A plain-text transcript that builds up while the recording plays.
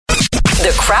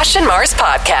The Crash and Mars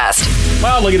Podcast.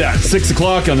 Wow, look at that. 6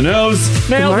 o'clock on the nose.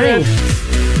 Nailed it.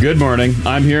 Good morning.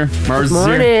 I'm here. Mars is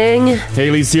here. Morning.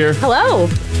 Haley's here. Hello.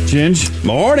 Ginge.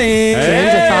 Morning.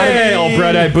 Hey, all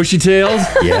bright-eyed, bushy-tailed.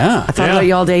 Yeah. I thought about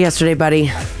you all day yesterday,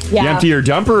 buddy. You empty your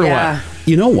dumper or what?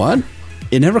 You know what?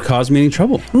 It never caused me any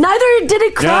trouble. Neither did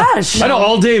it crash. Yeah. I know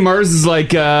all day Mars is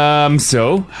like,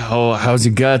 so, how's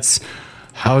your guts?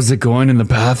 How's it going in the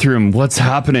bathroom? What's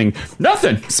happening?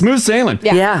 Nothing. Smooth sailing.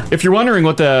 Yeah. If you're wondering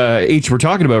what the H we're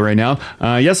talking about right now,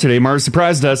 yesterday Mars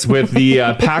surprised us with the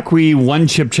Paqui One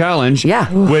Chip Challenge.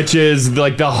 Yeah. Which is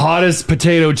like the hottest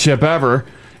potato chip ever.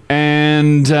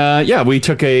 And we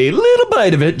took a little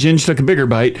bite of it. Ginge took a bigger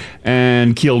bite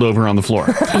and keeled over on the floor.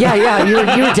 Yeah. You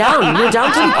were down. You were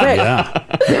down pretty quick.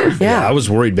 Yeah. I was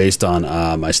worried based on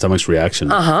my stomach's reaction.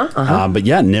 But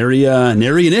yeah, nary an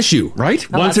issue. Right?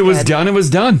 Oh, Once it was done, it was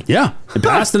done. Yeah. It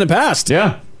passed and it passed.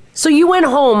 Yeah. So you went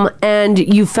home and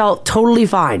you felt totally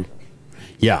fine.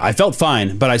 Yeah, I felt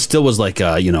fine, but I still was like,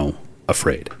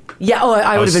 afraid. Yeah. Oh,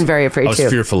 I would have been very afraid I was too.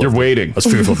 fearful. You're waiting. I was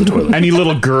fearful of the toilet. Any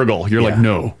little gurgle, you're like,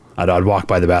 no. I'd walk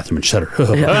by the bathroom and shudder.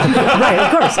 Right.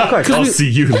 Of course. I'll see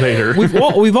you later.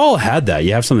 We've all had that.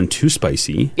 You have something too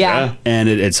spicy. Yeah. And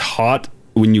it's hot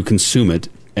when you consume it,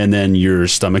 and then your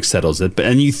stomach settles it,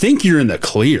 and you think you're in the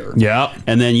clear. Yeah.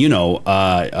 And then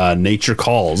nature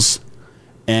calls,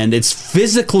 and it's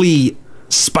physically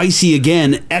spicy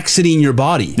again, exiting your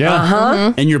body.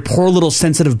 Yeah. And your poor little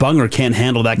sensitive bunger can't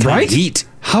handle that kind of heat.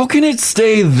 How can it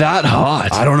stay that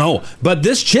hot? I don't know, but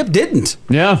this chip didn't.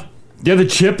 Yeah. Yeah, the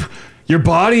chip, your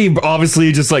body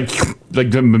obviously just like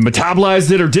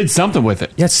metabolized it or did something with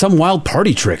it. Yeah, it's some wild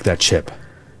party trick, that chip.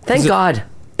 Thank God.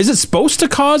 Is it supposed to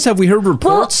cause? Have we heard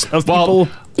reports of people?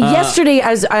 Yesterday,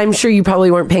 as I'm sure you probably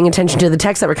weren't paying attention to the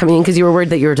texts that were coming in because you were worried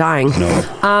that you were dying.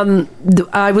 No.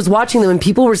 I was watching them and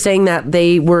people were saying that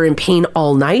they were in pain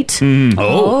all night.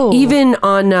 Oh. Even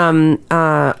on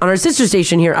our sister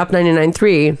station here, Up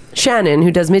 99.3, Shannon,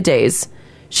 who does middays,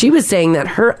 she was saying that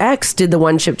her ex did the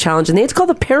one chip challenge and they had to call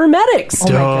the paramedics.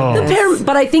 Oh my goodness.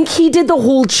 But I think he did the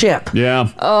whole chip. Yeah.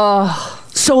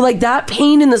 So like that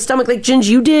pain in the stomach, like Ginge,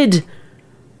 you did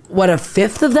what, a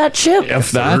fifth of that chip?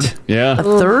 If that. Yeah. A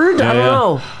third? I don't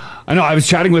know. I know. I was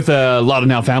chatting with a lot of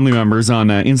now family members on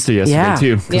Insta yesterday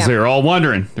too, because they were all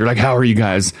wondering. They're like, "How are you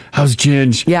guys? How's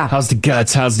Ginge? Yeah. How's the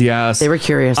guts? How's the ass?" They were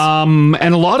curious. And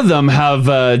a lot of them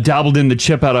have dabbled in the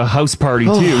chip at a house party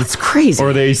too. That's crazy.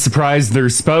 Or they surprised their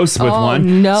spouse with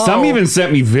one. No. Some even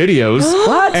sent me videos.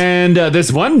 What? And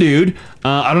this one dude,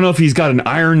 I don't know if he's got an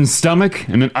iron stomach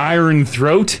and an iron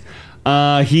throat.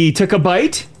 He took a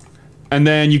bite, and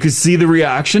then you could see the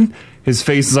reaction. His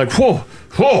face is like, whoa.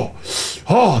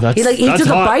 Oh, that's He that's took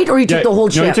hot. a bite or he took the whole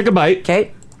chip? No, he took a bite.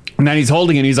 Okay. And then he's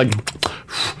holding it and he's like,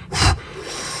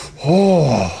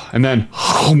 and then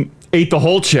ate the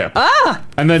whole chip.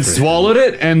 And then swallowed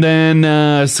it and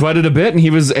then sweated a bit and he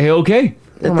was A-okay.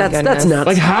 That's nuts.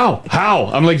 Like, how?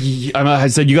 I'm like, I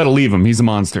said, you got to leave him. He's a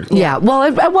monster. Yeah. Well,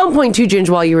 at one point too, Ginge,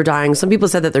 while you were dying, some people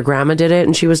said that their grandma did it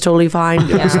and she was totally fine.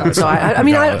 So I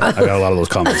mean, I got a lot of those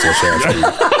comments.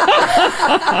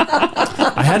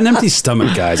 I had an empty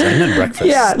stomach, guys. I hadn't had breakfast.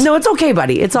 Yeah. No, it's okay,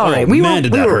 buddy. It's all right.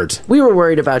 Did that hurt? We were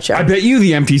worried about you. I bet you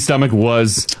the empty stomach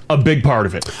was a big part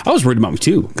of it. I was worried about me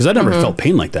too, because I never felt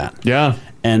pain like that. Yeah.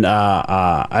 And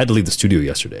I had to leave the studio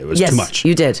yesterday. It was too much.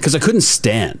 You did. Because I couldn't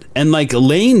stand. And like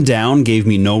laying down gave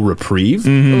me no reprieve,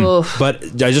 but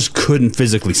I just couldn't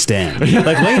physically stand.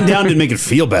 Like laying down didn't make it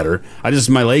feel better.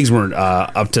 My legs weren't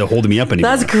up to holding me up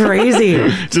anymore. That's crazy.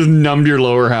 Just numbed your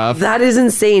lower half. That is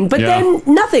insane. But then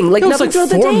nothing. Like it was nothing like throughout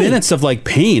the 4 day. minutes of like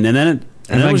pain, and then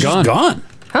it was just gone.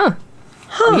 Huh.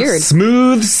 Weird.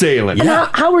 Smooth sailing. And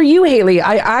how are you, Haley?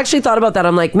 I actually thought about that.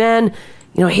 I'm like, man,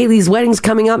 Haley's wedding's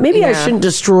coming up. Maybe I shouldn't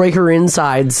destroy her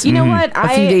insides. You know what? A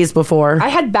few days before. I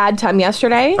had bad time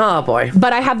yesterday. Oh, boy.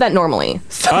 But I have that normally.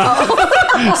 So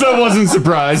I wasn't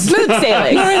surprised. smooth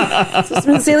sailing.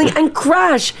 Smooth sailing. And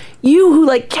Crash, you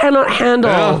who cannot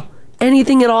handle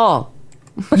anything at all.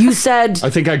 You said I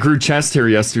think I grew chest hair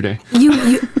yesterday.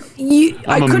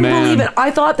 I couldn't believe it. I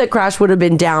thought that Crash would have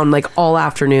been down all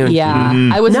afternoon.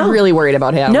 Yeah. I was really worried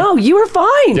about him. No, you were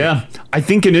fine. Yeah. I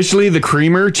think initially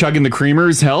chugging the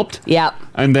creamers helped. Yeah.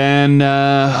 And then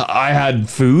I had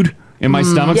food in my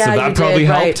stomach, so that probably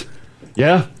helped.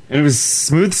 Yeah. And it was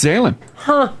smooth sailing.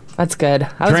 Huh. That's good.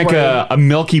 I was Drank a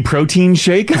milky protein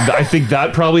shake. I think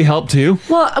that probably helped too.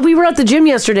 Well, we were at the gym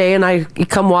yesterday and I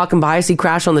come walking by, I see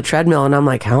Crash on the treadmill and I'm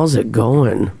like, how's it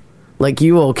going? like,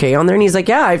 you okay on there? And he's like,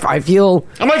 yeah, I feel...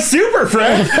 I'm like, super,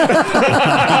 Fred.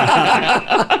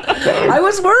 I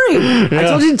was worried. I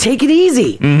told you to take it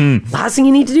easy. Last thing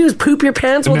you need to do is poop your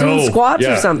pants while doing squats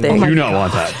or something. You do not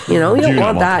want that. You know, you don't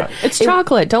want that. It's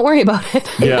chocolate. Don't worry about it.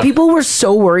 Yeah. People were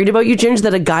so worried about you, Ginge,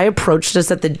 that a guy approached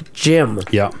us at the gym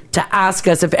to ask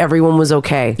us if everyone was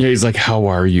okay. Yeah, he's like, how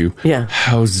are you? Yeah.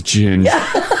 How's Ginge?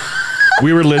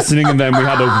 We were listening, and then we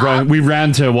had to run. We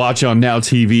ran to watch on Now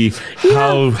TV.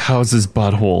 How's his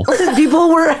butthole? People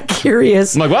were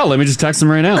curious. I'm like, wow, let me just text him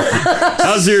right now.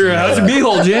 How's your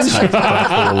beehole, Ginge?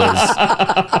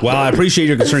 Well, I appreciate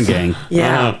your concern, gang.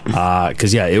 Yeah.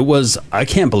 Because it was. I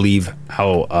can't believe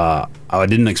how I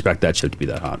didn't expect that chip to be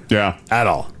that hot. Yeah, at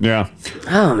all. Yeah.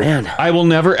 Oh man, I will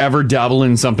never ever dabble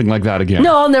in something like that again.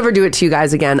 No, I'll never do it to you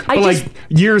guys again. But like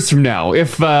years from now,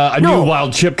 if a new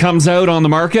wild chip comes out on the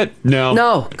market, no,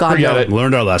 God, forget no. it.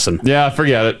 Learned our lesson. Yeah,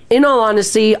 forget it. In all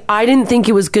honesty, I didn't think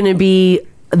it was going to be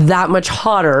that much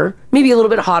hotter, maybe a little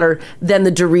bit hotter than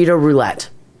the Dorito roulette.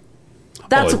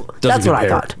 That's what I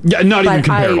thought. Yeah, not even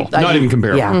comparable. Not even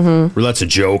comparable. Yeah. Roulette's a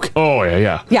joke. Oh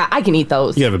yeah. Yeah, I can eat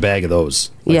those. You have a bag of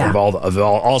those. Yeah. Of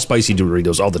all spicy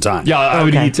Doritos all the time. Yeah, I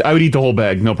would eat the whole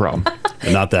bag, no problem.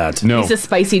 Not that. No. Use the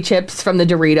spicy chips from the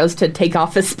Doritos to take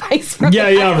off the spice from the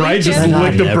right. Just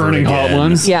lick the burning hot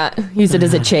ones. Yeah, use it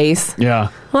as a chase. Yeah.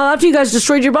 Well, after you guys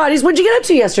destroyed your bodies, what'd you get up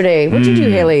to yesterday? What'd you do,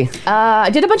 Haley? I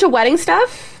did a bunch of wedding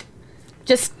stuff.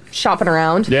 Just shopping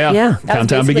around. Yeah. Yeah. That was Countdown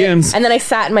basically it. begins. And then I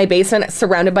sat in my basement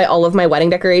surrounded by all of my wedding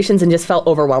decorations and just felt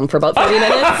overwhelmed for about 30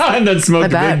 minutes. And then smoked a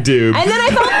big doob. And then I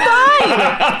felt fine.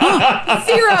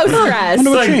 Zero stress.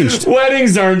 It's like,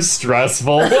 weddings aren't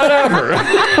stressful. Whatever.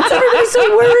 What's everybody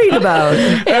so worried about?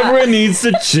 Everyone needs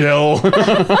to chill.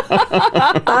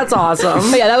 That's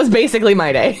awesome. But yeah, that was basically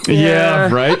my day. Yeah,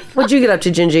 right? What'd you get up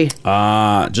to, Gingy?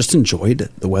 Just enjoyed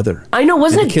the weather. I know,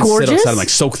 wasn't And the it kids gorgeous? Sit outside, I'm like,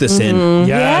 soak this in.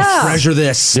 Yes. Yeah. Treasure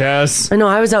this. Yes. I know,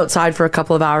 I was outside for a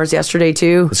couple of hours yesterday,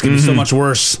 too. It's going to be so much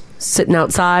worse. Sitting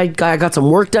outside. I got some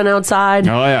work done outside.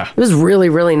 Oh, yeah. It was really,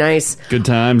 really nice. Good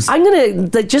times. I'm going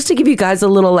to, just to give you guys a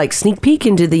little, sneak peek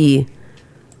into the...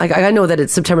 I know that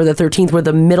it's September the 13th. We're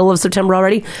the middle of September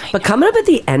already. But coming up at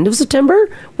the end of September,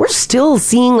 we're still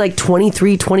seeing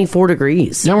 23, 24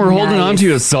 degrees. Yeah, we're holding on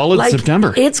to a solid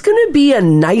September. It's going to be a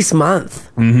nice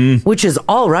month, which is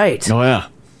all right. Oh, yeah.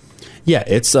 Yeah,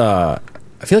 it's...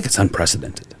 I feel like it's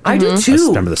unprecedented. I do, too.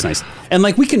 September this nice. And,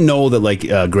 we can know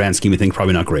that, grand scheme of things,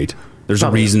 probably not great. There's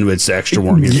a reason it's extra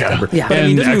warm in September. Yeah. But,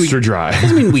 And doesn't mean extra dry.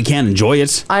 Doesn't mean we can't enjoy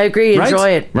it. I agree. Right? Enjoy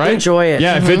it. Right? Enjoy it.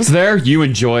 Yeah, if it's there, you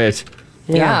enjoy it.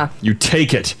 Yeah. You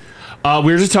take it.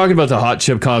 We were just talking about the hot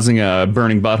chip causing a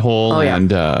burning butthole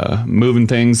and moving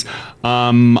things.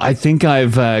 I think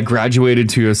I've graduated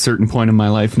to a certain point in my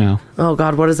life now. Oh,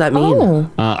 God, what does that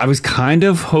mean? I was kind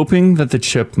of hoping that the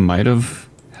chip might have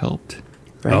helped.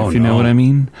 Right. If you know what I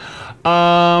mean.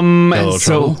 And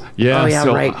so, Oh, yeah,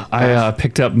 so right. I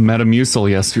picked up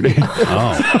Metamucil yesterday.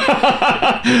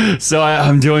 So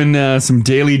I'm doing some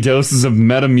daily doses of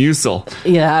Metamucil.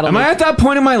 Yeah. Am I at that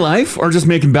point in my life or just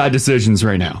making bad decisions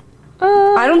right now?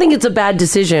 I don't think it's a bad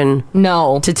decision.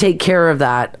 No. To take care of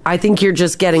that. I think you're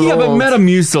just getting Yeah, old. but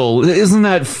Metamucil, isn't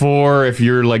that for if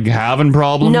you're having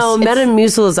problems? No,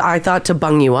 Metamucil is, I thought, to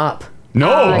bung you up.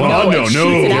 No, it shoots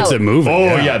it Gets out. it moving.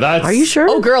 Oh, yeah, that's... Are you sure?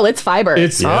 Oh, girl, it's fiber.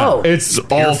 It's all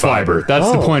fiber. That's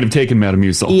the point of taking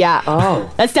Metamucil. Yeah. Oh.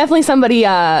 That's definitely somebody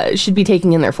should be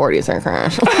taking in their 40s.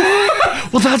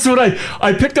 Well, that's what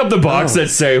I picked up the box at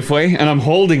Safeway, and I'm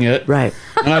holding it. Right.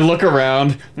 And I look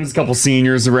around. There's a couple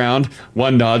seniors around.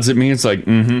 One nods at me. It's like,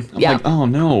 mm-hmm. I'm Yeah. like, oh,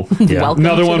 no. Welcome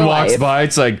Another to one the walks life. by.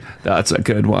 It's like, that's a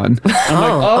good one. I'm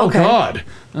like, oh, okay. God.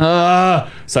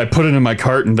 So I put it in my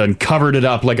cart and then covered it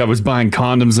up like I was buying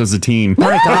condoms as a teen.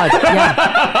 My God.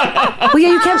 Yeah. Well, yeah,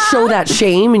 you can't show that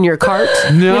shame in your cart.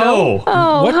 No.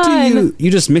 Oh, What do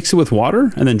you just mix it with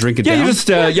water and then drink it Yeah, down? you just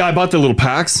I bought the little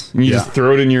packs. And you just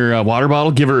throw it in your water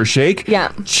bottle, give her a shake,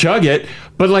 chug it.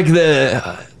 But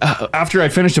after I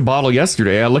finished a bottle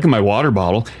yesterday, I look at my water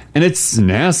bottle and it's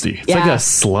nasty. It's like a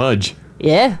sludge.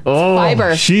 Yeah. Oh,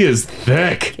 fiber. she is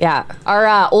thick. Yeah.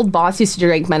 Our old boss used to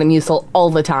drink Metamucil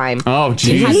all the time. Oh,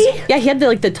 geez. Yeah, he had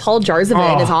the tall jars of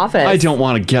it in his office. I don't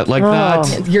want to get like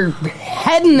that. You're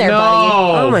heading there, buddy.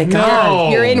 Oh, my God.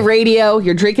 No. You're in radio.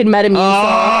 You're drinking Metamucil.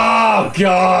 Oh,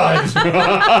 God.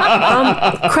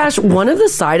 Crash, one of the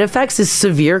side effects is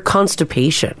severe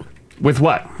constipation. With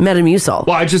what? Metamucil.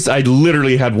 Well, I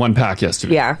literally had one pack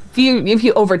yesterday. Yeah. If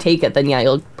you overtake it, then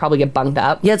you'll probably get bunked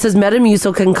up. Yeah, it says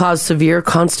Metamucil can cause severe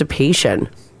constipation.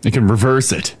 It can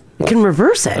reverse it. It can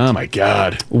reverse it. Oh, my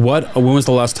God. When was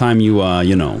the last time you,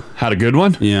 Had a good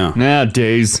one? Yeah. Nah,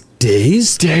 days.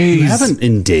 Days? You haven't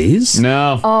in days?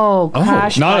 No. Oh,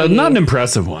 gosh. Not an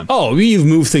impressive one. Oh, you've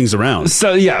moved things around.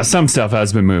 So, yeah, some stuff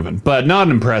has been moving, but not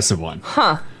an impressive one.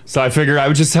 Huh. So I figured I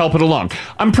would just help it along.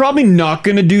 I'm probably not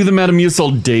going to do the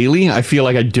Metamucil daily. I feel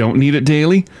like I don't need it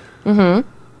daily. Mm-hmm.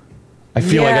 I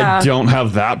feel like I don't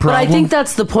have that problem. But I think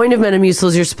that's the point of Metamucil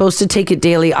is you're supposed to take it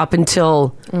daily up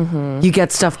until you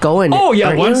get stuff going. Oh, yeah.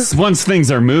 aren't you? Once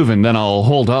things are moving, then I'll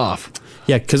hold off.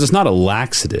 Yeah, because it's not a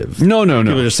laxative. No.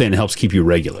 People are just saying it helps keep you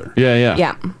regular. Yeah.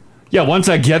 Yeah. Yeah, once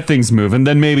I get things moving,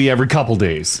 then maybe every couple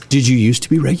days. Did you used to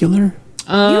be regular?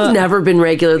 You've never been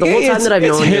regular the whole time that I've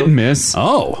known It's hit you. and miss.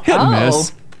 Oh. Hit and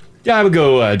miss. Yeah, I would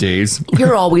go days.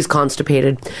 You're always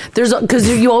constipated. Because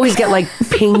you always get like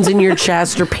pains in your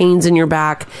chest or pains in your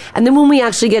back, and then when we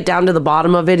actually get down to the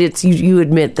bottom of it, it's you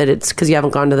admit that it's because you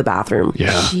haven't gone to the bathroom.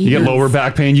 Yeah, Jeez. you get lower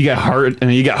back pain, you get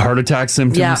heart attack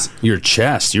symptoms. Yeah. Your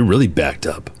chest, you're really backed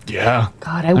up. Yeah.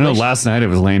 God, I know wish. last night I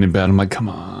was laying in bed. I'm like, come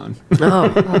on.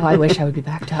 Oh, I wish I would be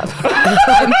backed up.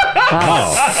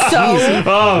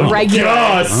 Oh, regular.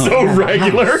 God, so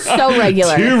regular. So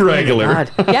regular. Too regular.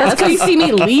 God. Yeah, that's why you see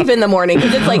me leave in the morning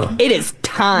because it's like it is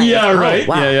time. Yeah, right.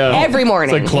 wow. Yeah. Every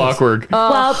morning. It's like clockwork.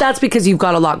 well, that's because you've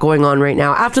got a lot going on right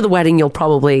now. After the wedding, you'll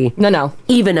probably No.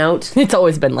 even out. It's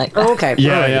always been like that. Okay.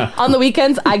 Yeah. On the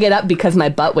weekends, I get up because my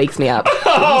butt wakes me up.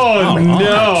 Oh,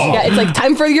 no. Yeah, it's like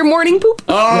time for your morning poop.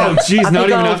 Oh, geez, not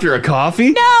even I'll- after a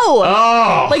coffee? No.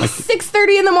 Oh. Like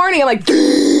 6:30 in the morning, I'm like,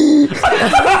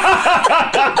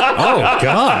 Oh,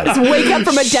 God. wake up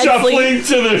from a dead sleep. Shuffling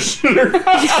to the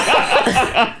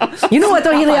You know what,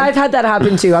 though, Haley? I've had that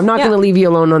happen, too. I'm not Yeah. going to leave you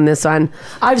alone on this one.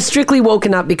 I've strictly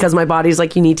woken up because my body's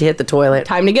like, you need to hit the toilet.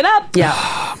 Time to get up. Yeah.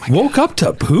 Woke up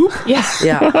to poop? Yeah.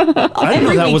 Yeah. I didn't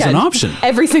know Every that was an weekend. option.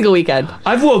 Every single weekend.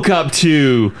 I've woke up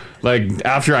to, like,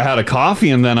 after I had a coffee,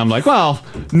 and then I'm like, well,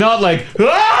 not like,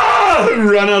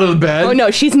 run out of the bed. Oh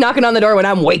no, she's knocking on the door when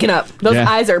I'm waking up. Those Yeah.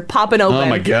 eyes are popping open. Oh,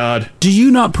 my God. Do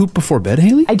you not poop before bed,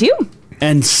 Haley? I do.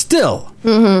 And still.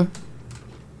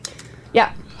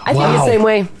 Yeah. I I'm the think same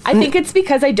way. I think it's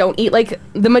because I don't eat like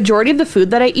the majority of the food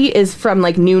that I eat is from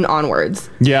like noon onwards.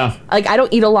 Yeah. Like I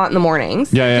don't eat a lot in the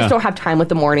mornings. Yeah. Just don't have time with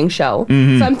the morning show. So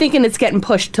I'm thinking it's getting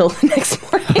pushed till the next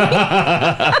morning.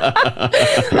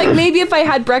 Like maybe if I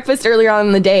had breakfast earlier on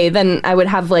in the day, then I would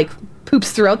have like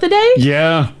poops throughout the day.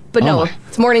 Yeah. But Oh no, my-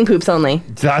 it's morning poops only.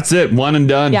 That's it. One and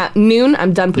done. Yeah, noon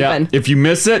I'm done Yeah. pooping. If you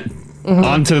miss it,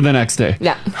 on to the next day.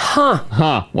 Yeah.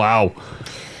 Huh. Wow.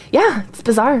 Yeah, it's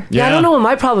bizarre. Yeah, I don't know what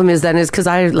my problem is then, is because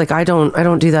I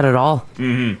don't do that at all.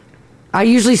 Mm-hmm. I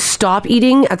usually stop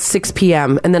eating at 6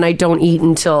 p.m. and then I don't eat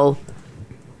until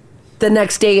the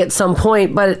next day at some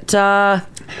point. But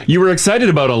You were excited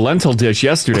about a lentil dish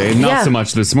yesterday, not Yeah. so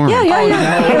much this morning.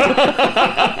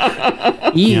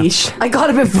 Yeesh. I got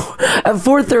up at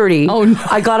 4:30. Oh, no.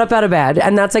 I got up out of bed,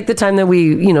 and that's like the time that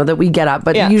we get up.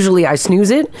 But Yeah. usually I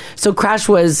snooze it. So Crash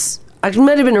was. It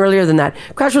might have been earlier than that.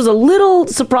 Crash was a little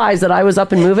surprised that I was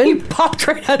up and moving. Popped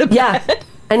right out of bed. Yeah,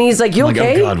 and he's like, "You like,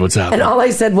 okay?" oh, God, what's happening? And all I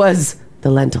said was,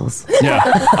 "The lentils." Yeah.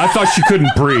 I thought she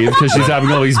couldn't breathe because she's having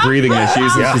all these breathing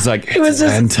issues. And she's like, It was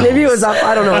just lentils. maybe it was up.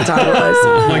 I don't know what time it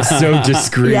was. like so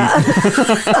discreet. Yeah.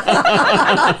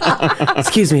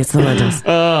 Excuse me, it's the lentils.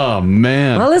 Oh,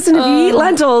 man. Well, listen, if you eat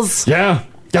lentils, Yeah.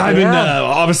 I've been,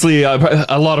 obviously,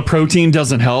 a lot of protein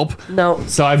doesn't help. no.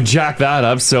 So I've jacked that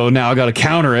up. So now I got to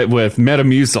counter it with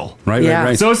Metamucil. Right, Yeah.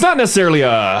 right. So it's not necessarily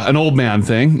an old man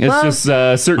thing. It's Well- just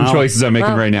certain choices I'm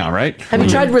making right now, right? Have you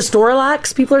tried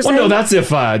Restorelax? People are Well, saying.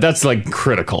 no, that's like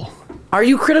critical. Are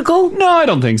you critical? No, I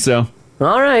don't think so.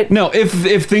 All right. No, if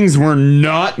things were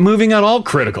not moving at all,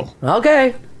 critical.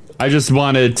 Okay. I just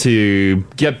wanted to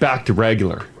get back to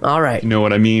regular. All right. You know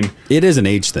what I mean? It is an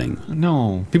age thing.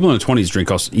 No. People in their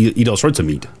 20s eat all sorts of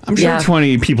meat. I'm sure Yeah.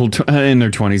 20 people in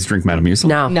their 20s drink Metamucil.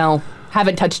 No. No,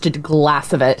 haven't touched a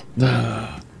glass of it.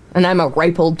 And I'm a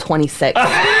ripe old 26. Like,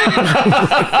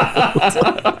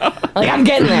 I'm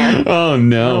getting there. Oh,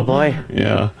 no. Oh, boy.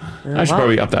 Yeah. I should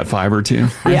probably up that fiber, too.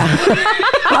 Yeah.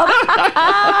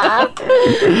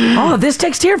 Oh, this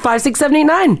text here,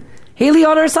 56789. Haley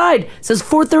on our side says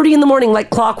 4:30 in the morning,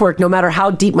 like clockwork, no matter how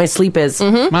deep my sleep is.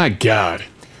 My God.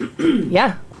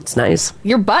 Yeah. It's nice.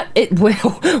 Your butt,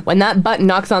 when that button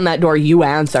knocks on that door, you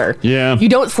answer. Yeah. You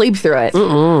don't sleep through it.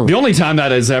 The only time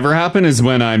that has ever happened is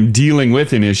when I'm dealing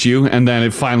with an issue and then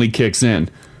it finally kicks in.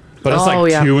 But it's Oh,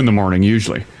 like yeah. 2 in the morning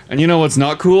usually. And you know what's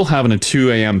not cool? Having a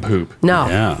 2 a.m. poop. No.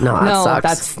 Yeah. No, that No, sucks.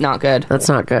 that's not good. That's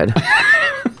not good.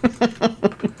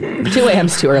 2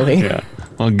 a.m.'s too early. Yeah.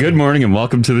 Well, good morning and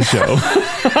welcome to the show.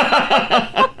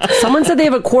 Someone said they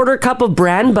have a quarter cup of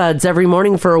bran buds every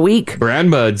morning for a week.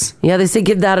 Brand buds. Yeah, they say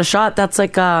give that a shot. That's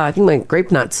like, I think like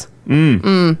grape nuts.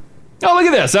 Oh, look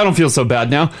at this. I don't feel so bad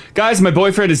now. Guys, my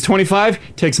boyfriend is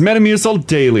 25, takes Metamucil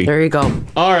daily. There you go.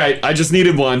 All right, I just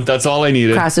needed one. That's all I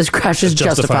needed. Crash is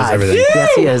justified. everything.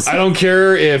 Yes, he is. I don't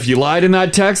care if you lied in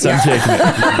that text. I'm taking it.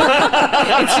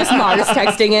 It's just Mars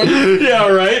texting in. Yeah,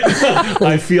 right?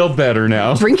 I feel better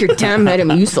now. Drink your damn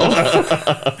Metamucil.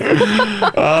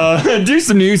 Do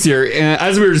some news here.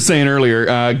 As we were just saying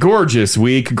earlier, gorgeous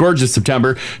week, gorgeous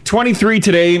September. 23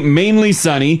 today, mainly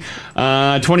sunny.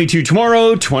 22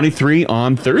 tomorrow, 23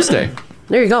 on Thursday.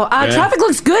 There you go. Traffic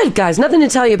looks good, guys. Nothing to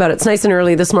tell you about. It's nice and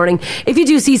early this morning. If you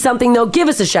do see something, though, give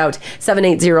us a shout.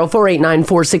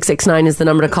 780-489-4669 is the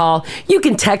number to call. You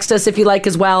can text us if you like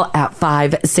as well at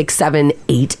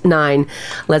 56789.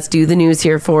 Let's do the news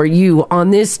here for you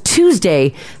on this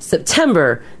Tuesday,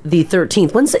 September the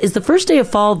 13th. Is the first day of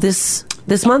fall this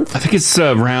month? I think it's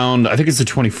the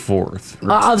 24th.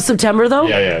 Of September, though?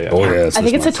 Yeah. Oh, yes. I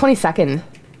think it's the 22nd.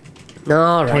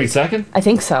 All right. 22nd? I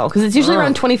think so, because it's usually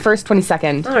around 21st,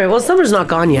 22nd. All right, well, summer's not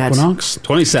gone yet.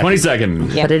 22nd.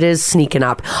 22nd. Yeah. But it is sneaking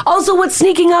up. Also, what's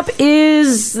sneaking up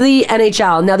is the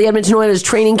NHL. Now, the Edmonton Oilers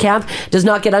training camp does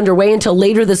not get underway until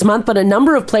later this month, but a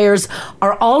number of players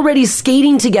are already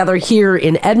skating together here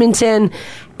in Edmonton.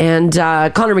 And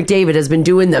Connor McDavid has been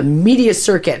doing the media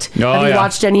circuit. Have you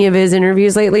watched any of his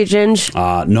interviews lately, Ginge?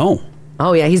 No.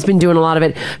 Oh, yeah, he's been doing a lot of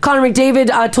it. Connor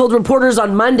McDavid told reporters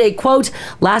on Monday, quote,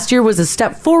 "Last year was a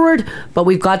step forward, but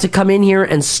we've got to come in here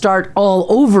and start all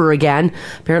over again."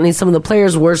 Apparently, some of the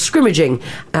players were scrimmaging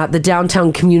at the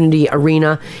downtown community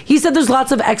arena. He said there's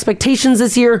lots of expectations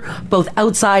this year, both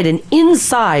outside and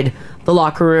inside the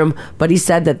locker room, but he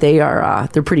said that they're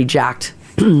pretty jacked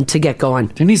to get going.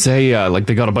 Didn't he say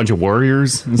they got a bunch of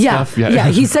warriors and stuff? Yeah.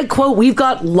 He said, quote, "We've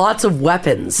got lots of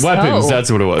weapons." That's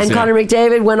what it was. And Connor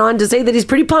McDavid went on to say that he's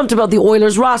pretty pumped about the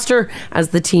Oilers roster as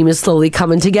the team is slowly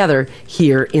coming together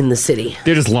here in the city.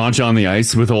 They just launch on the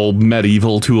ice with old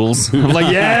medieval tools. I'm like,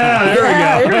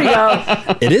 there we go.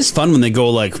 It is fun when they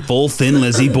go like full Thin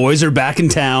Lizzy. Boys are back in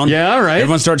town. Yeah, right.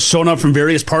 Everyone starts showing up from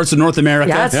various parts of North America.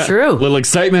 Yeah, that's true. Little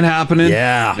excitement happening.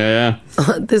 Yeah.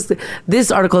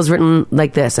 This article is written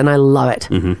like this, and I love it.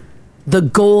 Mm-hmm. The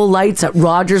goal lights at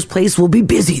Rogers Place will be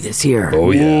busy this year.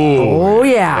 Oh, yeah. Oh,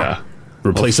 yeah.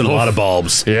 Replacing a lot of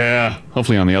bulbs. Yeah.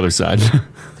 Hopefully on the other side.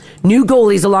 New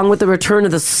goalies, along with the return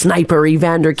of the sniper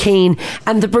Evander Kane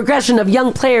and the progression of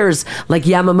young players like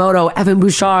Yamamoto, Evan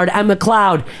Bouchard, and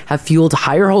McLeod, have fueled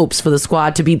higher hopes for the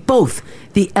squad to beat both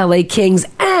the LA Kings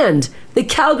and the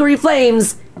Calgary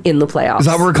Flames in the playoffs. Is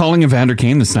that what we're calling Evander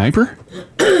Kane the sniper?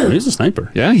 He's a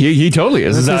sniper. Yeah, he totally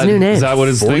is. That's his new name. Is that what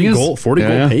his thing is? 40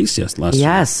 goal pace, last year.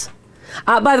 Yes.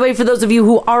 By the way, for those of you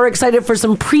who are excited for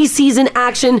some preseason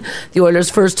action, the Oilers'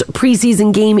 first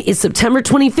preseason game is September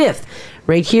 25th,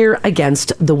 right here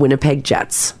against the Winnipeg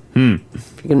Jets. If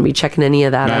you're going to be checking any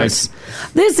of that out.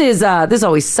 This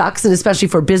always sucks, and especially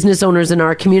for business owners in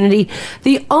our community.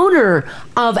 The owner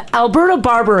of Alberta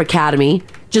Barber Academy,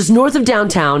 just north of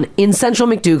downtown in central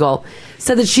McDougall,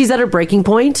 said that she's at her breaking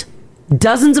point.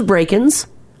 Dozens of break-ins,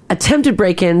 attempted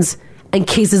break-ins, and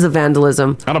cases of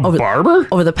vandalism. At a barber?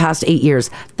 Over the past 8 years.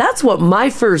 That's what my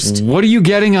first... What are you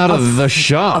getting out of the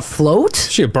shop? A float?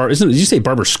 Is she a barber? Did you say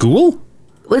barber school?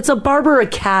 It's a barber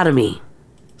academy.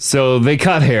 So they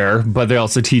cut hair, but they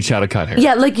also teach how to cut hair.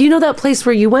 Yeah, like, you know that place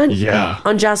where you went? Yeah.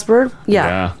 On Jasper?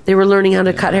 Yeah. They were learning how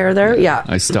to cut hair there? Yeah.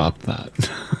 I stopped that.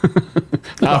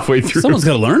 Halfway through. Someone's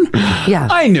got to learn. Yeah.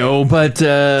 I know, but...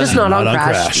 just not on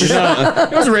Crash.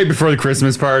 It was right before the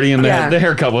Christmas party, and the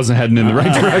haircut wasn't heading in the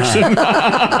right direction.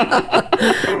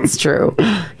 It's true.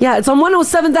 Yeah, it's on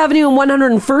 107th Avenue and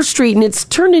 101st Street, and it's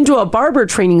turned into a barber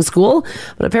training school.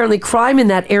 But apparently crime in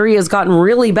that area has gotten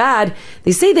really bad.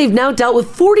 They say they've now dealt with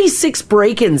 46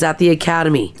 break-ins at the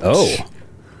academy. Oh.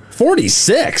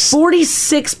 46?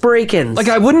 46 break-ins. Like,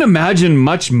 I wouldn't imagine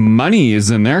much money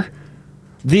is in there.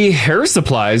 The hair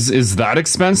supplies, is that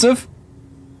expensive?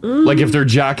 Like, if they're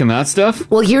jacking that stuff?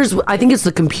 Well, I think it's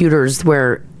the computers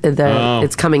where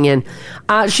it's coming in.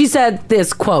 She said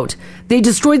this, quote, "They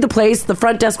destroyed the place. The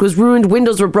front desk was ruined.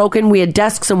 Windows were broken. We had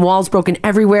desks and walls broken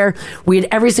everywhere. We had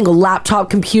every single laptop,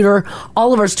 computer.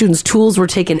 All of our students' tools were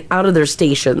taken out of their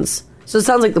stations." So it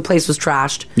sounds like the place was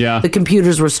trashed. Yeah. The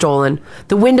computers were stolen.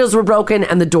 The windows were broken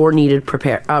and the door needed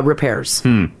repairs.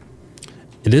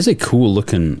 It is a cool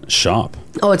looking shop.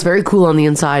 Oh, it's very cool on the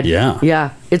inside. Yeah.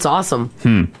 Yeah. It's awesome.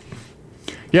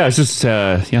 Yeah, it's just,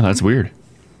 that's weird.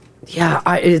 Yeah.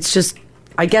 It's just,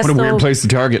 I guess, What a weird place to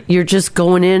target. You're just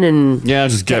going in and... Yeah,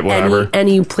 just get whatever.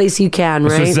 Any place you can,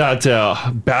 right? It's just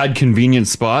that bad convenience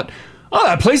spot. Oh,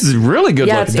 that place is really good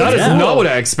looking. That is not what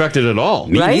I expected at all.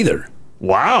 Me neither.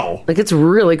 Wow. Like, it's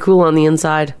really cool on the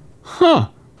inside. Huh.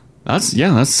 That's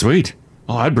sweet.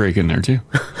 Oh, I'd break in there too.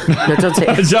 No, don't say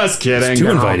it. Just kidding. It's too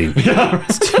inviting.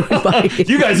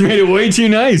 You guys made it way too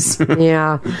nice.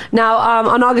 Yeah. Now,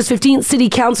 on August 15th, City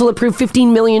Council approved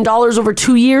 $15 million over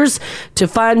 2 years to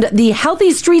fund the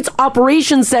Healthy Streets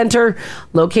Operations Center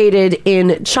located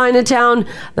in Chinatown.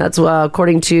 That's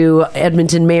according to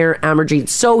Edmonton Mayor Amarjeet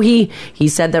Sohi. He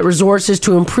said that resources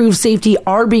to improve safety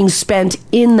are being spent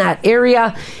in that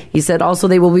area. He said also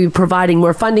they will be providing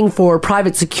more funding for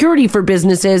private security for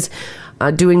businesses,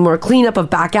 doing more cleanup of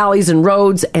back alleys and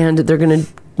roads, and they're going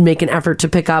to make an effort to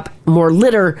pick up more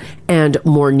litter and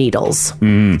more needles.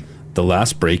 The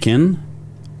last break-in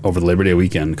over the Labor Day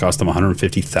weekend cost them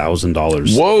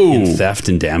 $150,000. Whoa. In theft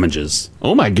and damages.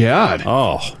 Oh my God.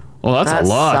 Oh. Well, that's That a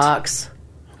lot. sucks.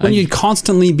 When you'd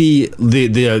constantly be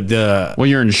Well,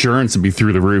 your insurance would be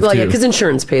through the roof Well, too. yeah, because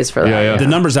insurance pays for that. Yeah. the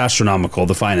numbers astronomical,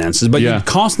 the finances, but Yeah. you'd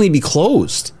constantly be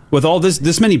closed with all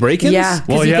this many break-ins. Yeah,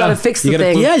 because Well, you yeah. got to fix the You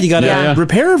thing. gotta Yeah.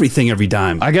 repair everything every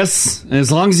time. I guess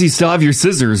as long as you still have your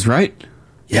scissors, right?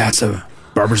 Yeah, it's a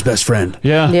barber's best friend.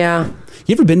 Yeah. Yeah.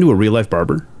 You ever been to a real life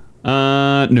barber?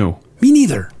 No. Me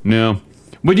neither. No.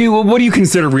 What do you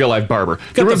consider real life barber?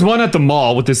 There was one at the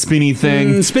mall with the spinny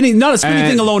thing. Not a spinny And-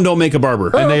 thing alone don't make a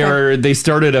barber. And they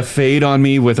started a fade on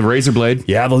me with a razor blade.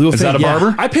 Yeah, they'll do a Is fade, that a yeah.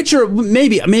 barber? I picture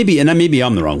maybe, and maybe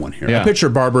I'm the wrong one here. Yeah. I picture a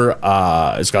barber.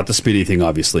 It's got the spinny thing,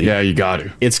 obviously. Yeah, you got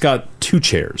to. It's got 2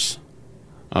 chairs.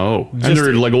 Oh, and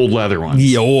they're like old leather ones.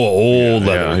 Yeah, old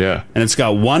leather. yeah. And it's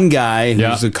got one guy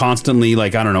who's constantly,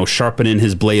 like, I don't know, sharpening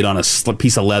his blade on a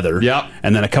piece of leather. Yeah.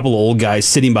 And then a couple of old guys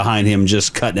sitting behind him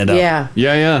just cutting it up. Yeah.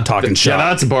 Yeah. Talking shop. Yeah,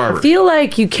 that's a barber. I feel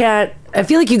like you got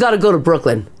to go to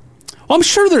Brooklyn. Well, I'm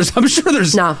sure there's.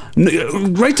 No.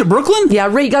 Right to Brooklyn? Yeah,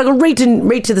 you got to go right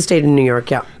to the state of New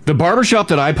York. Yeah. The barbershop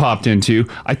that I popped into,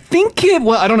 I think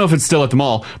I don't know if it's still at the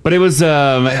mall, but it was,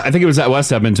 I think it was at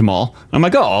West Edmonton Mall. I'm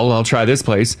like, I'll try this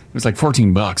place. It was like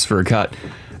 $14 for a cut.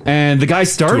 And the guy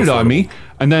started on me,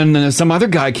 and then some other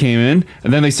guy came in,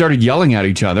 and then they started yelling at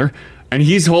each other. And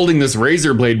he's holding this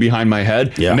razor blade behind my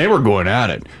head, and they were going at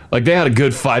it. Like, they had a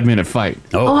good 5-minute fight.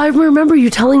 Oh, I remember you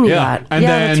telling me that. And yeah,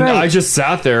 then that's right. I just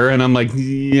sat there, and I'm like,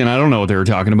 I don't know what they were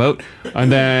talking about.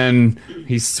 And then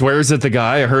he swears at the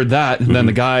guy. I heard that. And then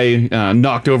the guy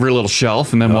knocked over a little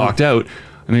shelf and then walked out.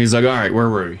 And he's like, all right, where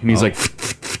were we? And he's like,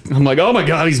 I'm like, oh my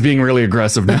God, he's being really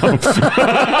aggressive now.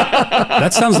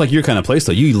 That sounds like your kind of place,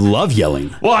 though. You love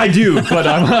yelling. Well, I do, but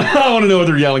I want to know what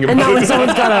they're yelling about. And now when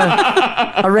someone's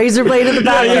got a razor blade in the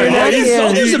back of your neck,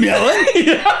 Don't do some yelling.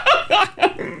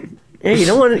 yeah, you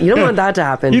don't want that to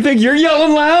happen. You think you're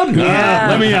yelling loud? Yeah.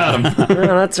 Let me at him.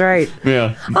 Oh, that's right.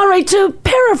 Yeah. All right, to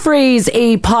paraphrase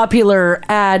a popular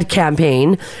ad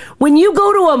campaign, when you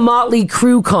go to a Motley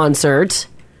Crue concert,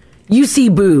 you see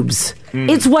boobs.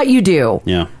 It's what you do.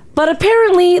 Yeah. But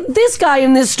apparently, this guy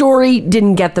in this story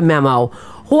didn't get the memo.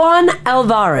 Juan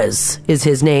Alvarez is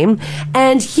his name,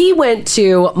 and he went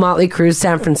to Motley Crue's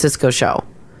San Francisco show.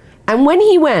 And when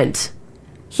he went,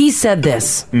 he said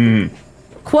this,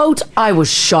 quote, I was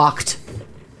shocked.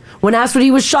 When asked what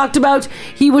he was shocked about,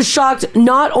 he was shocked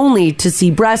not only to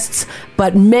see breasts,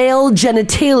 but male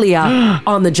genitalia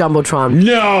on the Jumbotron.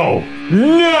 No.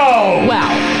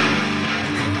 Wow.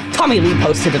 Tommy Lee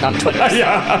posted it on Twitter.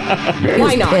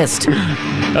 Why not? Pissed.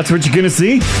 That's what you're going to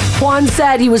see? Juan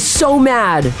said he was so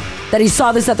mad that he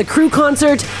saw this at the Crue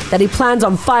concert that he plans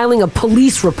on filing a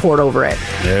police report over it.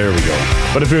 There we go.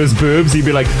 But if it was boobs, he'd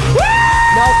be like,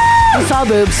 Nope, he saw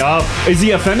boobs. is he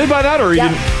offended by that? Or Yeah,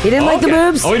 he didn't like the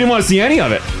boobs. Oh, he didn't want to see any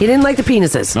of it. He didn't like the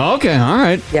penises. Okay, all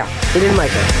right. Yeah, he didn't like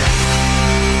it.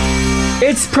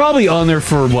 It's probably on there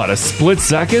for, what, a split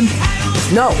second?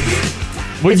 No.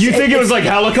 Would you think it was like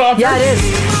helicopter? Yeah, it is.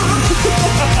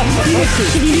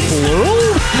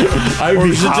 I would Or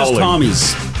be is it just howling.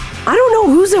 Tommy's? I don't know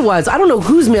whose it was. I don't know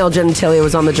whose male genitalia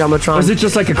was on the Jumbotron. Was it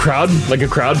just like a crowd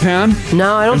pan?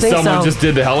 No, I don't And think so. someone just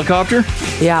did the helicopter?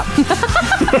 Yeah. I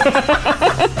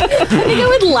think I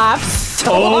would laugh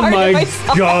so Oh hard my if I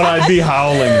saw God, I'd be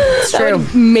howling. that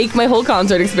would make my whole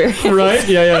concert experience. Right?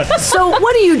 Yeah. So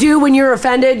what do you do when you're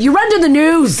offended? You run to the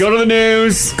news. Go to the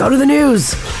news. Go to the news.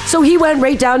 So he went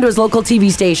right down to his local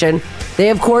TV station. They,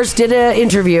 of course, did an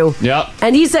interview. Yep.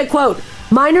 And he said, quote,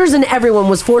 minors and everyone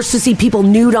was forced to see people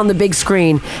nude on the big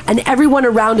screen, and everyone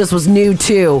around us was nude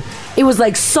too. It was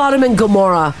like Sodom and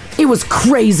Gomorrah. It was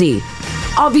crazy.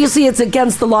 Obviously, it's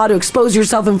against the law to expose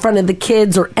yourself in front of the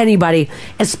kids or anybody,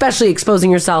 especially exposing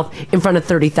yourself in front of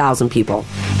 30,000 people.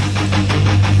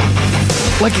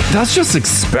 Like, that's just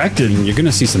expected. You're going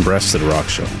to see some breasts at a rock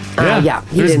show. Yeah.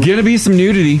 he There's didn't. going to be some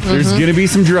nudity. There's going to be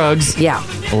some drugs. Yeah.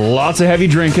 Lots of heavy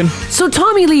drinking. So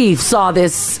Tommy Lee saw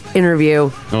this interview.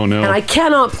 Oh, no. And I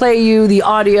cannot play you the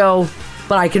audio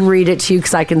but I can read it to you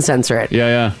because I can censor it.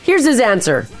 Yeah. Here's his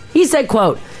answer. He said,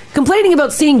 quote, complaining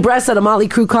about seeing breasts at a Motley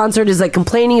Crue concert is like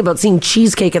complaining about seeing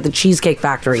cheesecake at the Cheesecake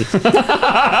Factory.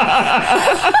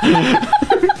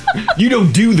 You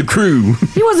don't do the crew.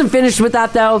 He wasn't finished with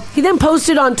that, though. He then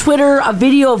posted on Twitter a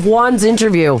video of Juan's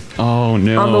interview. Oh,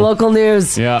 no. On the local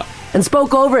news. Yeah. And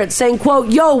spoke over it, saying, quote,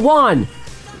 yo, Juan,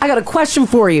 I got a question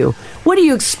for you. What do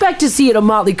you expect to see at a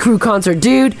Motley Crue concert,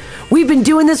 dude? We've been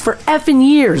doing this for effing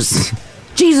years.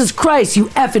 Jesus Christ, you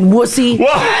effing wussy. Wow.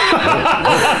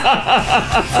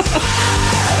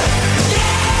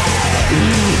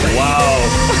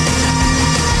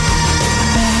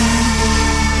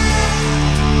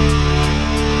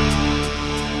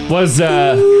 Was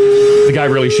the guy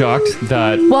really shocked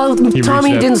that Well,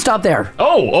 Tommy didn't stop there.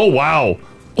 Oh, wow.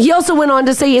 He also went on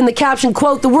to say in the caption,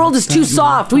 quote, the world is too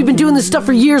soft. We've been doing this stuff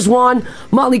for years, Juan.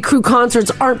 Motley Crue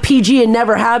concerts aren't PG and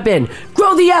never have been.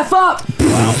 Grow the F up.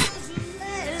 Wow.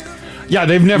 Yeah,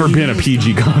 they've never been a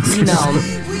PG concert. No.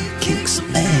 Kick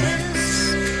some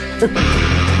ass.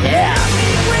 Yeah.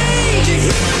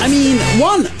 I mean,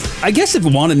 I guess if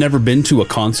Juan had never been to a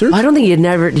concert, I don't think he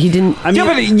didn't. I mean, yeah,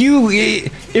 but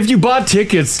if you bought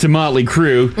tickets to Motley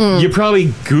Crue, you probably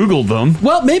Googled them.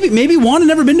 Well, maybe Juan had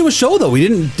never been to a show though.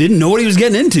 He didn't know what he was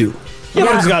getting into.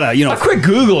 Yeah, he's got a quick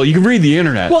Google. You can read the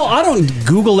internet. Well, I don't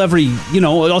Google every.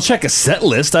 I'll check a set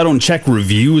list. I don't check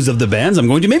reviews of the bands I'm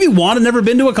going to. Maybe Juan had never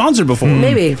been to a concert before.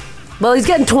 Maybe. Well, he's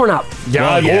getting torn up. Yeah,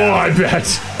 I bet.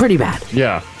 Pretty bad.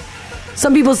 Yeah.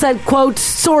 Some people said, quote,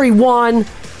 sorry, Juan,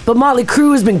 but Motley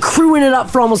Crue has been crewing it up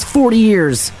for almost 40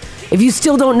 years. If you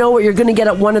still don't know what you're going to get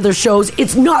at one of their shows,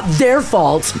 it's not their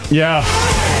fault. Yeah.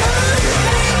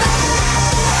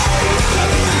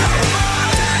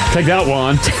 Take that,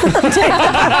 Juan.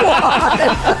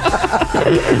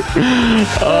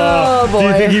 Oh, boy. Do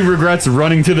you think he regrets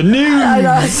running to the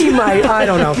news? He might. I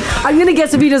don't know. I'm going to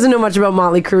guess if he doesn't know much about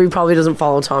Motley Crue, he probably doesn't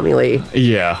follow Tommy Lee.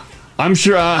 Yeah. I'm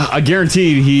sure, I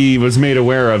guarantee he was made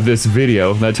aware of this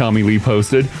video that Tommy Lee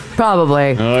posted.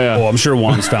 Probably. Oh, yeah. Oh, I'm sure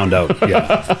Juan's found out.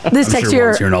 Yeah. This I'm text sure here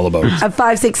Juan's hearing all about it. at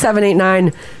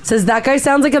 56789 says, that guy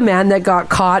sounds like a man that got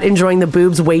caught enjoying the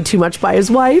boobs way too much by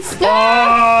his wife.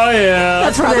 Oh, yeah.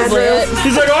 That's probably it.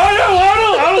 He's like,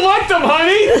 I don't like them,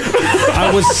 honey.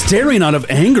 I was staring out of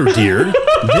anger, dear.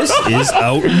 This is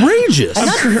outrageous. I'm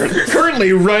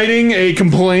currently writing a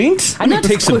complaint. I'm going to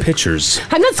take some pictures.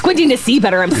 I'm not squinting to see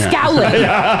better. I'm scowling.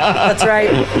 That's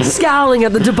right. Scowling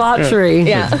at the debauchery.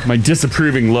 Yeah. My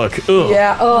disapproving look. Ugh.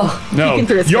 Yeah. Oh. No,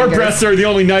 your breasts are the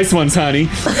only nice ones, honey.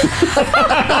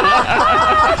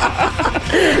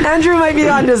 Andrew might be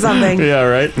onto something. Yeah,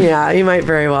 right? Yeah, he might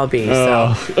very well be.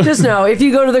 So just know, if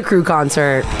you go to the Crue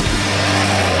concert,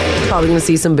 you're probably going to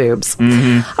see some boobs.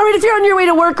 Mm-hmm. All right, if you're on your way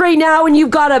to work right now and you've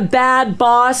got a bad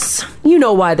boss, you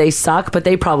know why they suck, but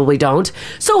they probably don't.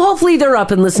 So hopefully they're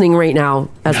up and listening right now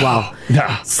as well.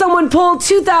 Yeah. Someone pulled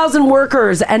 2,000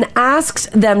 workers and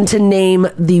asked them to name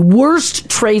the worst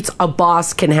traits a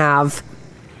boss can have.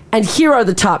 And here are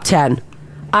the top 10.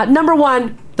 Number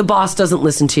 1, the boss doesn't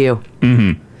listen to you.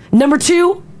 Mm-hmm. Number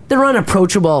 2, they're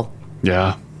unapproachable.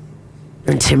 Yeah.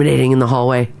 They're intimidating in the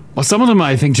hallway. Well, some of them,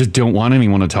 I think, just don't want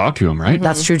anyone to talk to them, right?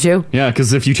 That's true, too. Yeah,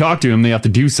 because if you talk to them, they have to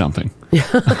do something.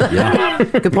 Yeah.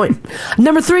 Good point.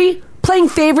 Number 3, playing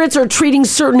favorites or treating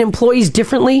certain employees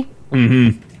differently.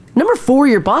 Mm-hmm. Number 4,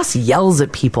 your boss yells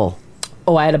at people.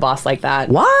 Oh, I had a boss like that.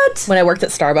 What? When I worked at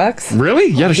Starbucks. Really?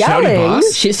 You had a shouty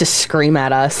boss? She used to scream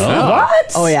at us. Oh.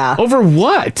 What? Oh, yeah. Over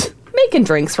what? Making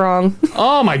drinks wrong.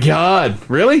 Oh, my God.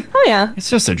 Really? Oh, yeah. It's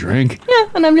just a drink. Yeah,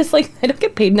 and I'm just like, I don't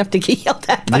get paid enough to get yelled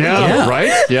at. Yeah,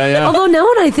 right? Yeah. Although now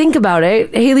when I think about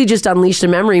it, Haley just unleashed a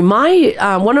memory.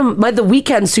 The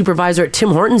weekend supervisor at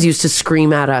Tim Hortons used to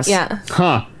scream at us. Yeah.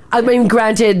 Huh. I mean,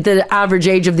 granted, the average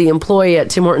age of the employee at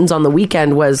Tim Hortons on the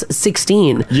weekend was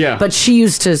 16. Yeah. But she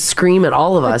used to scream at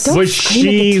all of us. Was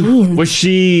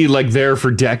she like there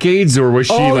for decades, or was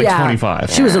she 25?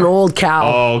 She was an old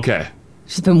cow. Oh, okay.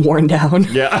 She's been worn down.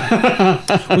 Yeah.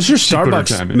 Was your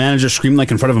Starbucks manager screaming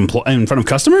like in front of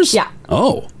customers? Yeah.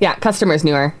 Oh. Yeah, customers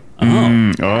knew her.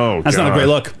 Oh, that's not a great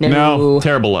look. No,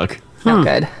 terrible look. Not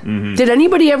good. Mm-hmm. Did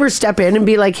anybody ever step in and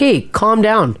be like, hey, calm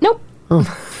down? Nope.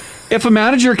 Oh. If a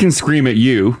manager can scream at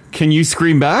you, can you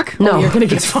scream back? No. You're going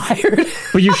to get fired.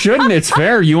 But you shouldn't. It's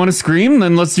fair. You want to scream?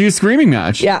 Then let's do a screaming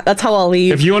match. Yeah, that's how I'll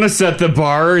leave. If you want to set the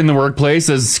bar in the workplace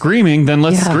as screaming, then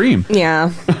let's scream.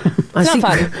 Yeah. I It's see.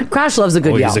 not fun. Crash loves a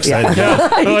good yell. He's excited. Yeah.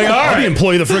 They're like, all I'll be right.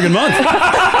 employee of the friggin' month.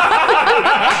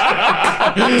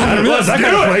 I didn't realize that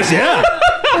kind of place, yeah.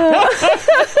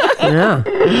 Yeah.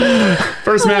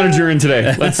 First manager in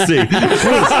today. Let's see.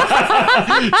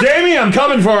 Jamie, I'm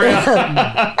coming for you.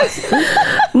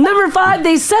 Number 5,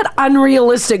 they set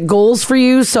unrealistic goals for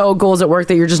you. So goals at work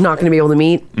that you're just not going to be able to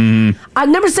meet.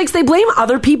 Number 6, they blame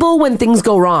other people when things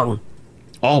go wrong.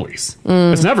 Always.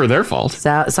 It's never their fault.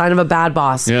 Sign of a bad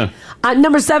boss. Yeah.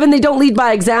 Number 7, they don't lead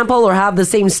by example or have the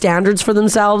same standards for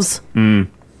themselves.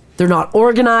 They're not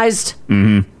organized.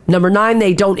 Number 9,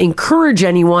 they don't encourage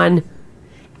anyone.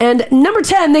 And number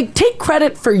 10, they take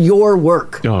credit for your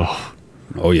work.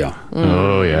 Oh, yeah.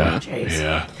 Oh, yeah.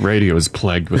 Yeah. Radio is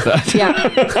plagued with that. Yeah.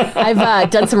 I've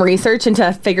done some research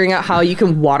into figuring out how you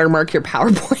can watermark your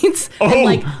PowerPoints and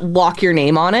like lock your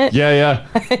name on it. Yeah.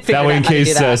 That way, in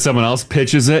case someone else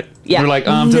pitches it, Yeah. you're like,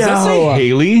 does that say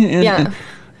Haley? Yeah.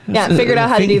 Figured out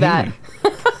how to do that.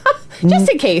 Just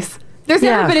in case. There's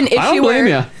never been an issue I don't blame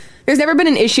ya. There's never been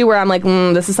an issue where I'm like,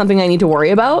 this is something I need to worry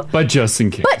about. But just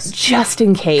in case.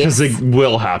 Because it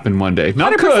will happen one day.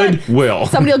 Not 100%. could, will.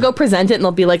 Somebody will go present it and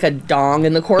there'll be like a dong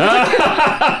in the corner.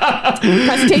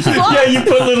 Presentation's long. Yeah, you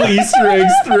put little Easter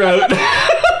eggs throughout.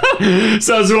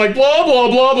 So they're like, blah, blah,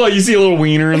 blah, blah. You see a little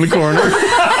wiener in the corner.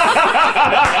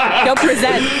 Don't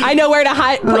present. I know where to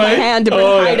put my hand to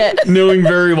hide it. Knowing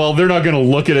very well they're not going to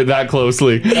look at it that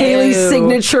closely. Haley's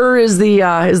signature is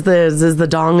the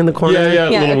dong in the corner. Yeah,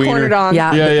 the little corner wiener. dong.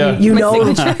 Yeah. You know, you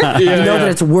know that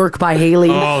it's work by Haley.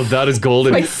 Oh, that is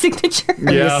golden. My signature.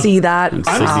 You see that?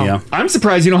 I'm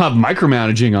surprised you don't have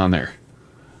micromanaging on there.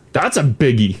 That's a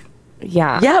biggie.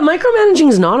 Yeah. Yeah, micromanaging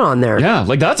is not on there. Yeah,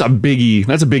 like that's a biggie.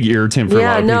 That's a big irritant for a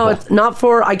lot of people. it's not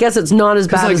for. I guess it's not as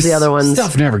bad as the other ones.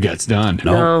 Stuff never gets done.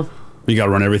 No. You got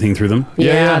to run everything through them.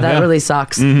 Yeah, that really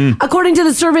sucks. According to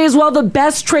the survey as well, the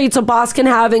best traits a boss can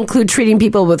have include treating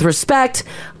people with respect,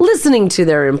 listening to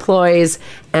their employees,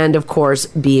 and of course,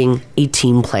 being a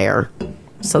team player.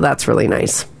 So that's really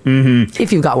nice.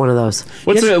 If you've got one of those.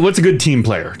 What's a good team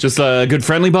player? Just a good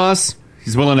friendly boss?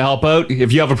 He's willing to help out.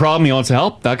 If you have a problem, he wants to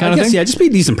help. That kind of thing. Yeah, just be a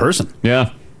decent person.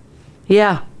 Yeah.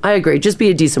 Yeah, I agree. Just be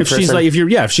a decent person.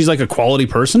 If she's like a quality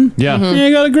person, yeah,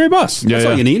 you got a great boss. That's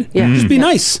all you need. Yeah. Just be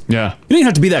nice. Yeah. You don't even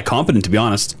have to be that competent, to be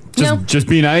honest. Just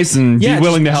be nice and be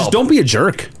willing to help. Just don't be a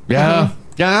jerk. Yeah.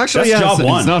 Yeah, actually, that's job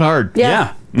one. It's not hard.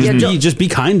 Yeah. Just be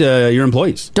kind to your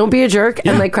employees. Don't be a jerk.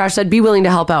 And like Crash said, be willing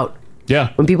to help out.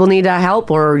 Yeah. When people need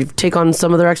help or take on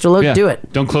some of their extra load, do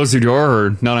it. Don't close your door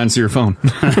or not answer your phone.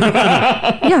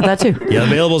 Yeah, that too. Yeah,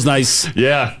 available's nice.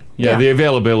 Yeah, the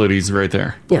availability is right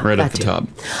there. Yeah, right at the top.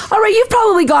 All right, you've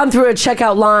probably gone through a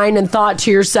checkout line and thought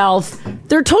to yourself,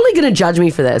 they're totally going to judge me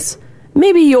for this.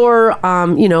 Maybe you're,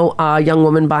 a young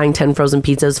woman buying 10 frozen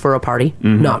pizzas for a party,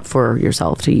 not for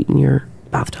yourself to eat in your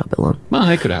bathtub alone. Well,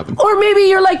 that could happen. Or maybe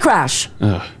you're like Crash.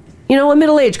 A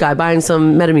middle-aged guy buying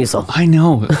some Metamucil. I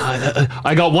know.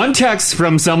 I got one text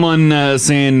from someone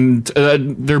saying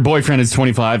their boyfriend is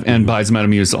 25 and buys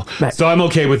Metamucil. Right. So I'm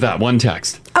okay with that. One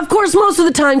text. Of course, most of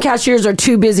the time cashiers are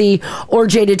too busy or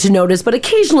jaded to notice, but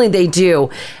occasionally they do.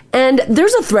 And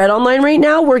there's a thread online right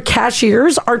now where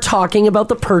cashiers are talking about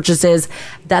the purchases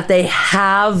that they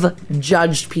have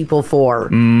judged people for.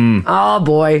 Oh,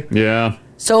 boy. Yeah.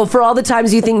 So for all the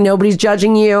times you think nobody's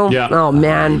judging you, oh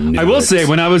man. I will say,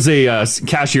 when I was a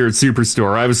cashier at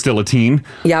Superstore, I was still a teen.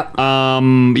 Yep.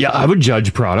 I would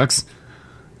judge products.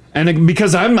 And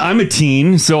because I'm a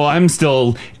teen, so I'm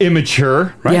still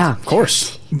immature. Right? Yeah. Of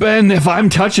course. But if I'm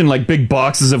touching like big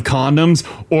boxes of condoms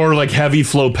or like heavy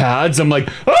flow pads, I'm like,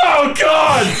 oh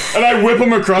God! And I whip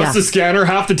them across the scanner.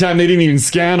 Half the time they didn't even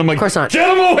scan. I'm like, of course not. Get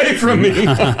them away from me.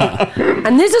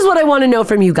 And this is what I want to know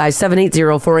from you guys.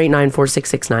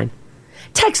 780-489-4669.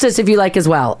 Text us if you like as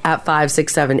well at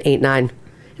 56789.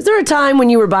 Is there a time when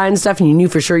you were buying stuff and you knew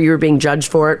for sure you were being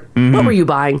judged for it? What were you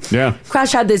buying? Yeah.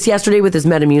 Crash had this yesterday with his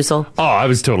Metamucil. Oh, I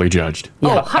was totally judged.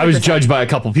 Yeah. I was judged by a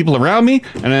couple people around me,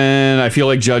 and then I feel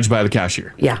like judged by the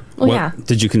cashier. Yeah.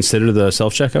 Did you consider the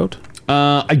self-checkout?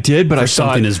 I did, but I thought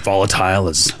something as volatile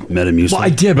as Metamucil. Well, I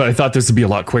did, but I thought this would be a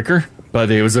lot quicker. But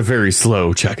it was a very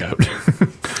slow checkout.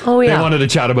 Oh, yeah. They wanted to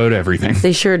chat about everything.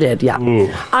 They sure did, yeah.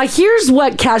 Here's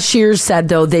what cashiers said,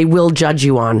 though, they will judge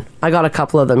you on. I got a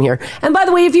couple of them here. And by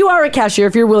the way, if you are a cashier,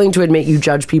 if you're willing to admit you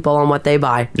judge people on what they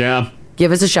buy,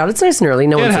 give us a shout. It's nice and early.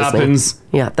 No one's listening. It happens.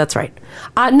 Yeah, that's right.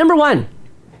 Number 1,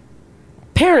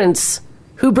 parents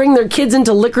who bring their kids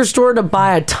into liquor store to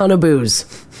buy a ton of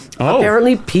booze.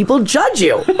 Apparently, people judge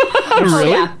you.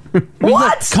 Really? Yeah.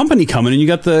 What? Company coming and you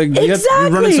got you're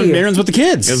running some errands with the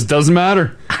kids. It doesn't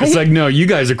matter. It's like, no, you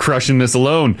guys are crushing this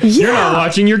alone. You're not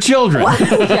watching your children.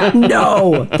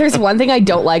 No. There's one thing I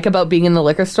don't like about being in the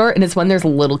liquor store, and it's when there's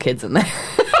little kids in there.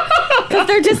 Because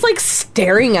they're just like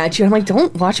staring at you. I'm like,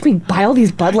 don't watch me buy all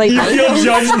these Bud Light. You feel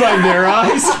judged by their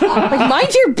eyes. Like,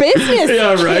 mind your business,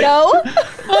 Yeah, right. kiddo.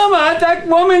 Mama, that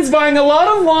woman's buying a lot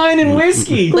of wine and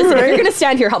whiskey. Listen, if you're going to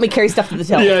stand here, help me carry stuff to the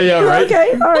till. Yeah, right.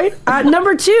 Okay, all right.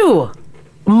 Number 2,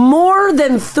 more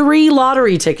than 3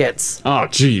 lottery tickets. Oh,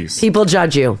 jeez. People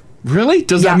judge you. Really?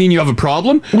 Does that mean you have a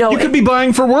problem? No. You could be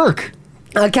buying for work.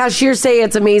 Cashiers say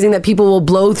it's amazing that people will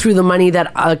blow through the money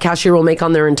that a cashier will make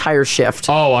on their entire shift.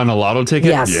 Oh, on a lotto ticket?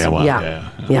 Yes. Yeah, well,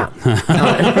 yeah.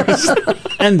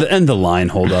 And the line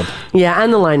hold up. Yeah,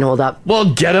 and the line hold up.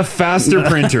 Well, get a faster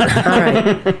printer. All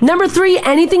right. Number 3,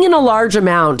 anything in a large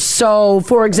amount. So,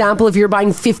 for example, if you're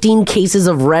buying 15 cases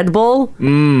of Red Bull,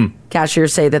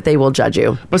 cashiers say that they will judge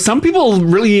you. But some people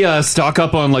really stock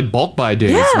up on like bulk buy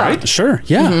days, Yeah. right? Sure.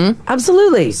 Yeah.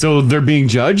 Absolutely. So they're being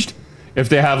judged if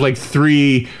they have like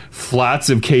 3 flats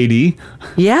of KD.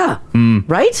 Yeah.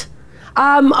 Right?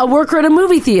 A worker at a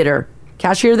movie theater,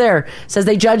 cashier there, says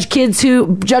they judge parents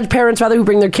who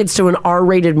bring their kids to an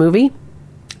R-rated movie.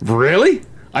 Really?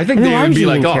 I think they why would would be you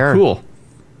like, even oh, care? cool.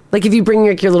 Like if you bring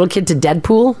your little kid to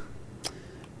Deadpool.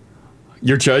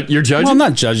 You're judging? Well, I'm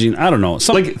not judging. I don't know.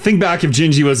 Like, think back if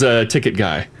Gingy was a ticket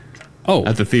guy. Oh,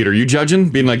 at the theater, you judging,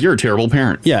 being like, you're a terrible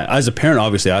parent. Yeah, as a parent,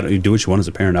 obviously, you do what you want as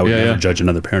a parent. I would never Yeah. judge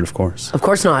another parent, of course. Of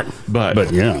course not.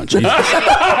 But yeah, Jesus.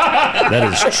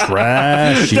 That is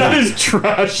trashy. That is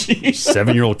trashy.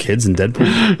 7-year-old kids in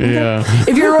Deadpool. Yeah.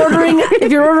 If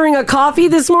you're ordering a coffee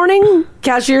this morning,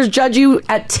 cashiers judge you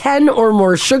at 10 or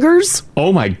more sugars.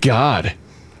 Oh my God.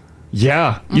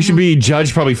 Yeah. You should be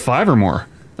judged probably 5 or more.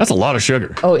 That's a lot of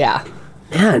sugar. Oh, yeah.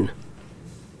 Man.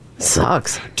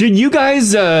 Sucks. Did you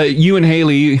guys, you and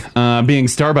Haley, being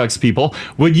Starbucks people,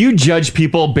 would you judge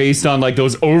people based on like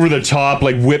those over the top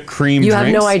like whipped cream You drinks?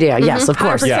 have no idea. Yes, of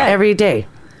course. 100%. Yeah. Every day.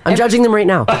 I'm judging them right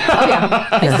now. Oh, yeah.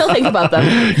 I still think about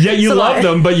them. Yeah, you love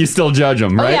them, but you still judge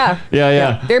them, right? Oh, yeah.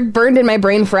 Yeah. They're burned in my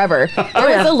brain forever.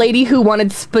 There was a lady who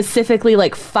wanted specifically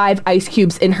like 5 ice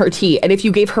cubes in her tea. And if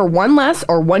you gave her one less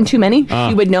or one too many,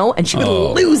 she would know and she would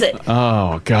lose it.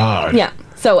 Oh, God. Yeah.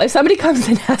 So if somebody comes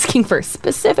in asking for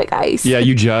specific ice, Yeah,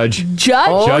 you judge.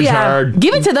 judge, Judge hard.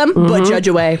 give it to them, but judge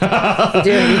away. Dude,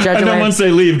 you judge And then away. once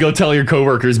they leave, go tell your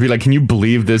coworkers, be like, can you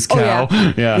believe this cow?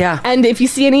 Yeah. And if you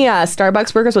see any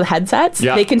Starbucks workers with headsets,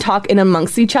 Yeah. they can talk in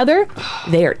amongst each other.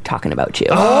 They are talking about you.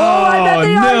 I bet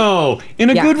they are. No. In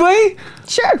a Yeah. good way?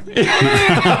 Sure. Because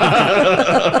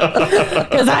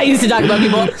I used to talk about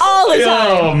people all the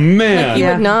time. Oh, man. You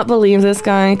Yeah. would not believe this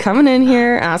guy coming in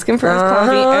here asking for his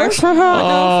coffee. Extra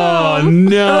hot, Oh, no foam.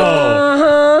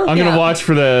 no. I'm going Yeah. to watch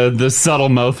for the subtle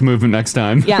mouth movement next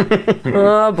time. Yeah.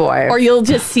 Oh, boy. Or you'll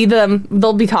just see them,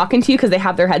 they'll be talking to you because they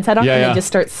have their headset on Yeah, and yeah. they just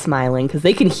start smiling because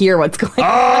they can hear what's going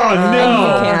on. Oh, no.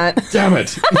 You can't. Damn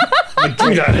it. Like, give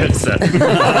me that headset.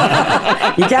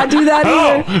 You can't do that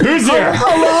Oh, either. who's here?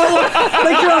 Hello?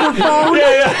 Like you're on the phone.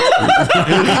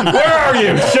 Yeah. Where are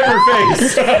you? Sugar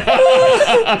face.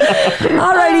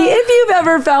 Alrighty, if you've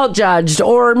ever felt judged,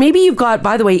 or maybe you've got,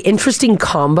 by the way, interesting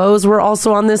combos were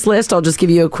also on this list. I'll just give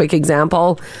you a quick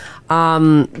example.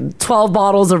 12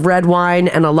 bottles of red wine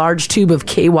and a large tube of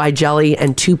KY jelly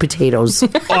and 2 potatoes. Oh,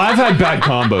 I've had bad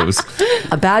combos.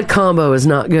 A bad combo is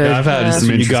not good. Yeah, I've had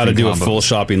some You got to do interesting a full combos.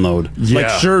 shopping load. Yeah. Like,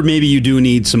 sure, maybe you do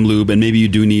need some lube and maybe you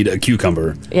do need a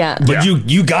cucumber. Yeah. But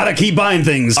you got to keep buying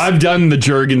things. I've done the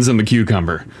Jergens and the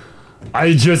cucumber.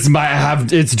 I just might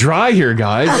have. It's dry here,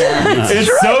 guys. It's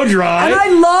so dry. And I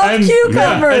love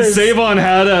cucumbers. And Save-On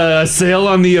had a sale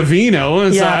on the Aveeno,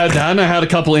 and so Yeah. I had that, and I had a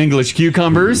couple English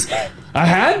cucumbers. I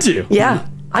had to. Yeah,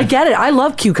 I get it. I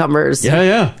love cucumbers. Yeah.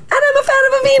 And I'm a fan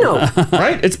of Aveeno.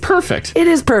 Right? It's perfect. It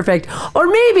is perfect. Or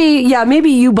maybe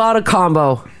you bought a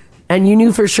combo and you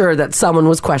knew for sure that someone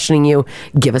was questioning you.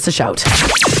 Give us a shout.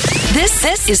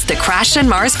 This is the Crash and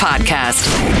Mars podcast.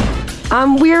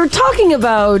 We're talking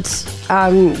about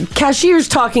cashiers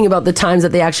talking about the times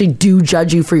that they actually do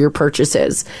judge you for your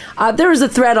purchases. There was a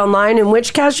thread online in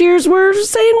which cashiers were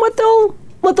saying what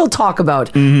they'll talk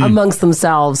about amongst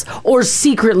themselves or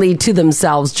secretly to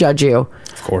themselves judge you.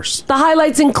 Of course. The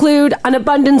highlights include an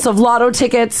abundance of lotto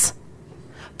tickets,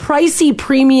 pricey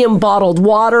premium bottled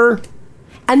water,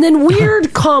 and then weird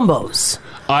combos.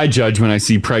 I judge when I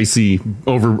see pricey,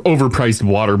 overpriced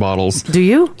water bottles. Do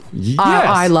you? Yes.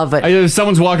 I love it. If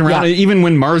someone's walking around, Yeah. even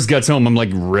when Mars gets home, I'm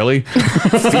like, really?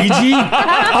 Fiji?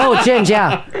 Oh, Ginge,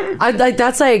 yeah. I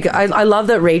love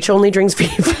that Rach only drinks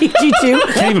Fiji too.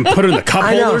 Can't even put it in the cup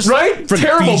I know. holders. Right? For the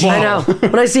Terrible Fiji. bottle. I know.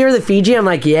 When I see her the Fiji, I'm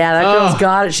like, yeah, that girl's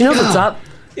got it. She knows what's up.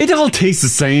 It all tastes the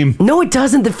same. No, it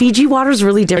doesn't. The Fiji water's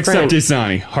really different. Except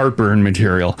Dasani, heartburn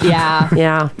material. Yeah.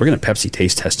 Yeah. We're gonna Pepsi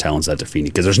taste test challenge that to Feeney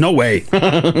because there's no way.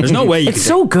 There's no way you It's can.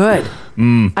 so good.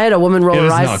 I had a woman roll It her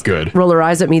is eyes. not good. Roll her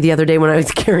eyes at me the other day when I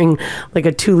was carrying like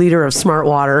a 2 liter of Smart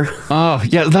Water. Oh,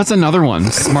 yeah, that's another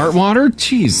one. Smart water?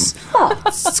 Jeez.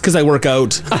 It's because I work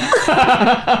out.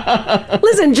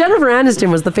 Listen, Jennifer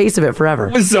Aniston was the face of it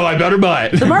forever. So I better buy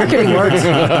it. The marketing works.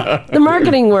 The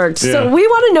marketing works. Yeah. So we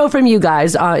want to know from you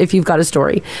guys if you've got a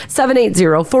story.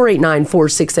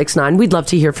 780-489-4669. We'd love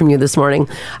to hear from you this morning.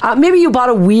 Maybe you bought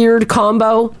a weird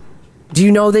combo. Do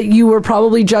you know that you were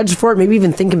probably judged for it? Maybe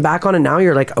even thinking back on it now,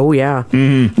 you're like, oh, yeah.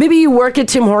 Mm-hmm. Maybe you work at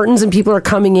Tim Hortons and people are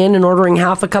coming in and ordering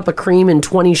half a cup of cream and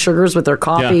 20 sugars with their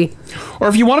coffee. Yeah. Or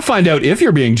if you want to find out if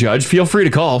you're being judged, feel free to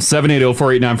call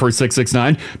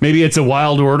 780-489-4669. Maybe it's a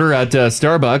wild order at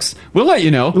Starbucks. We'll let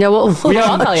you know. Yeah, well, we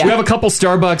I'll tell ya. have a couple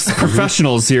Starbucks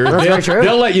professionals here. That's very true.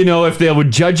 They'll let you know if they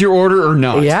would judge your order or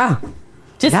not. Yeah,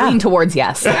 Just lean towards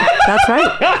yes. that's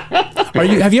right.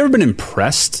 Have you ever been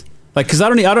impressed? Like, because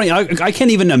I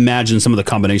can't even imagine some of the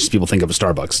combinations people think of at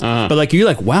Starbucks. But like, you're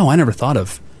like, wow, I never thought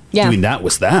of doing that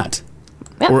with that.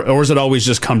 Yeah. Or is it always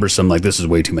just cumbersome? Like, this is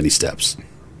way too many steps.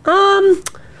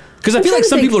 Because I feel like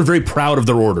some people are very proud of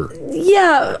their order.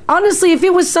 Yeah, honestly, if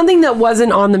it was something that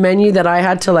wasn't on the menu that I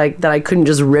had to that I couldn't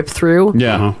just rip through.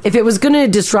 Yeah. If it was going to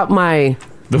disrupt my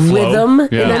The flow? rhythm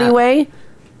Yeah. in any way,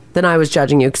 then I was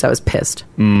judging you because I was pissed.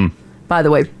 By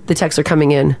the way, the texts are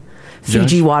coming in.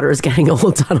 Fiji water is getting a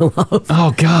whole ton of love.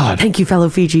 Oh, God. Thank you, fellow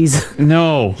Fijis.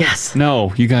 No. Yes.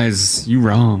 No, you guys, you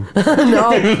wrong. No.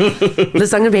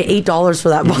 Listen, I'm going to pay $8 for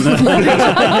that bottle.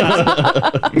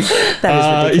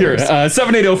 That is Here, ridiculous.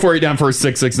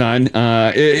 780-489-4669.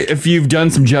 If you've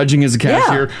done some judging as a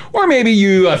cashier, or maybe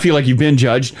you feel like you've been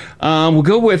judged, we'll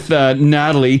go with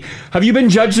Natalie. Have you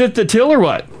been judged at the till or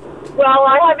what? Well,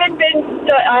 I haven't done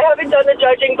the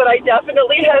judging, but I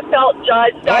definitely have felt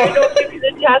judged. I don't know if you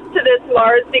can attest to this,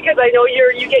 Mars, because I know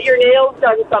you get your nails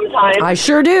done sometimes. I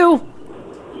sure do.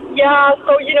 Yeah,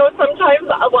 so sometimes,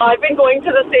 I've been going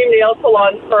to the same nail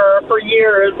salon for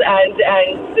years, and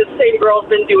the same girl's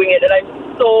been doing it, and I'm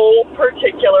so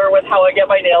particular with how I get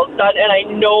my nails done, and I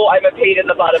know I'm a pain in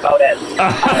the butt about it.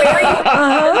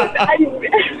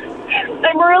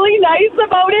 I'm really nice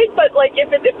about it, but like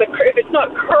if it's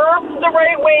not curved the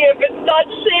right way, if it's not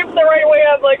shaped the right way,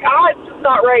 I'm like, it's just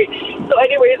not right. So,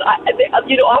 anyways,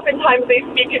 oftentimes they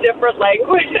speak a different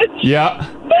language. Yeah.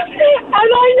 And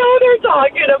I know they're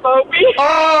talking about me.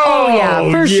 Oh,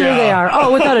 yeah, for sure they are.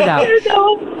 Oh, without a doubt.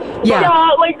 Yeah.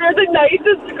 Like they're the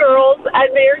nicest girls,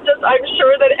 and I'm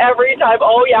sure that every time,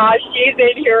 she's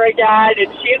in here again, and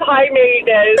she's high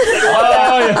maintenance.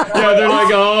 And They're like,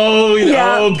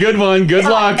 good one, good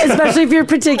luck. Especially if you're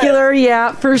particular,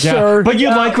 for sure. But you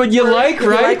like what you like,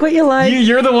 right? You like what you like.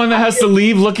 You're the one that has to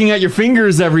leave looking at your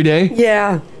fingers every day.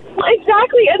 Yeah.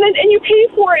 Exactly, and you pay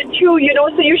for it too,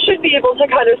 so you should be able to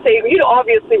kind of say,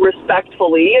 obviously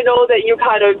respectfully, that you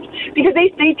kind of, because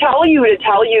they tell you to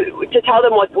tell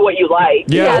them what you like.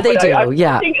 Yeah, they do. I'm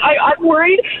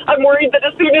worried that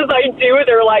as soon as I do,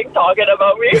 they're like talking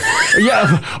about me.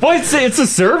 Yeah, well, it's a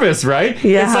service, right?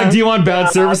 Yeah. It's like, do you want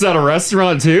bad service at a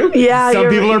restaurant too? Yeah, some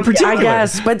people are particular. I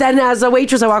guess, but then as a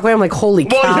waitress, I walk away. I'm like, holy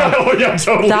cow!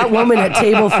 Totally. That woman at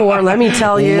table 4. Let me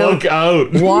tell you, look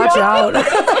out, watch out.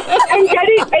 And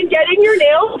getting your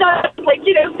nails done, like,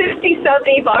 $50, $70,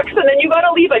 and then you got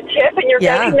to leave a tip, and you're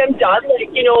getting them done, like,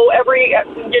 every,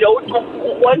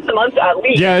 once a month at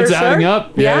least. Yeah, it's adding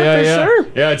up. Yeah, sure.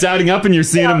 Yeah, it's adding up, and you're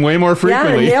seeing them way more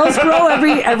frequently. Yeah, nails grow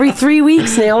every 3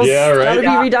 weeks. Nails. Yeah, right.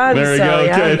 Gotta be redone. There we go.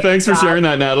 Okay, thanks for sharing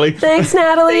that, Natalie. Thanks,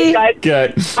 Natalie.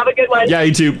 Good. Have a good one. Yeah,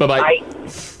 you too. Bye-bye. Bye.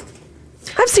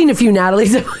 I've seen a few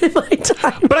Natalies in my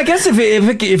time. But I guess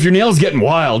if your nail's getting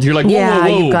wild, you're like, whoa,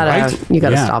 you gotta right? stop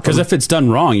them. Because if it's done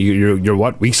wrong, you're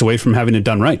what, weeks away from having it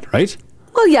done right?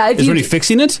 Well, yeah. Is there any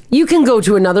fixing it? You can go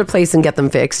to another place and get them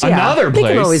fixed. Yeah. Another place? They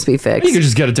can always be fixed. You can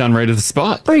just get it done right at the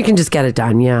spot. Or you can just get it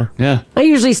done, yeah. Yeah. I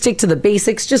usually stick to the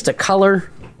basics, just a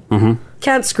color. Mm-hmm.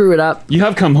 Can't screw it up. You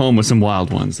have come home with some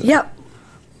wild ones. Yep.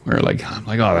 Where I'm like,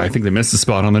 I think they missed the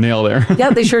spot on the nail there.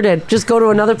 Yeah, they sure did. Just go to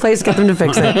another place, get them to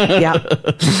fix it.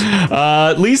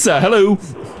 Yeah. Lisa, hello.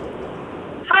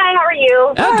 Hi, how are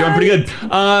you? Doing pretty good.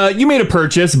 You made a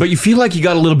purchase, but you feel like you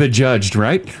got a little bit judged,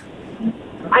 right?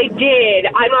 I did.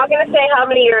 I'm not going to say how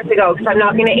many years ago, because I'm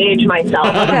not going to age myself.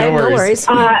 Okay, no worries.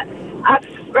 A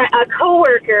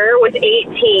coworker was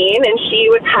 18, and she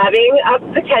was having a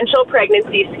potential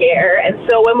pregnancy scare. And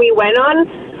so when we went on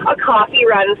a coffee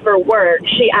run for work,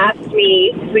 she asked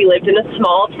me, we lived in a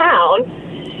small town,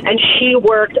 and she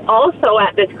worked also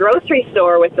at this grocery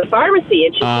store with the pharmacy,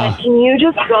 and she said, can you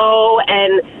just go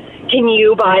and can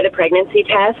you buy the pregnancy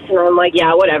test? And I'm like,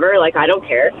 yeah, whatever. Like, I don't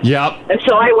care. Yep. And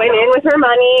so I went in with her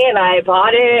money, and I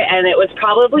bought it, and it was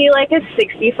probably like a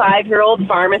 65-year-old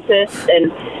pharmacist.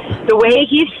 And the way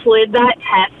he slid that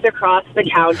test across the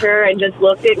counter and just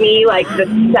looked at me like the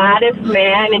saddest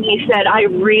man, and he said, I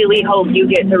really hope you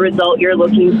get the result you're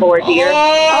looking for, dear. He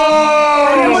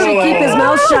wanted to keep his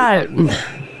mouth shut.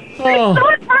 It's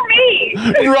not for me.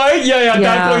 Right? Yeah. At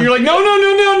that point, you're like, no,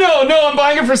 I'm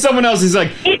buying it for someone else. He's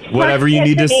like, whatever you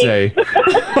need to say.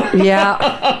 Yeah.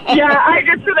 I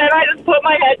just put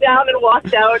my head down and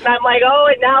walked out, and I'm like, oh,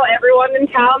 and now everyone in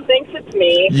town thinks it's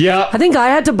me. Yeah. I think I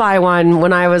had to buy one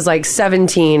when I was like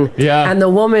 17. Yeah. And the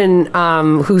woman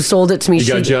who sold it to me,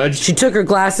 she got judged? She took her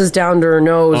glasses down to her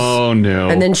nose. Oh, no.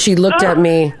 And then she looked at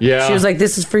me. Yeah. She was like,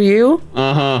 this is for you?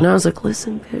 Uh-huh. And I was like,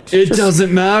 listen, bitch. It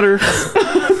doesn't matter.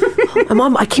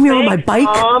 I came here on my bike.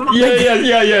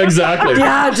 Yeah, exactly.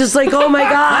 Yeah, just like, oh my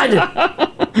God.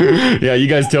 Yeah, you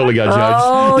guys totally got judged.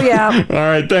 Oh, yeah. All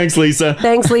right, thanks, Lisa.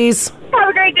 Thanks, Lise. Have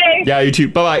a great day. Yeah, you too.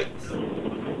 Bye-bye.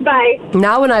 Bye.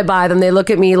 Now when I buy them, they look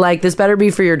at me like, this better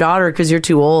be for your daughter because you're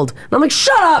too old. And I'm like,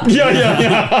 shut up.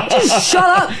 Yeah. Just shut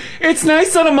up. It's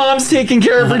nice that a mom's taking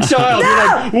care of her child.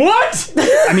 Yeah. You're like, what?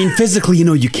 I mean, physically,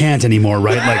 you can't anymore,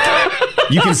 right? Like,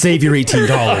 you can save your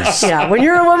 $18. Yeah, when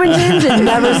you're a woman, James, it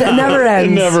never ends. It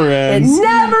never ends. It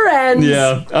never ends.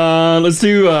 Yeah. Let's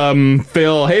do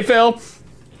Phil. Hey, Phil.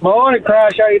 Morning,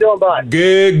 Crash. How you doing, bud?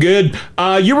 Good.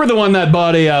 You were the one that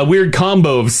bought a weird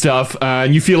combo of stuff,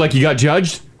 and you feel like you got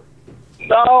judged?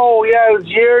 Oh, yeah, it was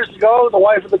years ago. The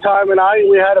wife at the time and I,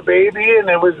 we had a baby, and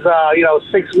it was,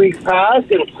 6 weeks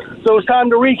past, and so it was time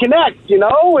to reconnect,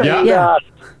 And,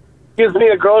 gives me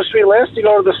a grocery list to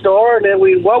go to the store, and then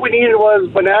what we needed was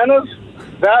bananas,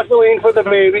 Vaseline for the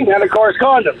baby, and, of course,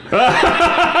 condoms.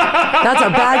 That's a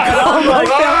bad combo.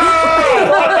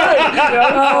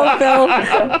 Oh, Phil.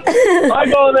 I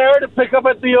go there to pick up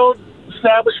at the old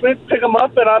establishment, pick them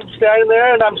up, and I'm standing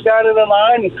there, and I'm standing in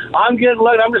line, and I'm getting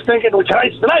looked. I'm just thinking, well,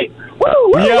 tonight's tonight.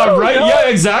 Woo, Yeah, woo, right. Yeah,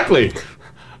 exactly.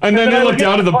 And then they look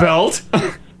down at the belt.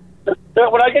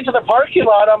 When I get to the parking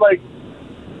lot, I'm like,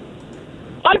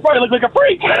 I probably look like a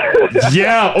freak.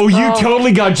 Yeah. Oh, you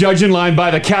totally got judged in line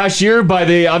by the cashier, by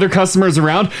the other customers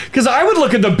around. Because I would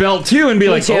look at the belt too and be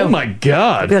like, too. oh my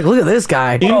God. Be like, look at this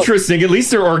guy. Interesting. At least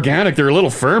they're organic. They're a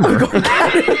little firmer.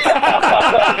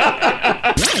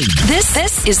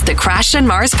 This is the Crash and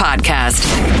Mars Podcast.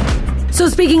 So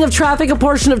speaking of traffic, a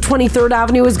portion of 23rd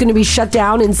Avenue is going to be shut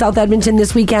down in South Edmonton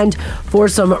this weekend for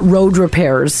some road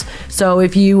repairs. So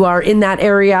if you are in that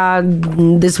area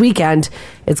this weekend,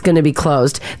 it's going to be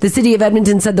closed. The city of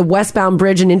Edmonton said the westbound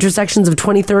bridge and intersections of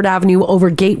 23rd Avenue over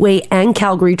Gateway and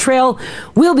Calgary Trail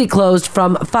will be closed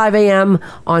from 5 a.m.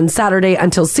 on Saturday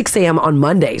until 6 a.m. on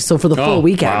Monday. So for the full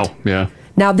weekend. Wow. Yeah.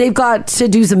 Now, they've got to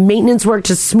do some maintenance work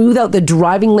to smooth out the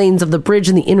driving lanes of the bridge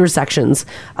and the intersections,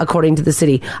 according to the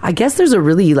city. I guess there's a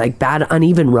really, bad,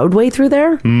 uneven roadway through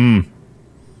there.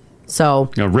 So...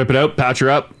 Rip it out, patch her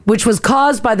up. Which was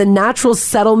caused by the natural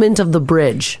settlement of the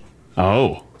bridge.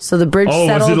 Oh. So the bridge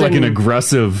settled. Was it like an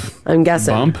aggressive I'm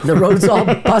guessing. bump? The road's all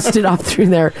busted up through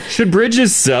there. Should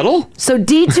bridges settle? So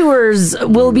detours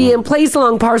will be in place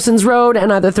along Parsons Road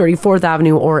and either 34th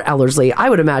Avenue or Ellerslie. I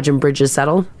would imagine bridges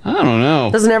settle. I don't know.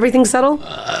 Doesn't everything settle?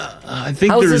 I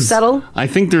think Houses settle? I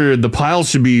think the piles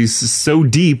should be so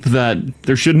deep that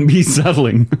there shouldn't be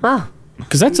settling. Oh.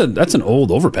 Because that's an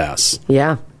old overpass.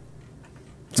 Yeah.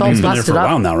 It's all It's been there busted for a up.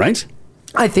 while now, right?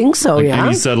 I think so, yeah.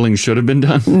 Any settling should have been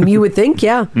done. You would think,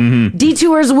 yeah. Mm-hmm.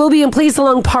 Detours will be in place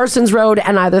along Parsons Road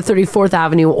and either 34th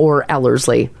Avenue or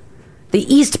Ellerslie. The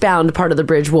eastbound part of the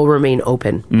bridge will remain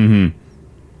open. Mm-hmm.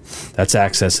 That's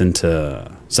access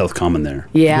into South Common there.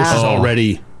 Yeah. Which is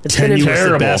already tenuous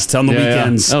at best on the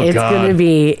weekends. Oh, it's going to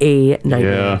be a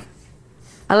nightmare. Yeah.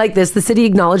 I like this. The city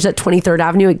acknowledged that 23rd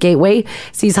Avenue at Gateway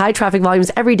sees high traffic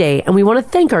volumes every day, and we want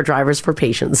to thank our drivers for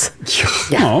patience.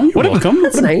 Oh, you're welcome.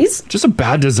 That's nice. Just a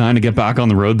bad design to get back on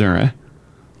the road there, eh?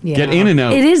 Yeah. Get in and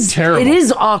out. It is terrible. It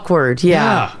is awkward.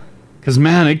 Yeah. Because,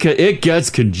 man, it gets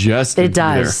congested. It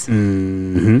does. There.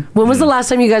 Mm-hmm. When was the last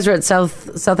time you guys were at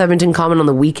South Edmonton Common on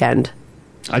the weekend?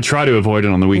 I try to avoid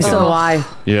it on the weekend. So do I.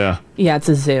 Yeah. Yeah, it's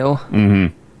a zoo.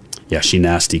 Mm-hmm. Yeah, she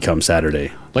nasty come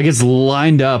Saturday. Like it's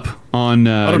lined up on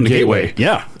Gateway.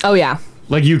 Yeah. Oh, yeah.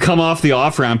 Like you come off the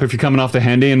off-ramp if you're coming off the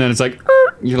Henday, and then it's like,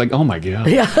 you're like, oh my God.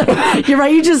 Yeah. You're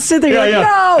right. You just sit there. You're like,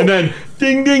 no. And then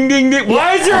ding, ding, ding, ding.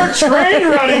 Why is there a train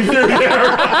running through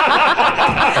there?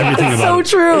 Everything It's about so it.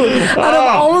 true. Out of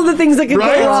all of the things that could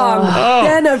Right? go wrong, Oh,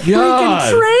 then a freaking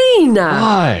God. train.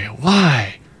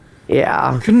 Why?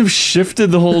 Yeah. Couldn't have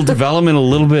shifted the whole development a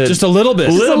little bit. Just a little bit.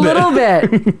 Just a little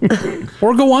bit.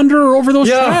 Or go under or over those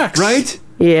tracks. Right?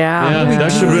 Yeah.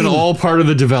 That should have been all part of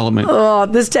the development. Oh,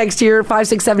 this text here,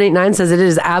 56789, says it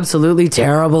is absolutely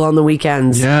terrible on the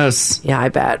weekends. Yes. Yeah, I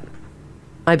bet.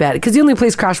 Because the only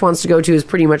place Crash wants to go to is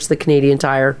pretty much the Canadian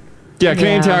Tire. Yeah,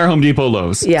 Canadian Tire, Home Depot,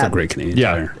 Lowe's. Yeah. It's a great Canadian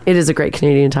Tire. It is a great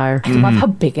Canadian Tire. I love how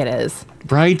big it is.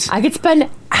 Right? I could spend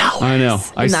hours. I know.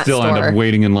 I in that still end store. up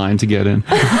waiting in line to get in.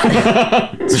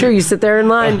 It's true. You sit there in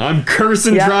line. I'm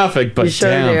cursing Yep, traffic, but you sure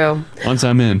damn, once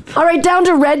I'm in. All right, down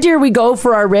to Red Deer we go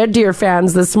for our Red Deer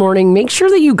fans this morning. Make sure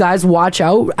that you guys watch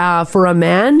out for a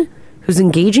man who's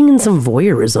engaging in some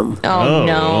voyeurism. Oh,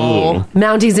 no.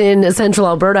 Mounties in central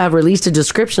Alberta have released a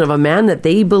description of a man that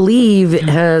they believe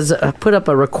has put up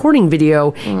a recording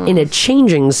video in a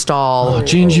changing stall. Oh,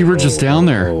 Ginge, you were just down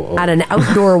there. At an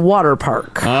outdoor water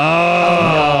park.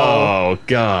 Oh,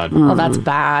 God. Oh, that's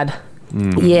bad.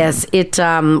 Yes,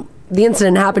 the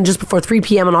incident happened just before 3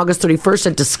 p.m. on August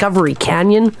 31st at Discovery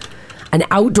Canyon, an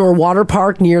outdoor water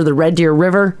park near the Red Deer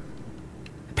River.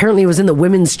 Apparently, it was in the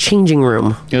women's changing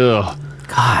room. Ugh.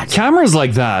 God. Cameras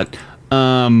like that,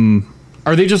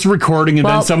 are they just recording and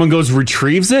then someone goes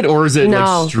retrieves it? Or is it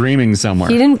like streaming somewhere?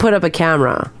 He didn't put up a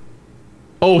camera.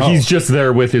 Oh, he's just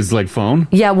there with his phone?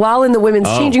 Yeah, while in the women's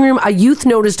changing room, a youth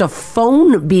noticed a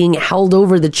phone being held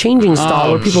over the changing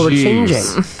stall where people were changing.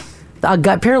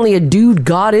 Apparently, a dude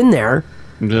got in there.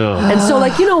 Ugh. And so,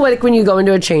 when you go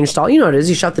into a change stall, you know what it is.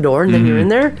 You shut the door and then you're in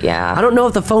there. Yeah. I don't know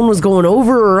if the phone was going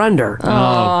over or under.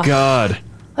 Oh, God.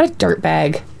 What a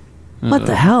dirtbag. What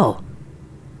the hell?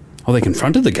 Oh, they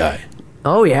confronted the guy.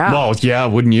 Oh, yeah. Well, yeah,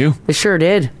 wouldn't you? They sure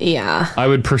did. Yeah. I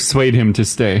would persuade him to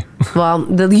stay. Well,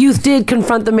 the youth did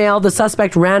confront the male. The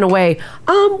suspect ran away.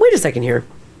 Wait a second here.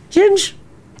 Ginge,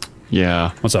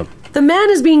 Yeah. What's up? the man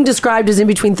is being described as in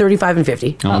between 35 and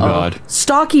 50. Oh, God.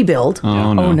 Stocky build.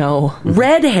 Oh, no. Oh, no.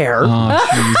 Red hair. Oh,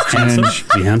 jeez, Ginge.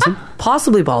 Is he handsome?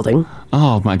 Possibly balding.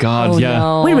 Oh, my God, Oh, yeah.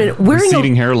 no. Wait a minute.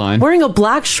 Receding hairline. Wearing a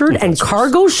black shirt and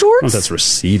cargo shorts? Oh, that's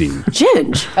receding.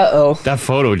 Ginge. Uh-oh. That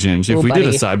photo, Ginge, if Oh, we did a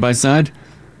buddy. side-by-side.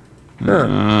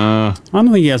 I don't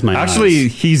think he has my Actually,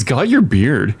 eyes. he's got your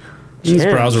beard. His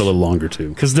Ginge. brows are a little longer, too.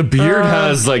 Because the beard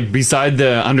has, beside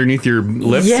the, underneath your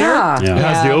lips Yeah. there, Yeah. it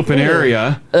has the open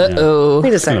area. Uh-oh. Wait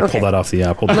a I'm second. going to Okay. pull that off the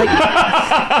apple.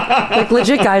 Like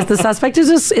legit, guys, the suspect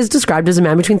is described as a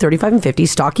man between 35 and 50,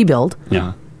 stocky build,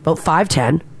 Yeah. about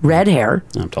 5'10", red hair,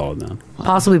 I'm taller than that.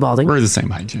 possibly balding, We're the same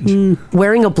height, Ginge.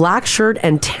 wearing a black shirt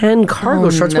and tan cargo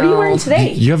shorts. What are you no. wearing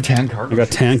today? You have tan I cargo. got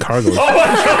tan cargo. But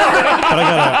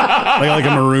I got like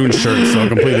a maroon shirt, so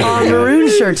completely. Maroon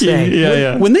shirt today. Yeah,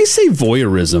 yeah. When they say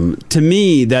voyeurism, to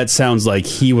me that sounds like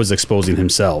he was exposing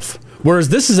himself. Whereas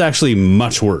this is actually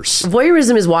much worse.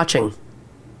 Voyeurism is watching.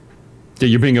 Yeah,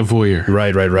 you're being a voyeur.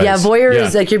 Right. Yeah, voyeur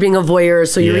is like you're being a voyeur.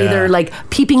 So you're Yeah. either like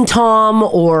peeping Tom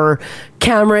or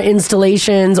camera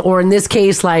installations, or in this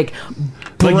case, like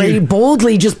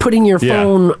boldly just putting your Yeah.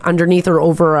 phone underneath or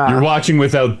over. You're watching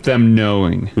without them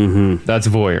knowing. Mm-hmm. That's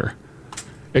voyeur.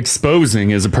 Exposing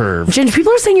is a perv. Ginge,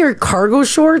 people are saying your cargo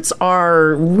shorts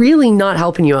are really not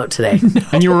helping you out today.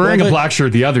 And you were wearing a black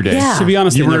shirt the other day. Yeah. To be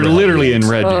honest, You they were never help literally me in out.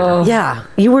 Red Deer. Yeah,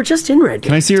 you were just in Red.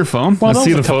 Can I see your phone? Well, Let's that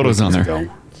see was the a couple photos on weeks there.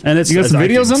 ago. And it's You got some I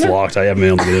think videos on it's there? locked. I haven't been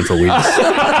able to get in for weeks.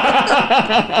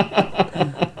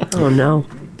 Oh no.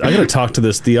 I gotta talk to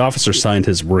this. The officer signed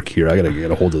his work here. I gotta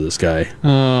get a hold of this guy.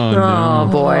 Oh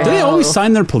boy. Do they always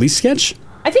sign their police sketch?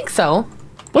 I think so.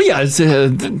 Well, yeah, it's,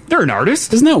 they're an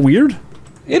artist. Isn't that weird?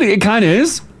 It kind of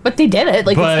is. But they did it.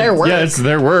 Like, But it's their work. yeah, it's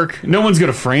their work. No one's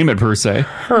going to frame it per se.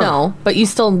 No, but you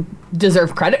still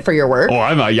deserve credit for your work. Oh,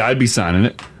 I'd be signing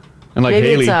it. And like Maybe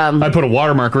Haley, it's, I put a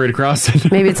watermark right across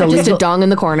it. Maybe it's a Just a legal. dong in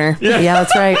the corner. Yeah,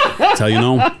 that's right. That's how you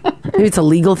know. Maybe it's a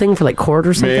legal thing for like court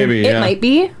or something. Maybe, It yeah. might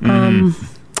be.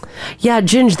 Yeah,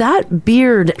 Ginge, that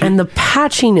beard and the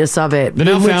patchiness of it. The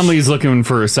Now in which- family's looking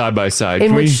for a side-by-side. In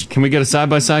Can which- we get a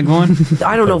side-by-side going?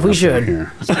 I don't know if we should.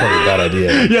 Here. It's probably a bad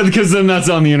idea. Yeah, because then that's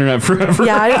on the internet forever.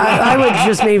 Yeah, I would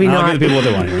just maybe I'll not. give the people what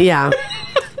they want here. Yeah.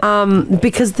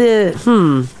 Because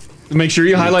Make sure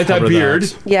you highlight that Cover beard.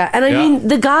 that. yeah, and I Yeah. mean,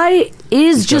 the guy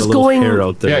is Got a just little going. hair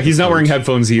out there. Yeah, he's not wearing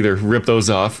headphones either. Rip those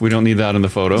off. We don't need that in the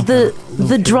photo.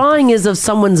 The drawing is of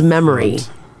someone's memory,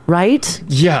 right?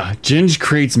 Yeah, Ginge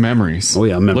creates memories. Oh,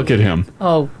 yeah, memory. Look at him.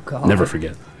 Oh, God. Never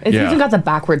forget. It's Yeah. even got the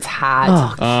backwards hat.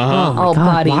 Oh, Oh, God,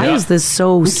 buddy. why is this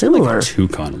so similar? Like a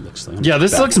toucan it looks like. Yeah,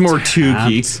 this looks more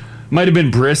toothy. Might have been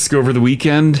brisk over the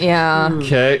weekend. Yeah.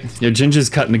 Okay. Yeah, Ginge is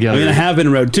cutting I together. mean, I have been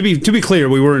around. To be clear,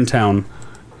 we were in town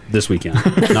this weekend. Not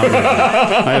right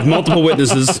now. I have multiple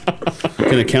witnesses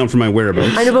can account for my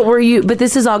whereabouts. I know, but were you? But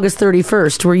this is August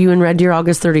 31st. Were you in Red Deer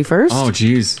August 31st? Oh,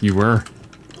 geez, you were.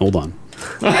 Hold on.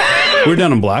 We're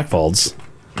down in Blackfalds.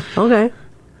 Okay.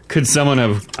 Could someone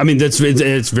have? I mean, it's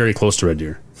very close to Red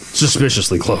Deer.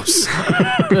 Suspiciously close.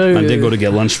 I did go to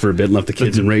get lunch for a bit and left the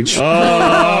kids in reach. The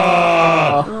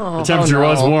temperature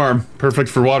was warm,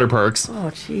 perfect for water parks. Oh,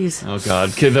 jeez. Oh God!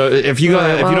 If you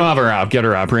don't have our app, get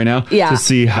our app right now to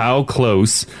see how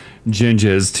close Ginge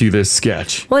is to this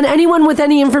sketch. Well, and anyone with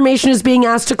any information is being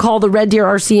asked to call the Red Deer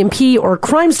RCMP or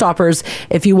Crime Stoppers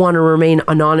if you want to remain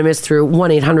anonymous through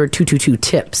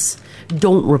 1-800-222-TIPS.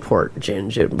 Don't report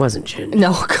Ginge. It wasn't Ginge.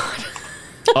 No, God.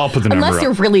 I'll put the number Unless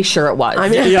you're really sure it was. I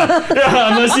mean,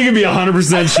 unless you can be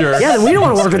 100% sure. Yeah, we don't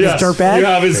want to work with this dirtbag. You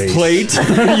have his plate.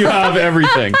 You have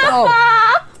everything.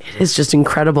 It is just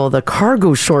incredible. The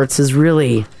cargo shorts is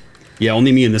really... Yeah,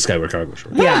 only me and this guy wear cargo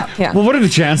shorts. Yeah. Well, what are the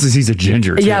chances he's a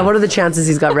ginger, too? Yeah, what are the chances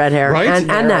he's got red hair? Right? And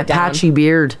that patchy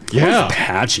beard. Yeah.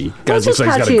 Patchy. Guys, looks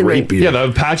like he's got a great beard. Yeah,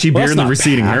 the patchy beard and the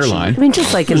receding hairline. I mean,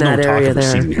 just like There's in no that talk area of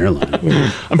there. receding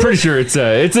hairline. I'm pretty sure it's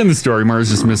in the story. Mars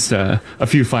just missed a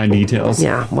few fine details.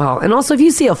 Yeah, well, and also if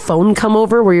you see a phone come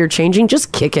over where you're changing,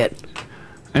 just kick it.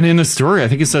 And in the story, I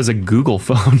think it says a Google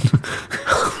phone.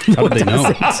 How did they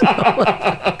know?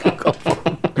 Google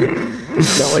phone.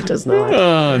 No, it does not.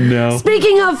 Oh, no.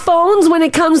 Speaking of phones, when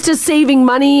it comes to saving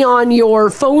money on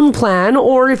your phone plan,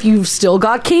 or if you've still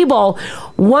got cable,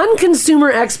 one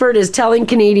consumer expert is telling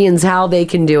Canadians how they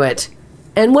can do it.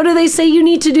 And what do they say you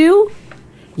need to do?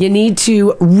 You need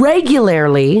to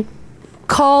regularly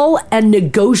call and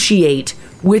negotiate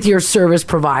with your service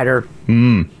provider.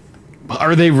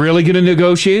 Are they really going to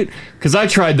negotiate? Because I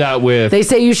tried that with... They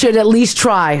say you should at least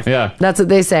try. Yeah. That's what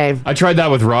they say. I tried that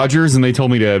with Rogers, and they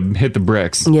told me to hit the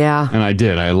bricks. Yeah. And I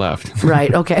did. I left.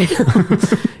 Right, okay.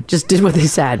 Just did what they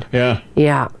said. Yeah.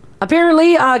 Yeah.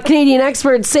 Apparently, Canadian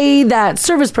experts say that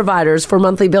service providers for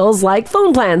monthly bills like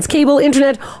phone plans, cable,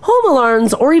 internet, home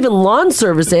alarms, or even lawn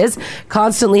services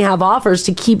constantly have offers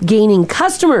to keep gaining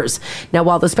customers. Now,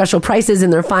 while the special prices in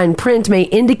their fine print may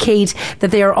indicate that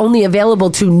they are only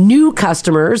available to new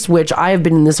customers, which I have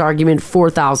been in this argument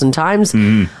 4,000 times,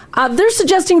 they're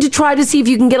suggesting to try to see if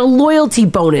you can get a loyalty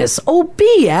bonus. Oh,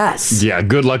 BS. Yeah,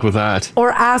 good luck with that.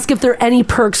 Or ask if there are any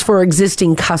perks for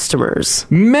existing customers.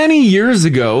 Many years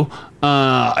ago,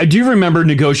 I do remember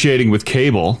negotiating with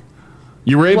cable.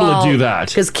 You were able to do that.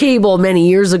 Because cable many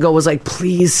years ago was like,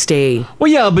 please stay.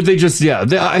 Well, yeah, but they just,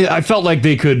 I felt like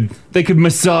they could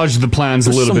massage the plans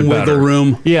a little bit better. Wiggle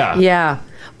room. Yeah. Yeah.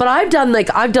 But I've done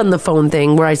the phone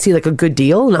thing where I see like a good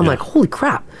deal and I'm like, holy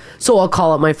crap. So I'll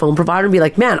call up my phone provider and be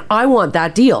like, man, I want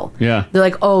that deal. Yeah. They're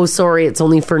like, oh, sorry, it's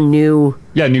only for new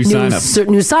signups.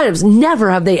 New signups.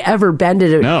 Never have they ever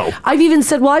bended it. No. I've even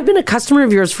said, well, I've been a customer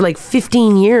of yours for like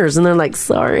 15 years. And they're like,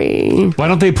 sorry. Why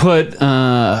don't they put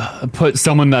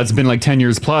someone that's been like 10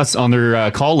 years plus on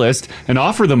their call list and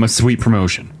offer them a sweet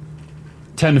promotion?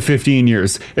 10 to 15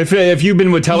 years. If you've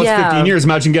been with TELUS 15 years,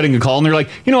 imagine getting a call and they're like,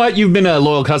 you know what, you've been a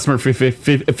loyal customer for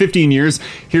 15 years.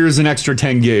 Here's an extra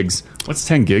 10 gigs. What's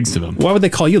 10 gigs to them? Why would they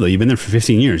call you, though? You've been there for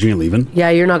 15 years. You ain't leaving. Yeah,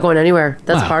 you're not going anywhere.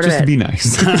 That's part of it. Just to be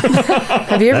nice.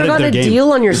 Have you ever gotten a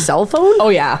deal on your cell phone? Oh,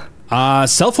 yeah.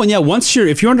 Cell phone, yeah.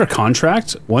 If you're under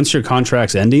contract, once your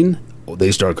contract's ending,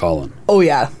 they start calling. Oh,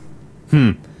 yeah.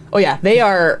 Oh, yeah. They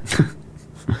are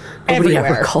Nobody everywhere.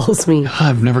 ever calls me.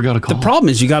 I've never got a call. The problem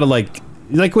is you got to like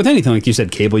with anything, like you said,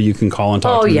 cable, you can call and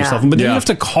talk to your cell phone, but then you have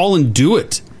to call and do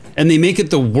it. And they make it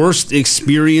the worst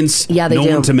experience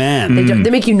known to man. They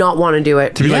make you not want to do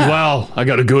it. To be like, wow, I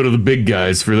got to go to the big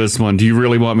guys for this one. Do you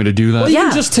really want me to do that? Well,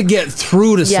 even just to get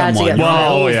through to someone.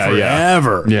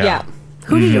 Forever. Yeah.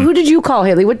 Who did you call,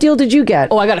 Haley? What deal did you get?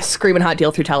 Oh, I got a screaming hot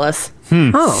deal through TELUS.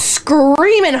 Oh.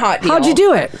 Screaming hot deal. How'd you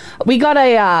do it? We got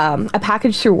a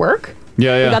package through work.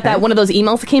 Yeah. We got that one of those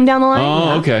emails that came down the line.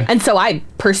 Oh, okay. And so I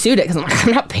pursued it because I'm like,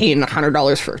 I'm not paying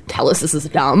 $100 for TELUS. This is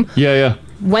dumb. Yeah.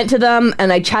 Went to them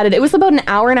and I chatted. It was about an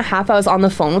hour and a half I was on the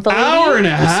phone with the lady. Hour and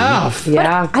a half?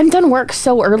 Yeah. But I'm done work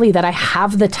so early that I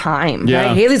have the time. Yeah.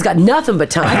 Right? Haley's got nothing but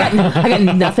time. I got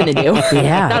nothing to do.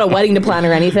 Yeah. Not a wedding to plan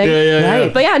or anything. Yeah.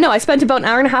 Right. But yeah, no, I spent about an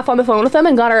hour and a half on the phone with them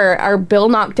and got our bill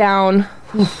knocked down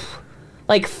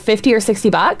like $50 or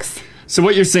 $60. So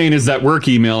what you're saying is that work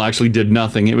email actually did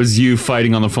nothing. It was you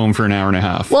fighting on the phone for an hour and a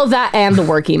half. Well, that and the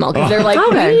work email because they're like,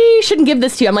 we shouldn't give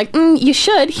this to you. I'm like, you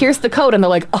should. Here's the code. And they're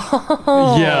like,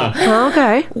 oh. Yeah.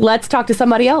 Okay. Let's talk to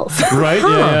somebody else. Right?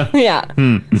 Yeah.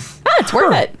 Yeah. It's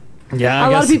worth it. Yeah. A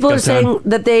lot of people are saying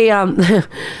that they,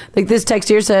 like this text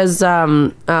here says,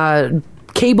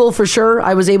 cable for sure.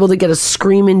 I was able to get a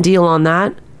screaming deal on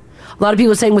that. A lot of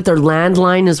people saying with their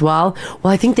landline as well.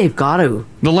 Well, I think they've got to.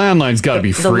 The landline's got to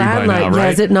be free by now, right? Yeah,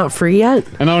 is it not free yet?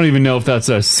 And I don't even know if that's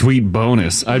a sweet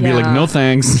bonus. I'd be like, no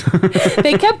thanks.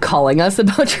 They kept calling us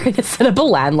about trying to set up a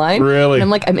landline. Really? And I'm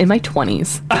like, I'm in my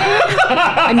 20s.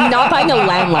 I'm not buying a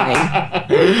landline.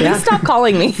 Please stop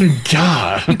calling me.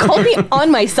 God. You called me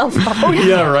on my cell phone.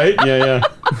 Yeah, right? Yeah.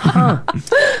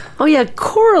 Oh, yeah.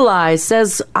 Coralie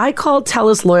says, I call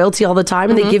TELUS Loyalty all the time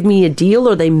and they give me a deal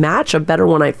or they match a better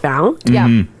one I found. Yeah.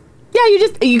 Yeah,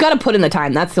 you got to put in the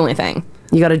time. That's the only thing.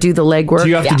 You got to do the legwork. Do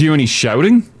you have to do any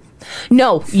shouting?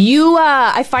 No,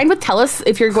 I find with TELUS,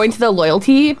 if you're going to the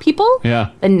loyalty people,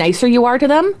 Yeah. the nicer you are to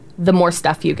them, the more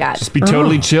stuff you get. Just be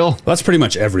totally chill. That's pretty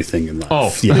much everything in life.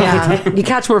 Oh. Yeah. You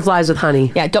catch more flies with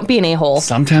honey. Yeah, don't be an a-hole.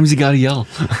 Sometimes you got to yell.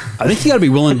 I think you got to be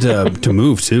willing to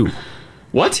move too.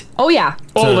 What? Oh, yeah.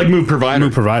 Oh, like move provider.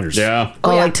 Move providers. Yeah.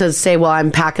 Oh, like to say, well,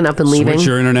 I'm packing up and leaving. Switch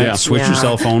your internet, Yeah. switch your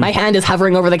cell phone. My hand is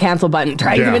hovering over the cancel button.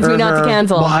 Try to convince me not to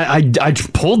cancel. Well, I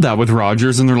pulled that with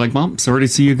Rogers, and they're like, "Mom, sorry to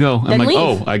see you go." I'm Then like, leave.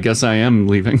 "Oh, I guess I am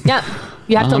leaving." Yeah,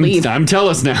 you have to leave. I'm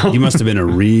TELUS now. You must have been a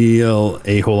real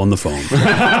a-hole on the phone.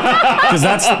 Because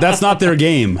that's not their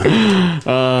game.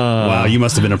 Wow, you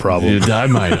must have been a problem. I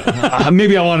might.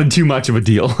 Maybe I wanted too much of a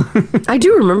deal. I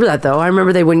do remember that, though. I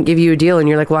remember they wouldn't give you a deal, and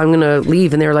you're like, well, I'm going to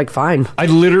leave. And they were like, fine. I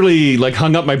literally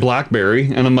hung up my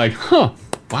BlackBerry, and I'm like, huh,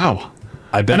 wow.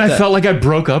 I bet. And I felt like I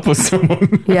broke up with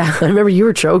someone. Yeah, I remember you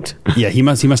were choked. Yeah, he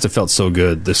must have felt so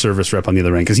good, the service rep on the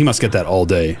other end, because he must get that all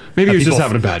day. Maybe he was People just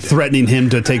having a bad day. threatening him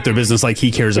to take their business like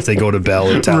he cares if they go to Bell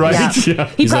or Telus. Right? Yeah.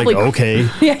 He's like, okay.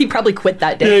 Yeah, he probably quit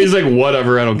that day. Yeah, he's like,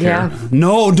 whatever, I don't care. Yeah.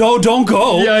 No, don't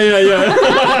go. Yeah.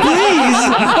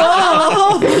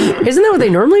 Please. Isn't that what they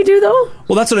normally do, though?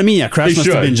 Well, that's what I mean. Yeah, crash They must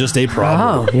have should. been just a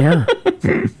problem. Oh, yeah.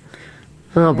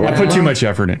 Oh, boy. I put too much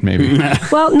effort in, maybe.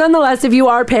 Well, nonetheless, if you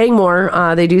are paying more,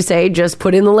 they do say just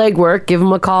put in the legwork, give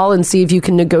them a call, and see if you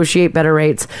can negotiate better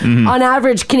rates. On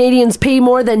average, Canadians pay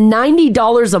more than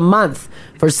 $90 a month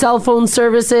for cell phone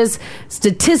services.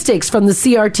 Statistics from the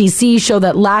CRTC show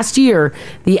that last year,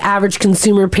 the average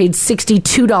consumer paid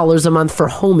 $62 a month for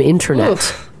home internet.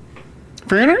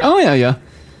 For internet? Oh, yeah.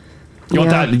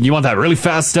 You want that really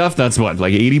fast stuff? That's what,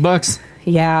 like $80?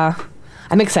 Yeah.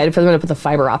 I'm excited for them to put the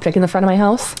fiber optic in the front of my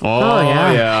house. Oh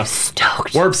yeah.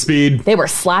 Stoked. Warp speed. They were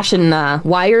slashing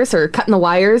wires or cutting the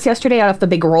wires yesterday out of the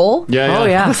big roll. Yeah. Oh,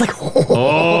 yeah. I was like,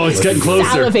 Oh, it's getting closer.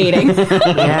 salivating.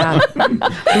 Yeah.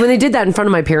 When they did that in front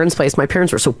of my parents' place, my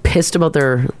parents were so pissed about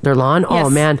their lawn. Oh, Yes,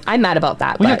 man. I'm mad about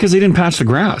that. Well, yeah, but because they didn't patch the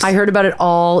grass. I heard about it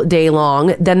all day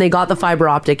long. Then they got the fiber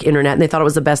optic internet and they thought it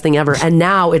was the best thing ever. And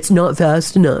now it's not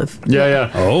fast enough.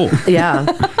 Yeah. Oh. Yeah.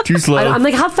 Too slow. I'm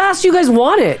like, how fast do you guys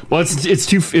want it? Well,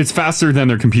 it's faster than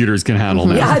their computers can handle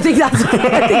now. Yeah, I think that's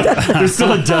There's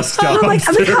still a desktop. I'm like,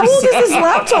 how old is this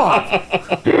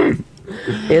laptop?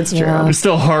 It's true. Yeah. They're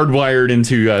still hardwired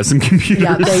into some computers.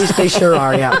 Yeah, they sure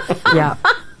are. Yeah.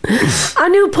 A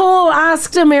new poll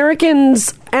asked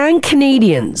Americans and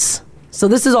Canadians, so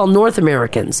this is all North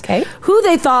Americans, who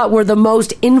they thought were the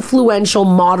most influential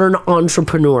modern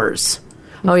entrepreneurs.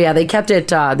 Oh yeah, they kept it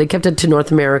to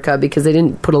North America because they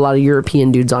didn't put a lot of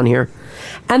European dudes on here.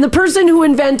 And the person who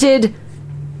invented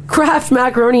Kraft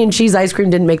macaroni and cheese ice cream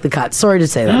didn't make the cut. Sorry to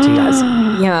say that to you guys.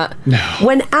 yeah.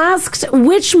 When asked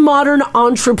which modern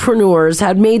entrepreneurs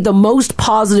had made the most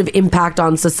positive impact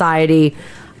on society,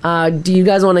 do you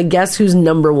guys want to guess who's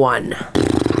number one?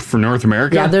 For North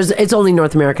America? Yeah, it's only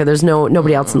North America. There's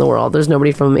nobody else in the world. There's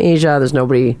nobody from Asia. There's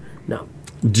nobody. No.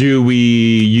 Do we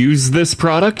use this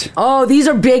product? Oh, these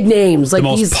are big names. Like the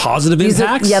most positive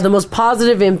impacts? The most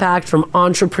positive impact from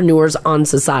entrepreneurs on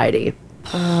society.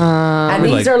 And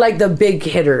these are like the big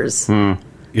hitters. By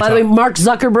the way, Mark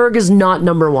Zuckerberg is not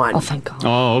number one. Oh, thank God.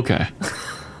 Oh, okay.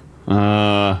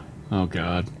 Oh,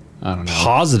 God. I don't know.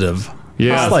 Positive?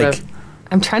 Yeah. It's like,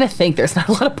 I'm trying to think. There's not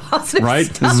a lot of positive right?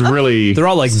 stuff. This is really... they're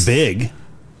all like big.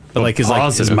 But like, is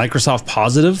Positive. Microsoft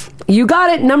positive? You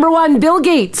got it. Number one, Bill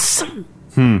Gates.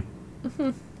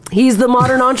 He's the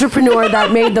modern entrepreneur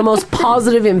that made the most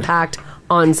positive impact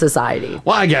on society.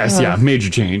 Well, I guess, yeah, major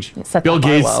change. Set Bill that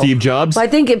bar Gates, low. Steve Jobs. But I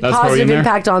think That's probably positive in there?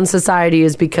 impact on society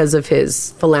is because of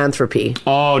his philanthropy.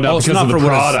 Oh, no, it's because of the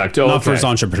product. Oh, not for okay. his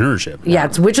entrepreneurship. Yeah,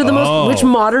 it's which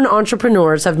modern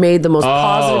entrepreneurs have made the most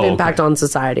positive impact on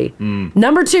society.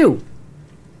 Number two.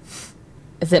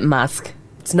 Is it Musk?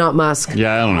 It's not Musk.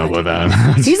 Yeah, I don't know about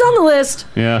that. He's on the list.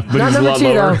 Yeah, but Not he's a number lot two,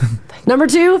 lower. though. Number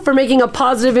two, for making a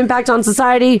positive impact on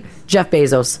society, Jeff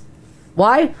Bezos.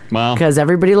 Why? Wow. Because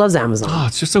everybody loves Amazon. Oh,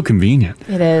 it's just so convenient.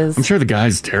 It is. I'm sure the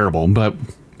guy's terrible, but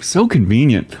so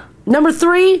convenient. Number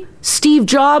three, Steve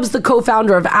Jobs, the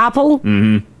co-founder of Apple.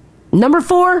 Number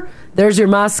 4, there's your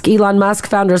Musk, Elon Musk,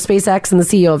 founder of SpaceX and the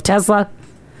CEO of Tesla.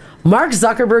 Mark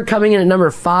Zuckerberg coming in at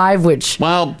number 5, which...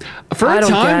 Well, for a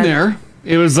time there,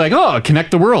 it was like,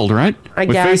 connect the world, right? I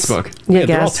With guess. Facebook. Yeah,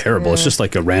 they're all terrible. It's just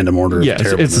like a random order of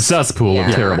terrible. It's a cesspool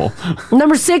of terrible.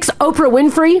 Number 6, Oprah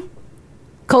Winfrey,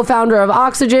 co-founder of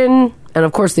Oxygen, and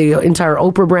of course the entire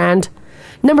Oprah brand.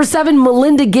 Number 7,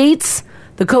 Melinda Gates,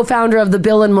 the co-founder of the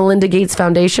Bill and Melinda Gates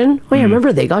Foundation. Wait,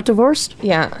 remember they got divorced?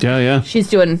 Yeah. Yeah. She's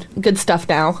doing good stuff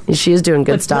now. She is doing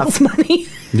good stuff. Bill's money.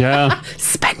 Yeah.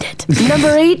 Spend it. Number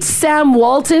 8, Sam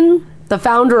Walton, the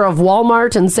founder of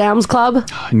Walmart and Sam's Club.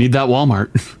 I need that Walmart.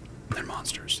 They're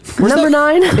monsters. Number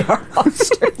 9,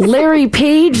 Larry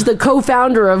Page, the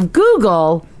co-founder of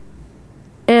Google.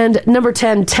 And number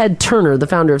 10, Ted Turner, the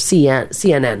founder of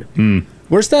CNN.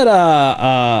 Where's that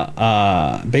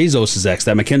Bezos' ex,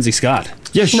 that Mackenzie Scott?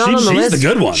 Yeah, Not on the she's list. the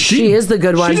good one. She is the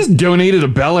good one. She just donated a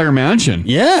Bel Air mansion.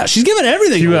 Yeah, she's giving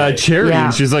everything To away. charity. Yeah.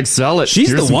 And she's like, sell it. She's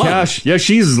Here's the some one. cash. Yeah,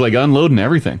 she's like unloading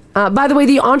everything. By the way,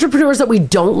 the entrepreneurs that we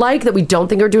don't like, that we don't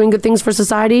think are doing good things for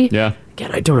society. Yeah.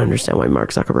 Again, I don't understand why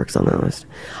Mark Zuckerberg's on that list.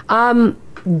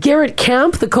 Garrett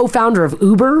Camp, the co-founder of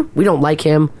Uber. We don't like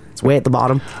him. It's way at the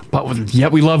bottom. But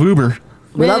yet we love Uber.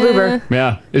 We love Uber.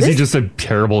 Yeah. Is he just a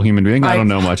terrible human being? I don't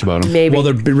know much about him. Maybe. Well,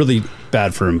 they're really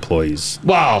bad for employees.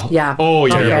 Wow. Yeah. Oh,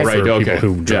 yeah, Okay. yeah, For right. people Okay.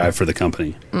 who drive for the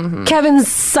company. Kevin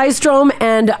Systrom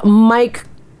and Mike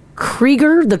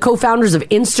Krieger, the co-founders of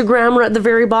Instagram, are at the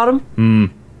very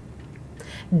bottom.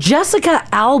 Jessica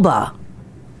Alba,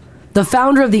 the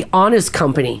founder of the Honest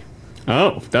Company.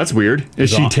 Oh, that's weird. Is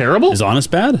she terrible? Is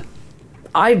Honest bad?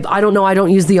 I don't know. I don't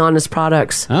use the Honest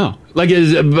products. Oh, but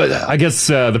I guess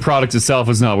the product itself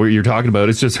is not what you're talking about.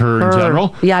 It's just her in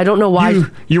general. Yeah, I don't know why.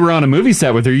 You were on a movie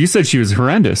set with her. You said she was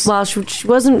horrendous. Well, she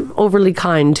wasn't overly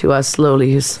kind to us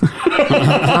lowlies.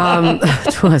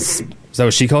 To us Is that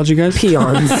what she called you guys?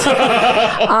 peons.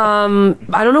 I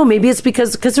don't know. Maybe it's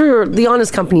because the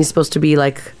Honest Company is supposed to be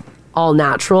like all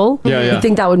natural. Yeah, yeah. You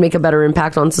think that would make a better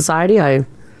impact on society? I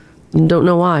don't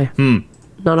know why.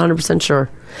 Not 100% sure.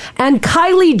 And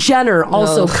Kylie Jenner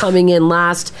also coming in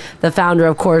last, the founder,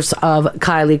 of course, of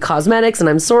Kylie Cosmetics. And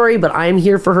I'm sorry, but I'm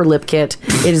here for her lip kit.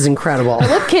 It is incredible.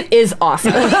 Lip kit is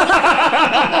awesome.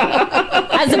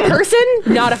 As a person,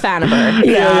 not a fan of her.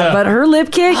 Yeah, but her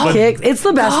lip kit, it's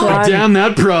the best one. Damn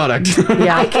that product.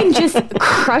 Yeah. I can just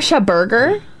crush a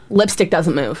burger. Lipstick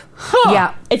doesn't move.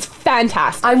 Yeah. It's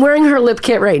fantastic. I'm wearing her lip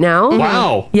kit right now.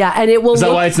 Wow. Yeah, and it will Is that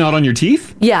look, why it's not on your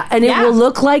teeth? yeah, and it Yeah. will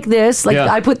look like this. Like Yeah.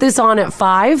 I put this on at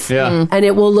 5. Yeah. And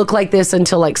it will look like this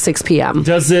until like 6 p.m.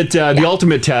 Does it, the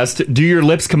ultimate test, do your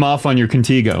lips come off on your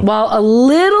Contigo? Well, a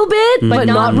little bit, but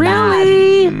not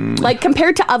really. Like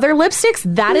compared to other lipsticks,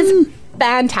 that is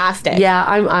fantastic. Yeah,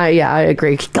 I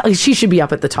agree. She should be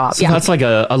up at the top. So that's like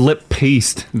a lip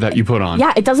paste that you put on.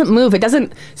 Yeah, it doesn't move. It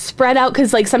doesn't spread out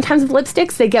because, like, sometimes with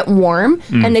lipsticks they get warm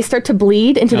and they start to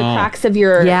bleed into the cracks of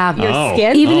your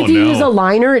skin. Even if you use a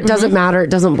liner, it doesn't matter.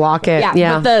 It doesn't block it.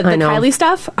 Yeah, but the I know. Kylie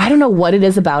stuff, I don't know what it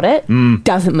is about it.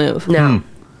 Doesn't move. No.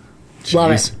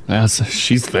 Love Jeez.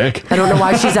 She's thick. I don't know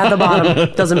why she's at the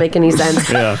bottom. Doesn't make any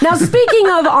sense. Yeah. Now, speaking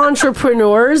of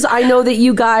entrepreneurs, I know that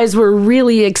you guys were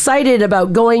really excited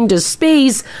about going to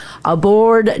space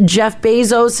aboard Jeff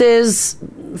Bezos's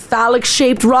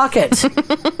phallic-shaped rocket.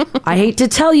 I hate to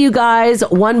tell you guys,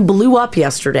 one blew up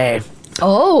yesterday.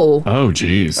 Oh. Oh,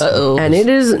 geez. And it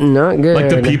is not good. Like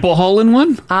the people hauling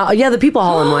one? Yeah, the people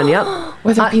hauling one, yep.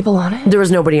 Were there people on it? There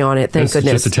was nobody on it, thank It's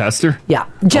goodness. just a tester? Yeah.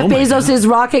 Jeff Oh my Bezos'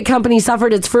 rocket company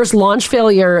suffered its first launch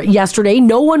failure yesterday.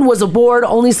 No one was aboard,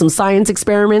 only some science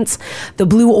experiments. The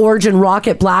Blue Origin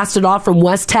rocket blasted off from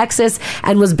West Texas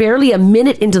and was barely a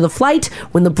minute into the flight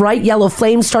when the bright yellow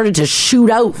flames started to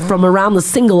shoot out from around the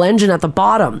single engine at the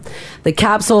bottom. The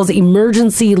capsule's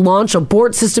emergency launch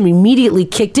abort system immediately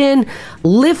kicked in,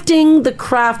 lifting the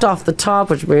craft off the top,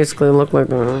 which basically looked like...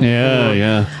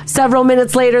 Yeah. Several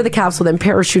minutes later, the capsule then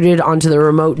parachuted onto the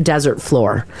remote desert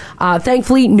floor.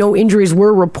 Thankfully, no injuries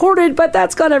were reported, but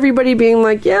that's got everybody being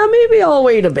like, yeah, maybe I'll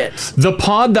wait a bit. The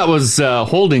pod that was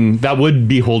that would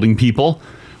be holding people,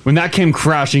 when that came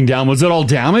crashing down, was it all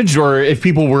damaged? Or if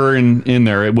people were in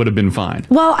there, it would have been fine?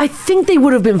 Well, I think they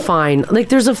would have been fine. Like,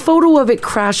 there's a photo of it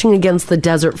crashing against the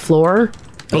desert floor.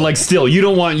 But like still, you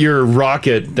don't want your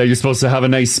rocket that you're supposed to have a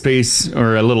nice space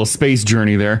or a little space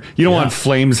journey there. You don't want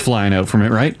flames flying out from it,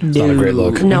 right? It's not a great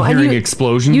look. No, and and hearing you-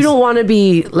 explosions. You don't want to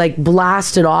be, like,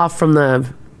 blasted off from the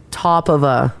top of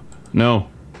a... No.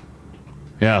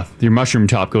 Yeah, your mushroom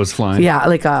top goes flying. Yeah,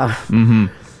 like a...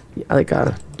 Like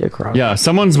a dick rock. Yeah,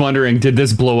 someone's wondering, did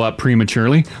this blow up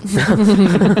prematurely?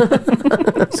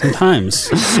 Sometimes.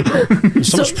 There's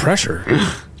so much pressure.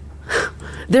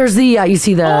 There's the you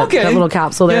see the that little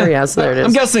capsule there. Yeah, so there it is.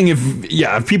 I'm guessing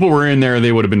if people were in there,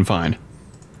 they would have been fine.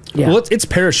 Yeah. Well, its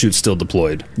parachute still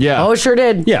deployed. Yeah. Oh, it sure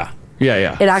did. Yeah.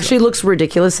 Yeah. It actually looks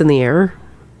ridiculous in the air.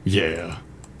 Yeah.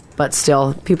 But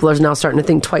still, people are now starting to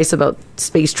think twice about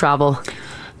space travel.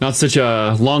 Not such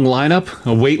a long lineup,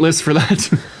 a wait list for that.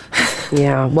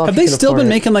 Yeah. Well, have they still been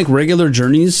making like regular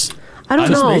journeys? I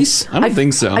don't know. Space? I don't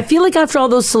think so. I feel like after all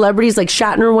those celebrities, like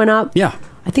Shatner went up. Yeah.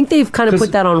 I think they've kind of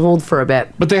put that on hold for a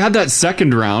bit. But they had that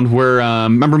second round where,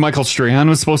 remember Michael Strahan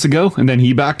was supposed to go and then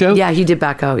he backed out? Yeah, he did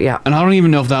back out, yeah. And I don't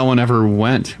even know if that one ever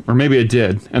went. Or maybe it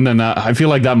did. And then I feel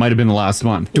like that might have been the last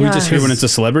one. Do we just hear when it's a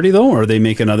celebrity, though? Or are they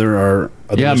making other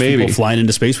maybe. people flying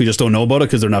into space? We just don't know about it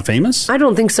because they're not famous? I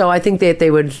don't think so. I think that they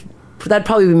would... That'd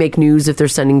probably make news if they're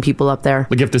sending people up there.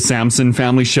 Like if the Samson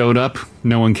family showed up,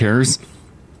 no one cares.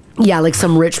 Yeah, like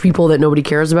some rich people that nobody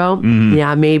cares about. Mm-hmm.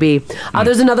 Yeah, maybe.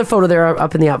 There's another photo there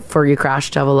up in the up for you,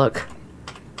 Crash, to have a look.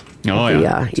 Oh,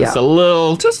 yeah. Just a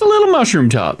little mushroom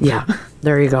top. Yeah,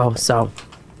 there you go. So,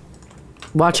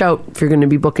 watch out if you're going to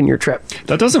be booking your trip.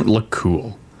 That doesn't look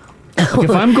cool. Like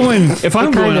if I'm going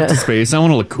up to space, I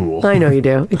want to look cool. I know you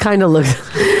do. It kind of looks...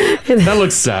 That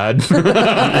looks sad.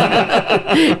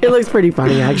 It looks pretty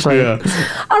funny, actually. Yeah.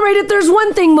 All right, if there's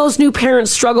one thing most new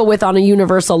parents struggle with on a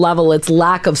universal level, it's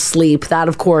lack of sleep. That,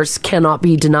 of course, cannot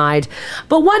be denied.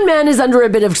 But one man is under a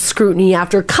bit of scrutiny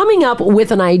after coming up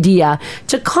with an idea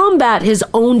to combat his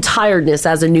own tiredness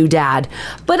as a new dad.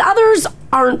 But others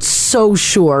aren't so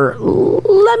sure.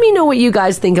 Let me know what you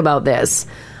guys think about this.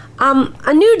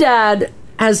 A new dad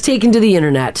has taken to the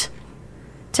internet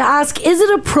to ask, is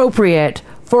it appropriate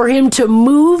for him to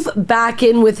move back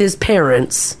in with his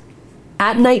parents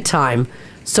at nighttime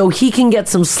so he can get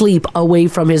some sleep away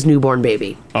from his newborn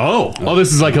baby? Oh,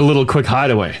 this is like a little quick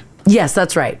hideaway. Yes,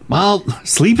 that's right. Well,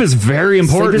 sleep is very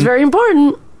important. Sleep is very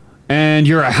important. And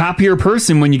you're a happier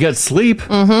person when you get sleep.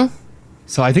 Mm-hmm.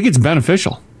 So I think it's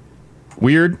beneficial.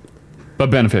 Weird,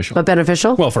 but beneficial. But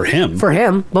beneficial? Well, for him. For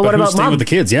him. But what who's about staying mom? with the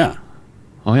kids? Yeah.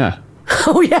 Oh, yeah.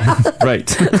 Oh, yeah.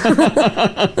 Right.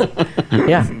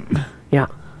 Yeah.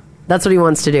 That's what he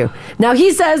wants to do. Now,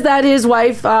 he says that his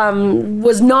wife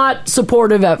was not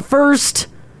supportive at first,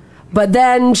 but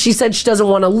then she said she doesn't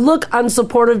want to look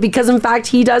unsupportive because, in fact,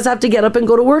 he does have to get up and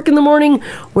go to work in the morning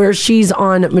where she's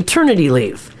on maternity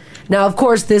leave. Now, of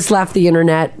course, this left the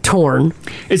internet torn.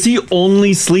 Is he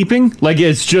only sleeping? Like,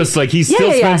 it's just like he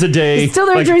still spends a day. He's still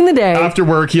there like, during the day. After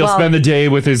work, he'll spend the day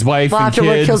with his wife and after kid.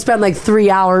 work, he'll spend like 3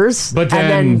 hours and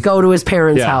then go to his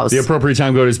parents' house. The appropriate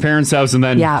time, go to his parents' house and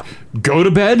then go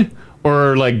to bed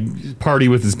or like party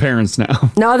with his parents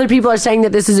now. Now, other people are saying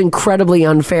that this is incredibly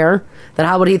unfair. That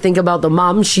how would he think about the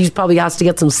mom? She probably has to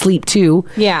get some sleep too.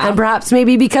 Yeah. And perhaps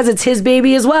maybe because it's his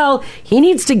baby as well, he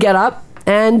needs to get up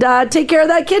and take care of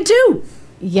that kid too.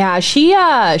 Yeah, she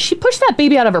pushed that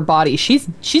baby out of her body. She's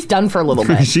done for a little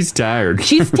bit. She's tired.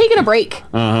 She's taking a break.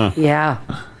 Yeah.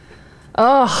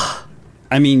 Oh.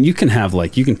 I mean, you can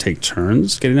take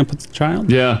turns getting up with the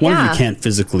child. Yeah. One of you can't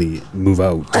physically move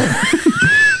out.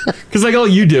 Because like all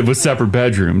you did was separate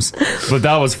bedrooms, but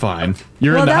that was fine.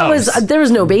 You're in the house. There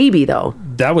was no baby though.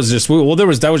 That was just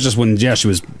that was just when she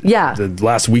was the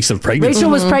last weeks of pregnancy. Rachel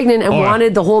was pregnant and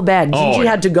wanted the whole bed. Gigi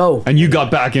had to go. And you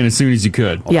got back in as soon as you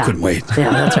could. Yeah. Couldn't wait.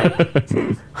 Yeah, that's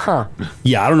right. Huh.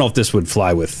 Yeah, I don't know if this would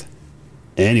fly with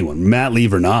anyone, mat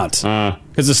leave or not,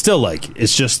 because it's still like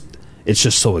it's just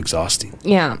so exhausting.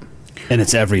 Yeah. And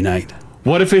it's every night.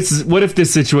 What if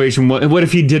this situation? What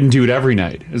if he didn't do it every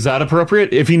night? Is that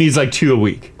appropriate? If he needs like 2 a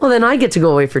week? Well, then I get to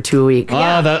go away for 2 a week.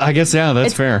 I guess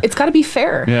that's fair. It's got to be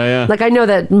fair. Yeah. Like I know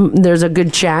that there's a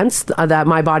good chance that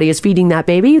my body is feeding that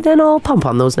baby. Then I'll pump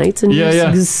on those nights and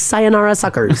sayonara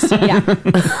suckers. Yeah.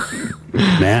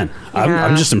 Man,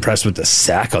 I'm just impressed with the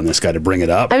sack on this guy to bring it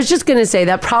up. I was just gonna say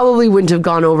that probably wouldn't have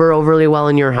gone over overly well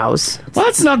in your house. Well,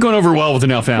 it's not going over well with the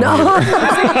Nell family.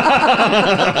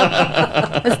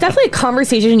 It's definitely a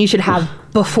conversation you should have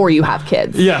before you have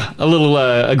kids. Yeah, a little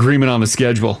agreement on the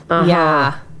schedule.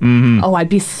 Yeah. Mm-hmm. Oh, I'd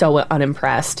be so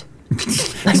unimpressed.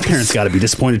 His parents got to be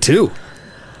disappointed too.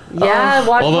 Yeah,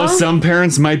 although some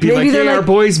parents might be like, hey, our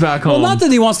boy's back home. Well, not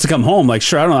that he wants to come home. Like,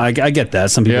 sure, I don't know. I get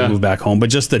that. Some people move back home, but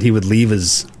just that he would leave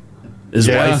his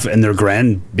wife and their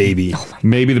grandbaby.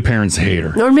 Maybe the parents hate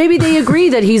her. Or maybe they agree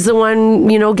that he's the one,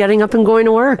 getting up and going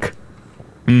to work.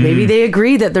 Maybe they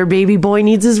agree that their baby boy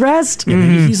needs his rest. Yeah,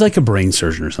 maybe he's like a brain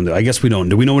surgeon or something. I guess we don't.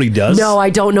 Do we know what he does? No, I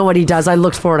don't know what he does. I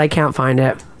looked for it. I can't find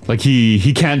it. Like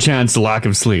he can't chance the lack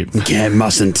of sleep. He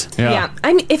mustn't. Yeah.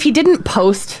 I mean, if he didn't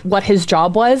post what his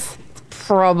job was,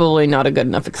 probably not a good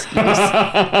enough excuse.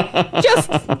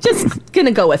 just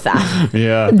gonna go with that.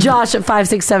 Yeah. Josh at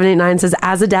 56789 says,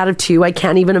 as a dad of 2, I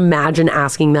can't even imagine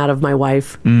asking that of my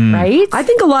wife. Right? I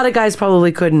think a lot of guys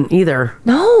probably couldn't either.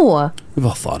 No. We've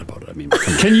all thought about it. I mean,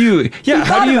 Can you? Yeah.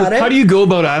 How do you go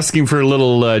about asking for a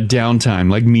little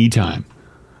downtime, like me time?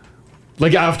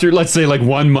 Like after, let's say, like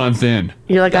 1 month in.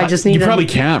 You're like, I just need You probably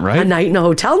can't, right? a night in a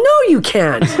hotel. No, you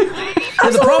can't.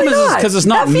 the problem is because it's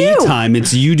not me time,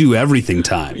 it's you do everything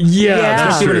time. Yeah.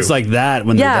 Especially when it's like that,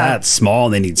 when they're that small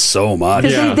and they need so much.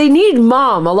 Because they need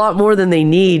mom a lot more than they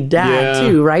need dad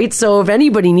too, right? So if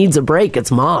anybody needs a break, it's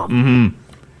mom. Mm-hmm.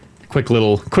 Quick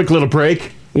little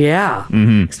break. Yeah.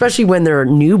 Mm-hmm. Especially when they're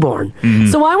newborn.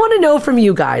 So I want to know from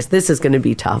you guys. This is going to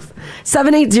be tough.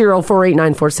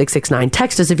 780-489-4669.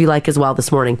 Text us if you like as well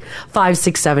this morning.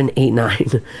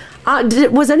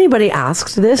 56789. Was anybody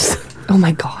asked this? Oh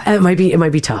my God. It might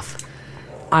be tough.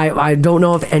 I don't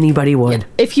know if anybody would.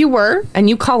 If you were and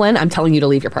you call in, I'm telling you to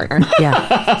leave your partner.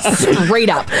 Yeah. Straight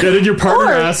up. Yeah, did your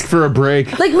partner ask for a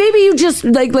break? Like maybe you just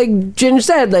like Ginge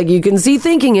said, like you can see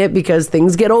thinking it because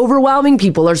things get overwhelming.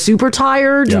 People are super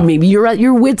tired. Yeah. Maybe you're at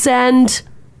your wit's end.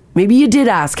 Maybe you did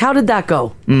ask. How did that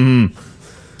go? I'm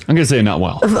gonna say not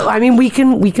well. I mean, we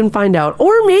can find out.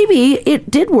 Or maybe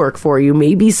it did work for you.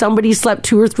 Maybe somebody slept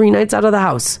 2 or 3 nights out of the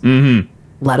house.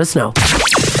 Let us know.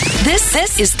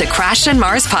 This is the Crash and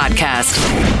Mars podcast.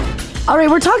 All right,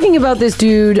 we're talking about this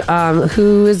dude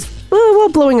who is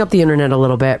blowing up the internet a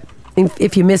little bit.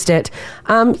 If you missed it,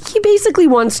 he basically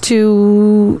wants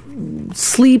to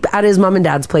sleep at his mom and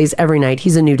dad's place every night.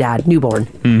 He's a newborn.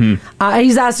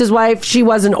 He's asked his wife. She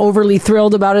wasn't overly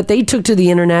thrilled about it. They took to the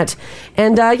internet.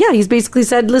 And he's basically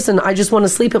said, listen, I just want to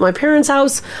sleep at my parents'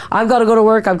 house. I've got to go to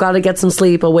work. I've got to get some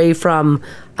sleep away from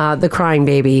the crying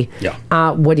baby.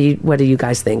 Yeah. What do you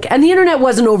guys think? And the internet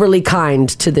wasn't overly kind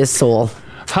to this soul.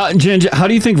 Ginger, how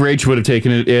do you think Rach would have taken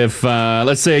it if,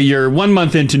 let's say, you're 1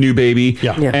 month into new baby,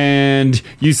 and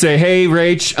you say, "Hey,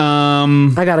 Rach,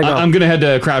 I gotta go. I'm gonna head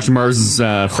to Crash and Mars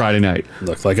Friday night.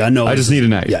 Look, like I know, I just need a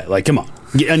night. Yeah, like come on,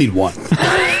 I need one."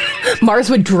 Mars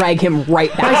would drag him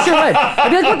right back. I sure would. I'd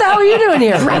be like, what the hell are you doing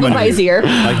here? Grab him by his ear.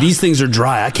 Like these things are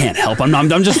dry. I can't help. I'm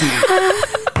just.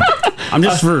 I'm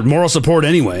just for moral support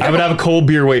anyway. I would have a cold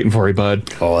beer waiting for you,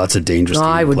 bud. Oh, that's a dangerous thing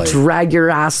I to would play. drag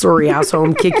your sorry ass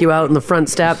home, kick you out in the front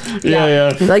step.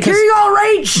 Yeah. Like, here you go,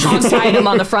 Rach! Tie him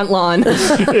on the front lawn.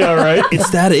 Yeah, right. It's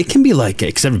that it can be like,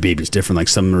 because every baby's different. Like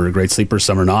some are great sleepers,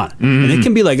 some are not. And it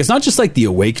can be like, it's not just like the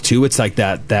awake too. It's like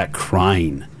that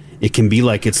crying. It can be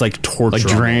like, it's like torture. Like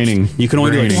draining. Almost. You can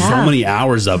only do like so many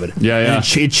hours of it. Yeah.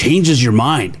 And it changes your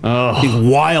mind. Big,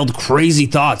 wild, crazy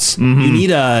thoughts. You need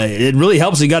it really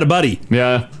helps. You got a buddy.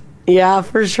 Yeah. Yeah,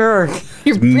 for sure.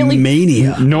 You're really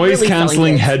mania. Noise really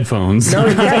canceling headphones. No,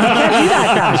 you can't do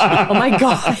that, Josh. Oh my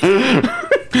God.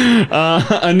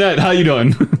 Annette, how you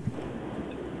doing?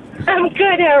 I'm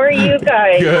good. How are you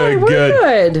guys?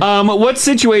 Good. What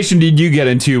situation did you get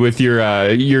into with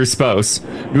your spouse?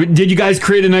 Did you guys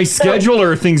create a nice schedule,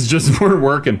 or things just weren't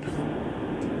working?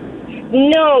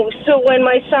 No. So when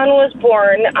my son was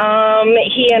born,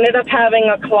 he ended up having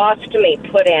a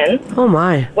colostomy put in. Oh,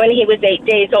 my. When he was 8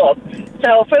 days old.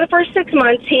 So for the first 6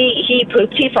 months, he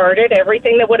pooped, he farted,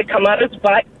 everything that would have come out of his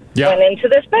butt went into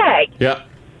this bag. Yeah.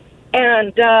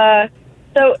 And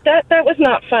so that was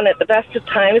not fun at the best of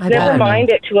times. Never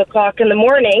mind at 2 o'clock in the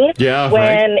morning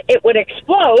when it would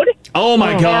explode. Oh,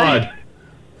 my God.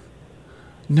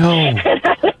 No. And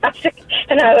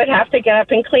I would have to get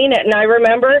up and clean it. And I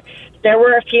remember there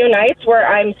were a few nights where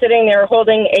I'm sitting there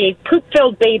holding a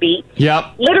poop-filled baby.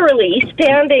 Yep. Literally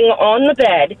standing on the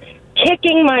bed,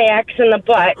 kicking my ex in the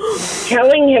butt,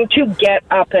 telling him to get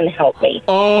up and help me.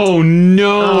 Oh,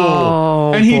 no.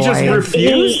 Oh, and he boy. just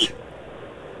refused?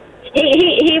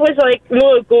 He was like,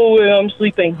 "Look, go away, I'm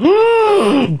sleeping."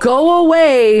 Go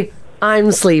away.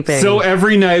 I'm sleeping. So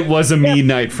every night was a me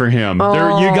night for him.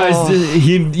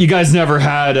 You guys never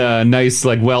had a nice,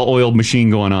 like, well-oiled machine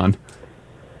going on.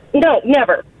 No,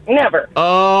 never.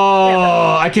 Oh,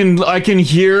 never. I can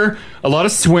hear a lot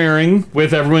of swearing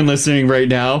with everyone listening right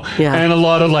now, and a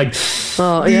lot of like,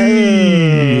 oh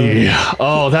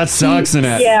that sucks,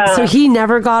 Annette. Yeah. So he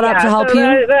never got up to help you?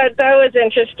 That was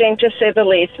interesting, to say the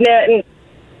least. And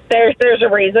there's a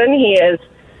reason. He is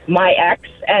my ex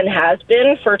and has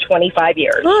been for 25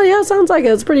 years. Oh, yeah, sounds like it.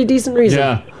 It's a pretty decent reason.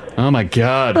 Yeah. Oh, my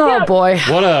God. Oh, boy.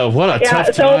 What a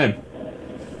tough time.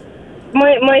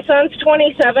 My son's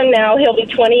 27 now. He'll be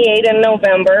 28 in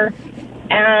November.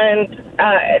 And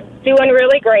doing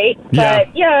really great.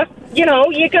 But, you know,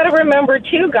 you got to remember,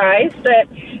 too, guys, that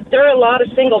there are a lot of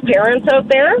single parents out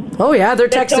there. Oh, yeah, they're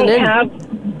texting in.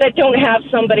 that don't have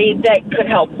somebody that could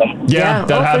help them. Yeah,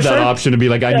 that have that option to be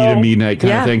like, I need a me night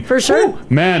kind of thing. for sure. Woo,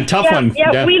 man, tough one.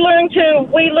 Yeah, we learn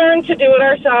to do it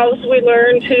ourselves. We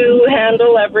learn to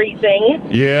handle everything.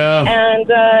 Yeah.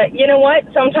 And you know what?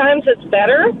 Sometimes it's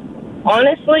better.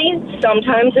 Honestly,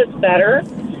 sometimes it's better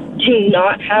to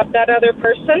not have that other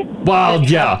person. Well,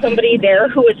 yeah. Somebody there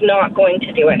who is not going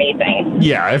to do anything.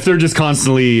 Yeah, if they're just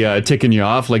constantly ticking you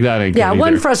off, like that ain't good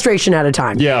One either. frustration at a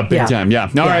time. Yeah, big time. Yeah.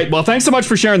 All right. Well, thanks so much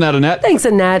for sharing that, Annette. Thanks,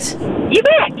 Annette. You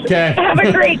bet. Okay. Have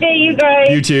a great day, you guys.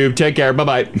 You too. Take care.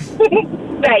 Bye-bye.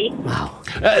 Bye. Wow.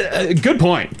 Good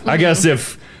point. I guess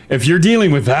if you're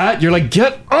dealing with that, you're like,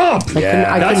 get up.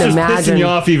 I That's couldn't just imagine. pissing you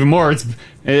off even more.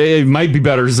 It might be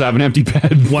better just to have an empty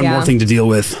bed. One more thing to deal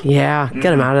with. Yeah,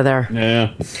 get him out of there.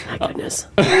 Yeah. My goodness.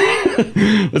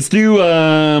 Let's do,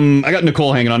 I got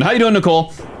Nicole hanging on. How you doing,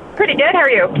 Nicole? Pretty good. How are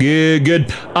you?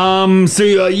 Good.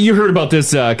 So you heard about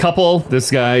this couple. This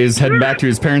guy is heading back to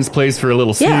his parents' place for a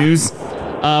little snooze.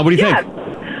 What do you think?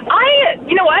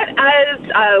 You know what? As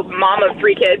a mom of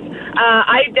 3 kids,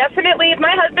 I definitely, if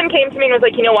my husband came to me and was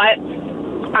like, you know what?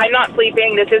 I'm not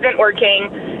sleeping. This isn't working.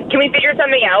 Can we figure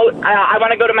something out? I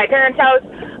want to go to my parents' house.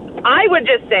 I would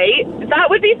just say that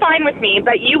would be fine with me,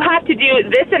 but you have to do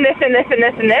this and this and this and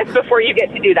this and this before you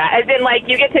get to do that. As in, like,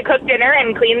 you get to cook dinner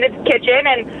and clean the kitchen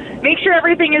and make sure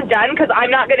everything is done, because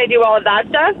I'm not going to do all of that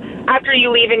stuff after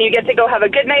you leave, and you get to go have a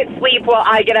good night's sleep while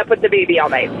I get up with the baby all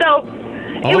night. So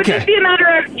it would just be a matter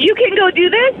of, you can go do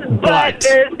this, but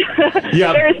there's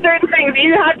there's certain things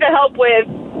you have to help with.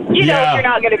 You know, if you're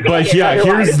not going to be. But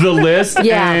here's the list,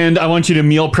 and I want you to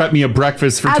meal prep me a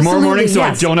breakfast for tomorrow morning, so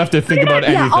I don't have to think about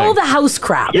anything. Yeah, all the house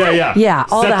crap. Yeah.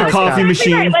 All Set the the coffee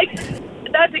machine. Right. Like,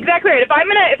 that's exactly right. If I'm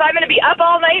gonna be up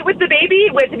all night with the baby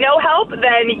with no help,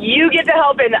 then you get to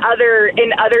help in other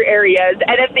areas.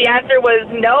 And if the answer was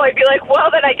no, I'd be like, well,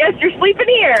 then I guess you're sleeping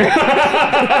here.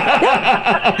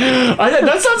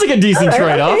 That sounds like a decent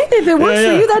trade-off. Okay. If it works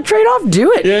for you, that trade-off,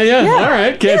 do it. Yeah. All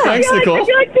right. Okay. Thanks, Nicole. I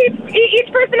feel like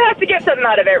each person has to get something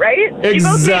out of it, right? You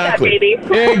both need that baby.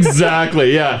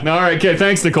 Exactly. Yeah. All right. Okay.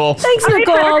 Thanks, Nicole. Thanks,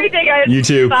 Nicole. Have a great day, guys. You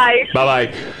too. Bye.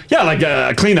 Bye. Yeah,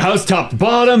 like clean the house top to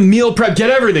bottom, meal prep, get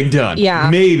everything done. Yeah.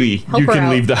 Maybe Help you her can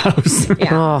out. leave the house.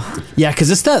 Yeah, because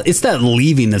it's that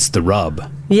leaving that's the rub.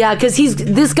 Yeah, because he's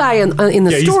this guy in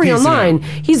the he's story piecing online.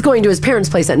 He's going to his parents'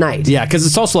 place at night. Yeah, because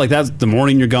it's also like that. The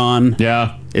morning you're gone.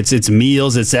 Yeah, it's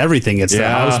meals. It's everything. It's the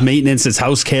house maintenance. It's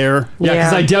house care. Yeah,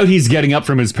 because I doubt he's getting up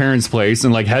from his parents' place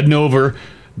and like heading over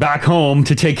back home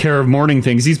to take care of morning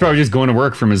things. He's probably just going to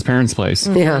work from his parents' place.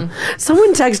 Yeah.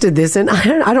 Someone texted this, and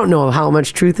I don't know how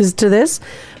much truth is to this,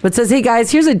 but says, hey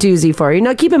guys, here's a doozy for you.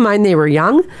 Now keep in mind they were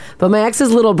young, but my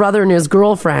ex's little brother and his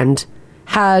girlfriend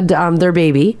had their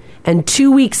baby, and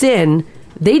 2 weeks in,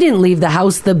 they didn't leave the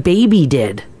house, the baby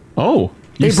did. Oh.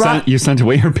 You sent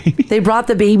away your baby? They brought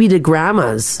the baby to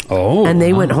grandma's. Oh. And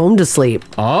they went home to sleep.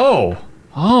 Oh, okay.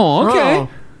 Oh.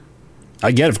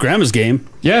 I get it, if grandma's game.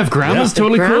 Yeah, if grandma's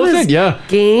totally cool with grandma's it. Yeah.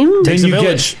 Game? Then Takes a you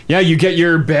village. you get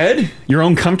your bed, your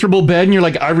own comfortable bed, and you're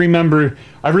like, I remember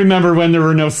when there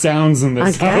were no sounds in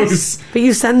this house. But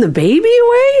you send the baby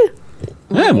away?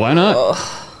 Yeah, why not?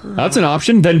 That's an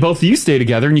option. Then both of you stay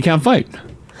together and you can't fight.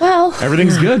 Well,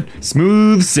 Everything's good.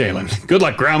 Smooth sailing. Good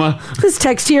luck, Grandma. This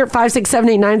text here at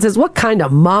 56789 says, what kind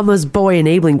of mama's boy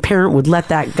enabling parent would let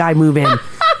that guy move in?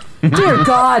 Dear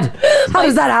God, how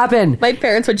does that happen? My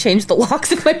parents would change the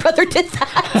locks if my brother did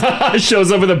that.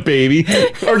 Shows up with a baby.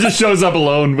 Or just shows up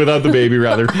alone without the baby,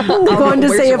 rather. I'm going to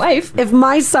say if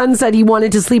my son said he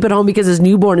wanted to sleep at home because his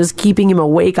newborn is keeping him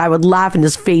awake, I would laugh in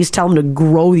his face, tell him to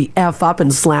grow the F up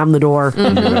and slam the door.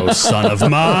 No son of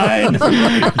mine.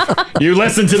 You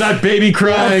listen to that baby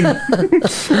crying.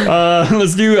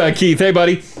 Let's do Keith. Hey,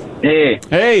 buddy. Hey.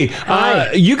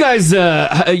 You guys,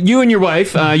 you and your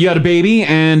wife, you had a baby,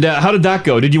 and how did that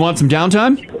go? Did you want some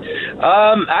downtime?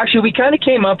 Actually, we kind of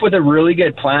came up with a really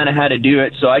good plan of how to do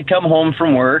it. So I'd come home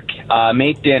from work,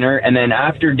 make dinner, and then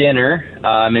after dinner,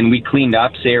 and we cleaned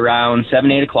up, say around 7,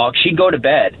 8 o'clock, she'd go to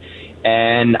bed.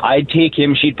 And I'd take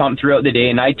him, she'd pump throughout the day,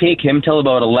 and I'd take him till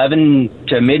about 11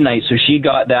 to midnight. So she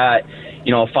got that,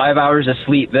 5 hours of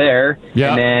sleep there. Yeah.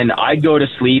 And then I'd go to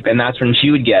sleep, and that's when she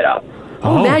would get up.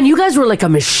 Oh, man, you guys were like a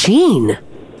machine.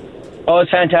 Oh,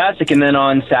 it's fantastic. And then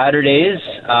on Saturdays,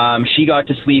 she got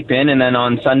to sleep in, and then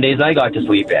on Sundays, I got to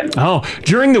sleep in. Oh,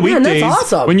 during the Man, that's weekdays,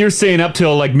 awesome. when you're staying up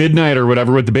till like midnight or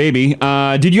whatever with the baby,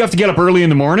 did you have to get up early in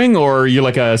the morning, or are you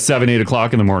like a 7, 8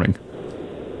 o'clock in the morning?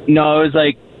 No, it was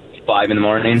like 5 in the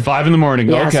morning. 5 in the morning,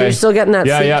 Yeah, okay. so you're still getting that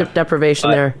sleep Yeah. deprivation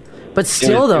there. But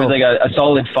still, It was like a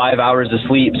solid 5 hours of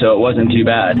sleep, so it wasn't too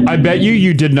bad. I bet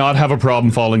you did not have a problem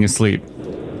falling asleep.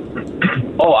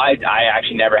 Oh, I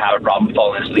actually never have a problem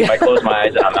falling asleep. I close my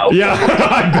eyes and I'm out. Yeah,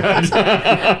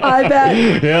 I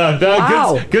bet. Yeah,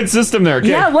 Wow. good system there. Okay.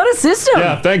 Yeah, what a system.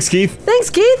 Yeah, thanks, Keith. Thanks,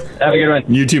 Keith. Have a good one.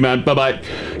 You too, man. Bye-bye.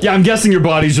 Yeah, I'm guessing your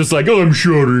body's just like, oh, I'm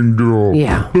shutting down.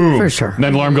 Yeah, Boom. for sure. And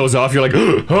then alarm goes off. You're like,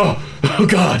 oh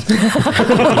God.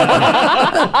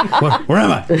 Where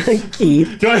am I?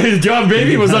 Keith. Do you have a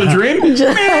baby? Was that a dream? Was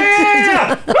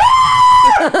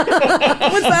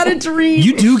that a dream?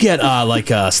 You do get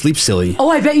sleep silly. Oh,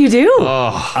 I bet you do.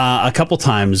 A couple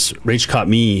times, Rach caught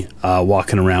me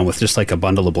walking around with just like a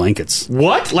bundle of blankets.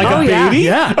 What? Like Oh, a yeah. baby?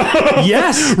 Yeah.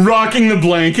 Yes. Rocking the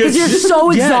blankets. Because you're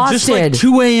so Yeah, just like exhausted.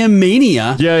 2 a.m.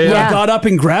 mania. Yeah. I got up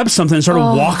and grabbed something and started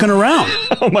walking around.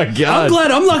 Oh my God.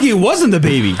 I'm lucky it wasn't the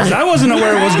baby, 'cause I wasn't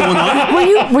aware what was going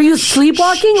on. Were you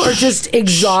sleepwalking or just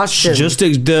exhaustion?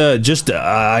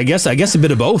 I guess a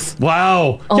bit of both.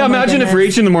 Wow. Oh yeah, my imagine if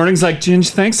goodness. Rach in the morning's like, Ginge,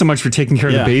 thanks so much for taking care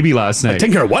of the baby last night.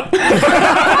 Taking care of what?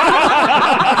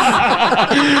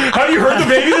 Have you heard the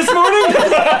baby this morning?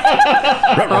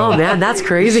 Oh man, that's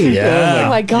crazy. Yeah. Oh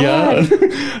my God.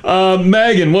 Yeah.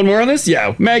 Megan, one more on this?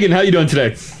 Yeah. Megan, how you doing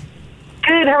today?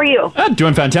 Good. How are you?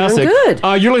 Doing fantastic. Doing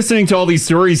good. You're listening to all these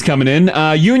stories coming in.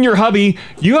 You and your hubby,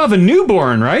 you have a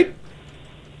newborn, right?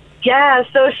 Yeah.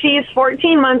 So she's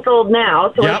 14 months old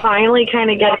now. So Yep. we're finally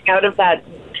kind of getting out of that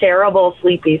terrible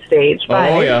sleepy stage. But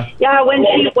Oh, yeah. Yeah. When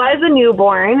she was a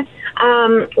newborn,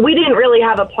 we didn't really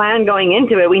have a plan going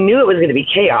into it. We knew it was going to be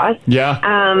chaos. Yeah.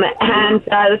 And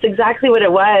that's exactly what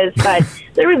it was. But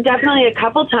there was definitely a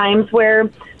couple times where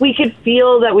we could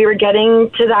feel that we were getting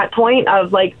to that point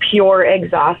of like pure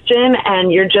exhaustion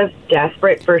and you're just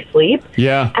desperate for sleep.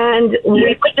 Yeah. And we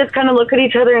would just kind of look at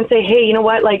each other and say, hey, you know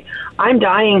what? Like, I'm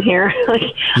dying here. Like,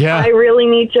 Yeah. I really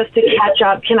need just to catch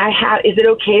up. Is it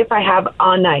okay if I have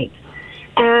a night?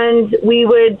 And we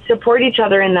would support each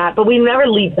other in that, but we never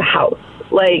leave the house.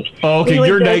 Like, Oh, okay. we would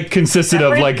Your just night consisted of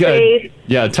separate like, space.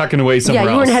 tucking away somewhere Yeah, you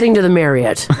else. weren't heading to the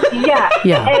Marriott. Yeah,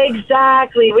 Yeah.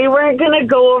 exactly. We weren't going to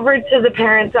go over to the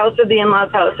parents' house or the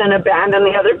in-laws' house and abandon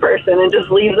the other person and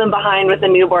just leave them behind with a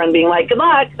newborn being like, good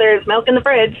luck, there's milk in the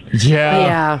fridge.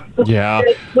 Yeah. Yeah.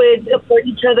 We just would support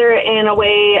each other in a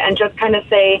way and just kind of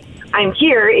say, I'm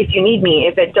here if you need me.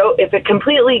 If it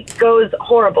completely goes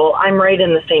horrible, I'm right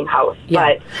in the same house.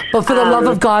 Yeah. But for the love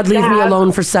of God, leave me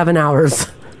alone for 7 hours.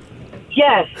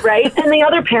 Yes, right? And the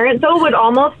other parent, though, would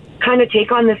almost kind of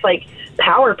take on this, like,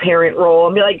 power parent role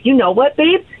and be like, you know what,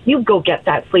 babe? You go get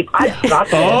that sleep. I've got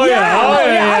this. Oh, yeah.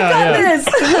 I got this.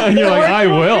 And you're like, I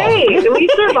will. Hey, we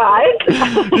survived.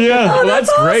 Yeah, Oh,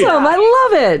 that's great. awesome. I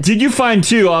love it. Did you find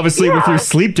too, obviously, with your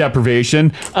sleep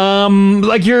deprivation,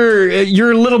 like you're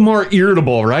a little more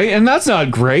irritable, right? And that's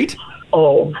not great.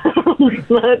 Oh,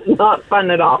 that's not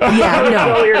fun at all. Yeah,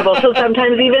 no. So irritable. So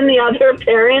sometimes even the other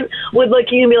parent would look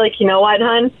at you and be like, you know what,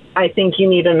 hon? I think you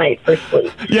need a night for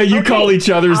sleep. Yeah, you call each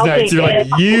other's I'll nights. take You're it.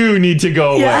 like, you need to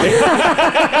go away.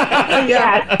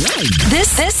 Yeah.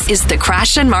 This is the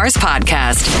Crash and Mars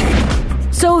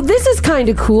podcast. So this is kind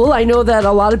of cool. I know that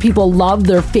a lot of people love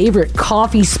their favorite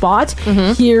coffee spot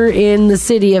here in the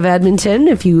city of Edmonton,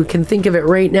 if you can think of it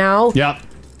right now. Yeah.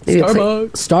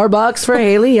 Starbucks for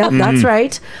Haley. Yep, that's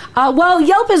right. Well,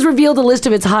 Yelp has revealed a list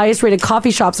of its highest rated coffee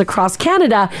shops across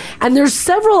Canada, and there's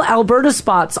several Alberta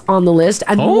spots on the list,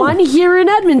 and one here in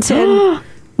Edmonton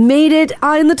made it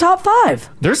in the top 5.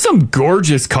 There's some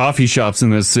gorgeous coffee shops in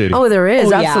this city. Oh, there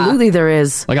is. Oh, yeah. Absolutely, there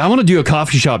is. Like, I want to do a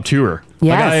coffee shop tour.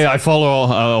 Yes. Like, I follow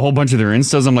a whole bunch of their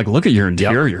Instas. I'm like, look at your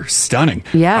interior. Stunning.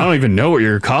 Yeah. I don't even know what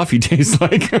your coffee tastes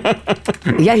like.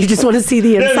 Yeah, you just want to see the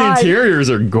Yeah, inside. the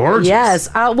interiors are gorgeous. Yes.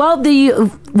 Well, the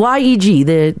YEG,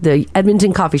 the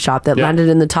Edmonton coffee shop that landed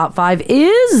in the top 5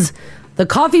 is the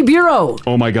Coffee Bureau.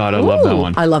 Oh my God, I love that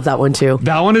one. I love that one too.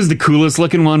 That one is the coolest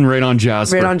looking one right on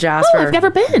Jasper. Right on Jasper. Oh, I've never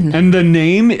been. And the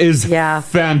name is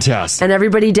fantastic. And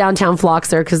everybody downtown flocks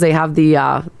there because they have the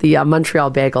Montreal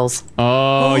bagels.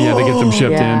 Oh, yeah, they get them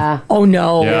shipped in. Oh,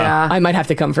 no. Yeah. I might have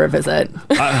to come for a visit.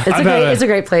 It's a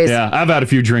great place. Yeah, I've had a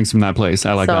few drinks from that place.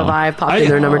 I like So that have one. I. Popped in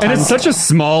there a number of And times. it's such a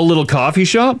small little coffee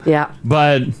shop. Yeah.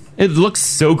 But it looks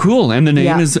so cool, and the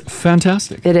name is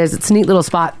fantastic. It is. It's a neat little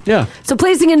spot. Yeah. So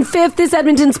placing in 5th, this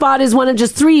Edmonton spot is one of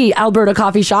just 3 Alberta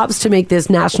coffee shops to make this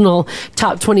national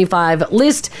top 25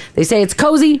 list. They say it's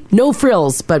cozy, no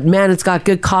frills, but man, it's got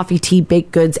good coffee, tea,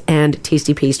 baked goods, and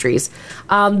tasty pastries.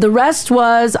 The rest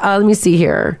was, let me see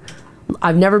here.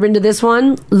 I've never been to this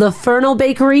one. Le Fernal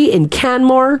Bakery in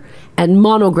Canmore and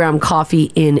Monogram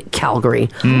Coffee in Calgary,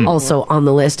 also on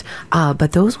the list.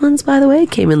 But those ones, by the way,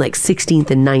 came in like 16th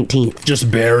and 19th.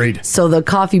 Just buried. So the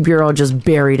Coffee Bureau just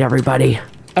buried everybody.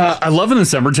 I love in the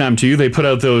summertime too. They put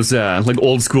out those like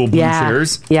old school blue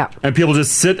chairs. Yeah. And people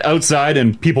just sit outside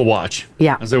and people watch.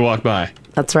 Yeah. As they walk by.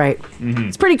 That's right.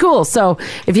 It's pretty cool. So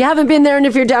if you haven't been there and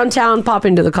if you're downtown, pop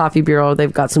into the Coffee Bureau.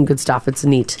 They've got some good stuff. It's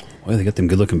neat. Boy, they got them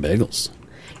good looking bagels.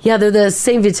 Yeah, they're the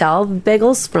Saint Vital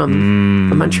bagels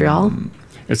from Montreal.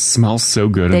 It smells so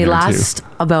good. They in there last too.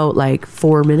 about like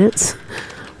 4 minutes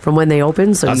from when they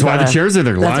open. So that's why the chairs are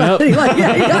there. Line up. you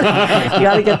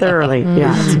got to get there early.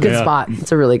 Yeah, it's a good spot.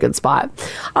 It's a really good spot.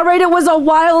 All right, it was a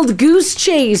wild goose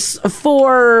chase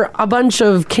for a bunch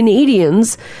of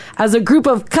Canadians as a group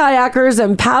of kayakers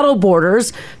and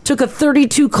paddleboarders took a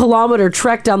 32-kilometer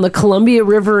trek down the Columbia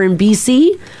River in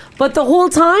BC. But the whole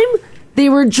time, they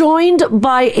were joined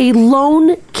by a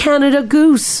lone Canada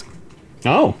goose.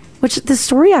 Oh. Which the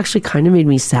story actually kind of made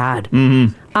me sad. Here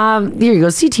you go.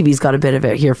 CTV's got a bit of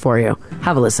it here for you.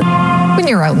 Have a listen. When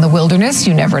you're out in the wilderness,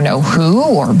 you never know who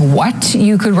or what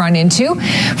you could run into.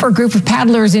 For a group of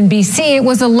paddlers in BC, it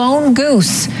was a lone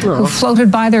goose who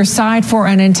floated by their side for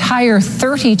an entire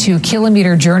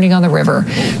 32-kilometer journey on the river.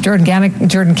 Jordan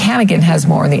Canagan has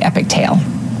more on the epic tale.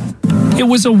 It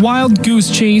was a wild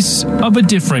goose chase of a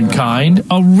different kind,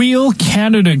 a real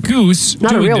Canada goose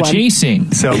doing the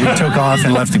chasing. So we took off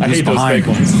and left the goose behind.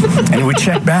 And we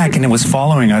checked back and it was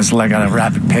following us like at a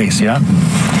rapid pace, yeah?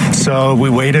 So we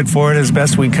waited for it as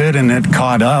best we could and it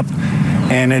caught up.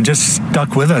 And it just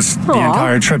stuck with us the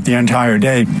entire trip, the entire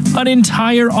day. An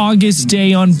entire August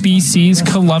day on BC's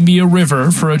Columbia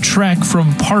River for a trek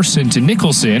from Parson to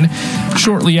Nicholson.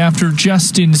 Shortly after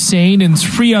Justin Sane and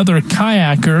 3 other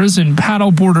kayakers and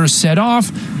paddleboarders set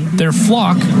off, their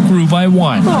flock grew by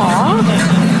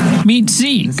 1. Meet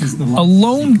Zeke, a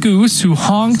lone goose who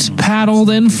honked,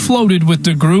 paddled, and floated with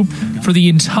the group for the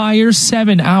entire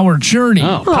 7-hour journey.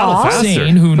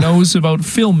 Zane, who knows about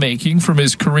filmmaking from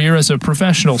his career as a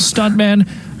professional stuntman,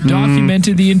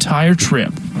 documented the entire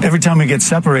trip. Every time we get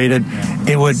separated,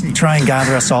 it would try and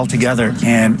gather us all together,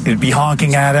 and it'd be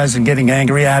honking at us and getting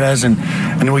angry at us, and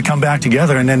then we'd come back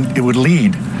together, and then it would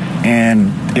lead.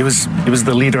 And it was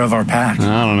the leader of our pack.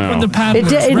 I don't know. When the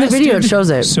paddlers in the video it shows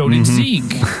it. So did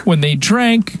Zeke. When they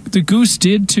drank, the goose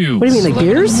did too. What do you mean, like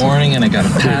beers? In the morning, and I got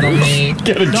a paddle mate.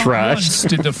 Get a Not trash. once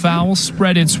did the fowl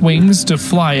spread its wings to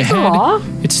fly ahead.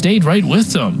 It stayed right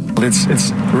with them.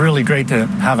 It's really great to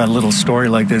have a little story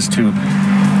like this to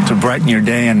brighten your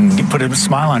day and put a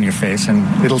smile on your face,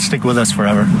 and it'll stick with us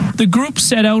forever. The group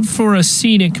set out for a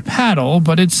scenic paddle,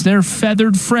 but it's their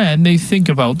feathered friend they think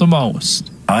about the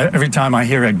most. Every time I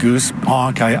hear a goose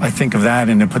honk, I think of that,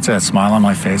 and it puts a smile on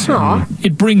my face.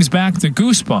 It brings back the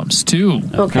goosebumps, too.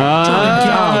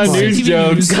 Okay. News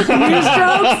jokes.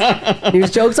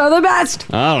 News jokes are the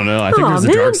best. I don't know. I think there's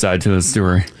a dark side to this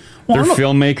story. They're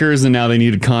filmmakers, and now they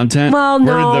needed content. Well,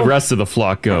 Where no. did the rest of the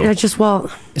flock go? It's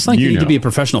like you need to be a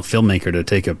professional filmelmaker to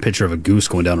take a picture of a goose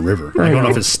going down a river. I don't know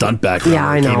if it's stunt background. Yeah,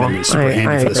 I know. Came in super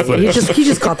handy for this footage. He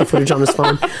just caught the footage on his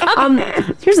phone.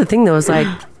 Here's the thing, though. Is like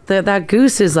that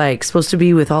goose is like supposed to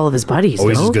be with all of his buddies. Oh,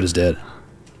 he's no? as good as dead.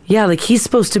 Yeah, like he's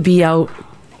supposed to be out.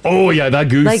 Oh yeah, that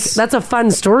goose. Like that's a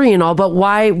fun story and all, but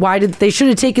why did they should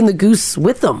have taken the goose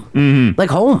with them, like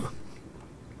home?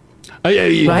 I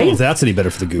don't know if that's any better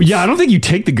for the goose. Yeah, I don't think you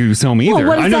take the goose home either.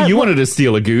 what is I know that- you what- wanted to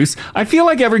steal a goose. I feel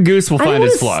like every goose will I find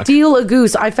want its to flock. steal a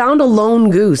goose. I found a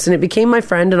lone goose, and it became my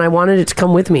friend, and I wanted it to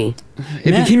come with me.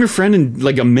 It became your friend in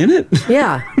like a minute?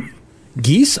 Yeah.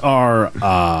 Geese are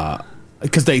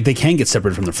because they can get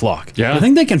separated from their flock. Yeah. I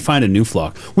think they can find a new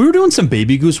flock. We were doing some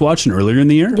baby goose watching earlier in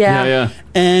the year. Yeah.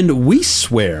 And we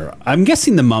swear, I'm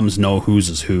guessing the mums know whose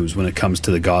is whose when it comes to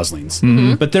the goslings.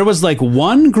 But there was like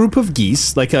one group of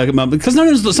geese, like because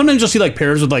sometimes you'll see like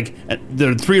pairs with like there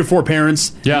are 3 or 4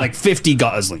 parents, and like 50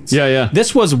 goslings. Yeah.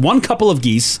 This was one couple of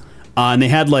geese, and they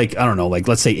had like I don't know, like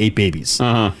let's say 8 babies.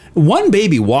 One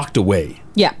baby walked away.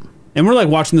 Yeah. And we're like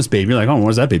watching this baby. You're like, oh,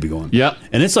 where's that baby going? Yeah.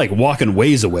 And it's like walking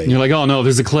ways away. You're like, oh no,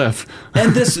 there's a cliff.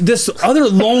 And this other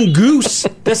lone goose,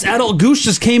 this adult goose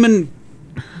just came and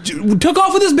took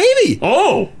off with his baby.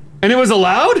 Oh. And it was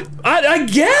allowed? I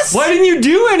guess. Why didn't you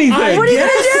do anything? What are you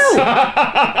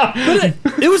gonna do?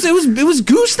 But it was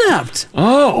goose snapped.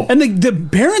 Oh. And the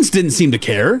parents didn't seem to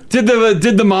care. Did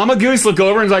the mama goose look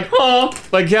over and was like, oh,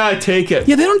 like yeah, take it?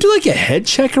 Yeah, they don't do like a head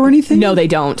check or anything. No, they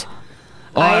don't.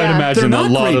 Oh, I would imagine a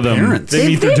lot of them. parents. They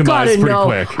meet their demise pretty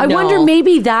quick. I wonder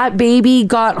maybe that baby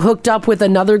got hooked up with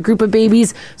another group of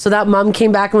babies, so that mom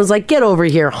came back and was like, "Get over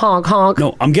here, honk honk."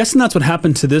 No, I'm guessing that's what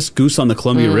happened to this goose on the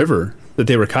Columbia River that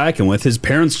they were kayaking with. His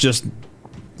parents just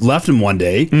left him one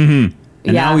day, and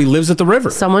now he lives at the river.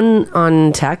 Someone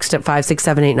on text at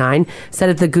 56789 said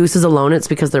if the goose is alone, it's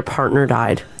because their partner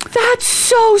died. That's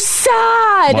so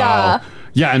sad. Wow.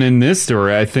 Yeah, and in this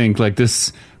story, I think like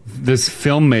this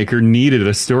filmmaker needed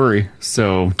a story,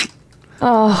 so.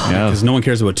 Oh. Yeah, because no one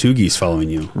cares about two geese following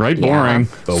you. Right, boring.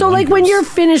 But So, one like, when you're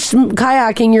finished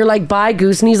kayaking, you're like, bye,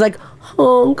 goose. And he's like,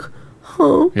 honk,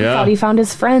 honk. Yeah. Thought he found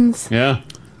his friends. Yeah.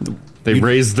 They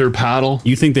raised their paddle.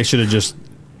 You think they should have just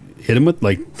hit him with,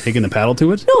 like, taking the paddle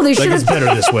to it? No, they Like, should it's have.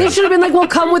 better this way. They should have been like, well,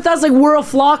 come with us. Like, we're a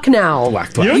flock now.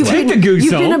 You don't take the goose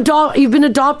You've been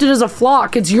adopted as a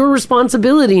flock. It's your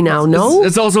responsibility now, no?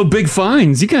 It's also big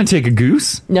fines. You can't take a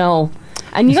goose. No.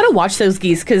 And you got to watch those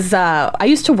geese because I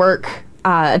used to work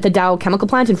at the Dow chemical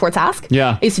plant in Fort Sask.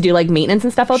 Yeah. I used to do like maintenance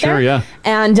and stuff out there. Sure, yeah.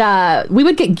 And we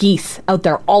would get geese out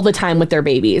there all the time with their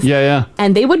babies. Yeah, yeah.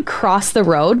 And they would cross the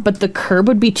road, but the curb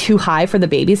would be too high for the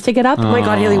babies to get up. Oh my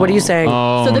God, Haley, what are you saying?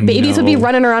 Oh, So the babies would be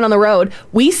running around on the road.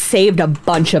 We saved a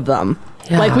bunch of them.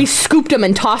 Yeah. Like we scooped them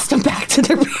and tossed them back to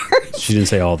their parents. She didn't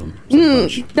say all of them.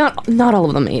 Not all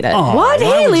of them ate it. Aw, What, why would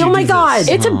Haley? you Oh my do God.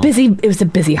 this? It was a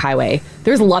busy highway.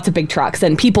 There's lots of big trucks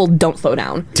and people don't slow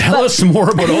down. Tell us more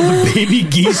about all the baby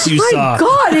geese you My saw.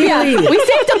 God, Haley. We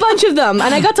saved a bunch of them,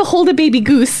 and I got to hold a baby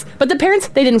goose. But the parents,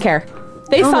 they didn't care.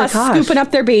 They Oh saw my us gosh. scooping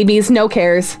up their babies, no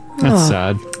cares. That's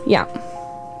sad. Yeah.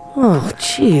 Oh,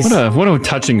 jeez. What a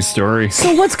touching story.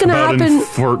 So what's gonna about happen? in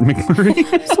Fort McMurray?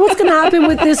 So what's going to happen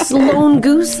with this lone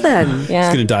goose then? He's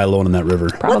going to die alone in that river.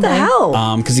 What the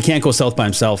hell? Because he can't go south by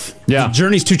himself. Yeah. The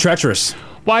journey's too treacherous.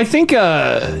 Well, I think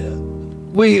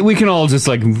we can all just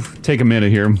like take a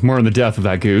minute here, more on the death of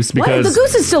that goose, What? because The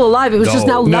goose is still alive. It was just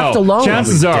now left alone.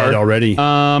 chances Probably are dead already.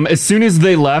 As soon as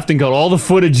they left and got all the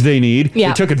footage they need, Yeah.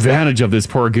 they took advantage of this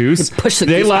poor goose. pushed the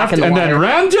they goose left back in the and then water.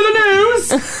 ran to the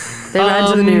news. They ran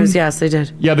to the news. Yes, they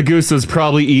did. Yeah, the goose was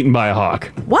probably eaten by a hawk.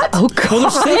 What? Oh, God. Well,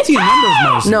 there's safety in numbers,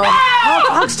 Moses. No,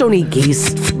 hawks don't eat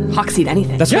geese. Hawks eat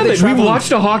anything. That's Yeah, why they we travel.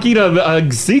 watched a hawk eat a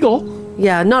seagull.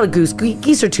 Yeah, not a goose.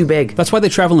 Geese are too big. That's why they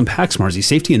travel in packs, Marzi.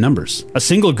 Safety in numbers. A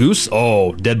single goose,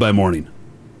 dead by morning.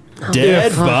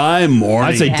 Dead by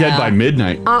morning. I'd say dead by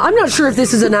midnight. I'm not sure if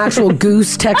this is an actual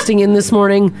goose texting in this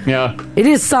morning. Yeah. It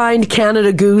is signed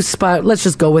Canada Goose, but let's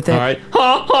just go with it. All right.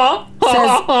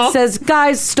 Says,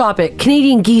 guys, stop it.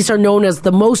 Canadian geese are known as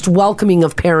the most welcoming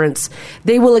of parents.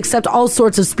 They will accept all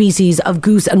sorts of species of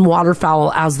goose and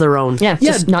waterfowl as their own. Yeah,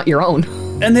 just not your own.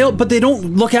 And but they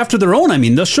don't look after their own. I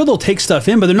mean, they'll take stuff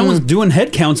in, but no one's doing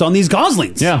head counts on these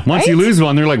goslings. Yeah, once you lose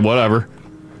one, they're like, whatever.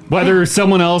 Whether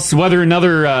whether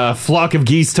another flock of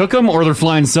geese took them or they're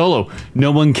flying solo,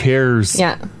 no one cares.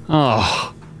 Yeah.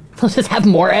 Oh. Let's just have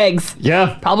more eggs.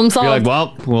 Yeah. Problem solved. You're like,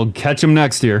 well, we'll catch them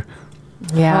next year.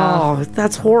 Yeah. Oh,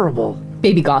 that's horrible.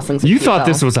 Baby goslings. are You cute, thought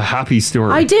though. this was a happy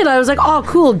story. I did. I was like, oh,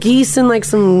 cool. Geese and like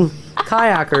some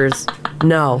kayakers.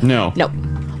 No. No. No.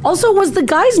 Also, was the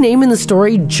guy's name in the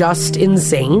story just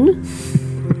insane?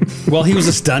 Well, he was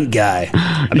a stunt guy.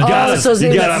 You gotta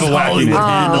have a wacky name.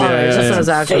 That sounds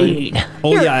actually.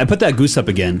 Oh, yeah, I put that goose up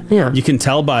again. Yeah. You can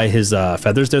tell by his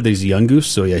feathers there that he's a young goose,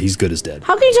 so yeah, he's good as dead.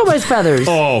 How can you tell by his feathers?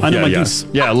 Oh, I know yeah, my yeah. goose.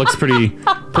 Yeah, it looks pretty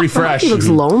fresh. He looks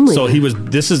lonely. So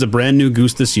this is a brand new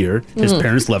goose this year. His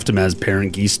parents left him as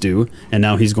parent geese do, and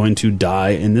now he's going to die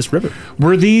in this river.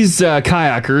 Were these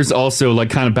kayakers also like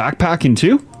kind of backpacking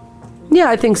too? Yeah,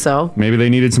 I think so. Maybe they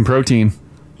needed some protein.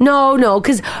 No,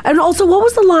 because and also, what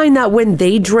was the line that when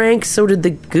they drank, so did the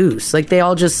goose? Like they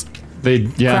all just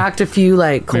cracked a few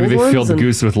like cold Maybe they ones filled the and-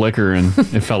 goose with liquor and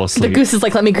it fell The asleep. goose is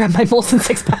like, let me grab my Molson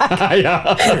six pack.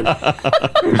 Yeah.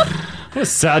 What a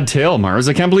sad tale, Mars.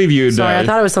 I can't believe you'd. Sorry, I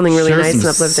thought it was something really share nice some and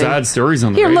uplifting. Sad stories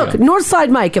on the Here, radio. look, Northside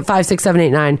Mike at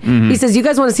 56789. Mm-hmm. He says, "You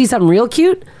guys want to see something real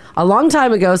cute? A long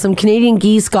time ago, some Canadian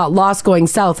geese got lost going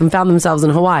south and found themselves in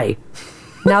Hawaii.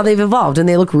 Now they've evolved and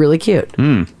they look really cute.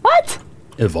 What?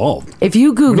 Evolved. If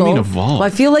you Google, What do you mean evolved? well, I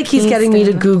feel like he's getting me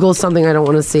to Google something I don't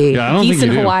want to see. Yeah, I don't Geese think in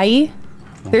you do. Hawaii.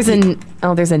 There's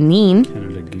a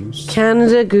neen.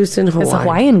 Canada goose in Hawaii. There's a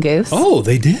Hawaiian goose. Oh,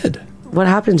 they did. What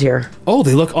happened here? Oh,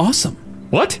 they look awesome.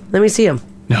 What? Let me see them.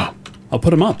 No. I'll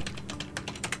put them up.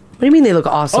 What do you mean they look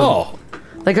awesome? Oh,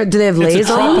 Like, do they have it's a lays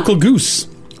on them? tropical goose.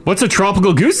 What's a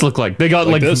tropical goose look like? They got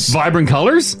Like like this. vibrant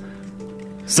colors?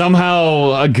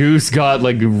 Somehow a goose got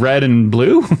like red and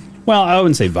blue? Well, I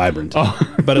wouldn't say vibrant,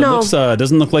 but it No. looks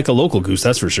doesn't look like a local goose.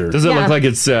 That's for sure. Does it Yeah. look like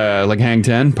it's like Hang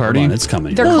 10 party? Hold on, it's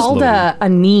coming. They're It's called loading. a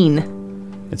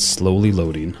neen. It's slowly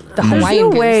loading. The There's Hawaiian no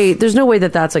goose. way. There's no way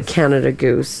that that's a Canada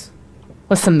goose.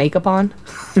 With some makeup on.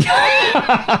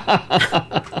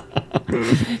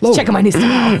 Check out my new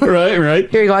style. right.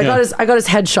 Here you go. I Yeah. got his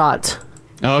headshot.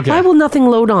 Oh, okay. Why will nothing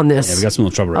load on this? Yeah, we got some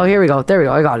little trouble. Oh, Right here we go. There we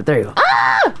go. I got it. There you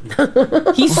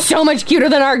go. He's so much cuter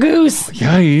than our goose.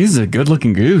 Yeah, he's a good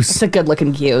looking goose. It's a good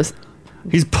looking goose.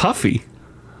 He's puffy.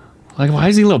 Like, why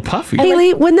is he a little puffy?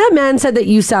 Haley, when that man said that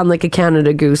you sound like a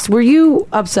Canada goose, were you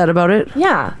upset about it?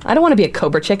 Yeah, I don't want to be a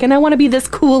cobra chicken. I want to be this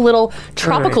cool little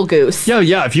tropical goose.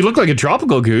 Yeah. If you look like a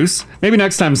tropical goose, maybe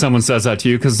next time someone says that to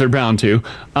you, because they're bound to,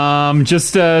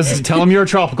 just tell them you're a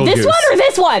tropical goose. This one or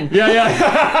this one?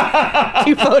 Yeah.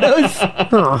 2 photos.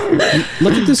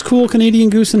 Look at this cool Canadian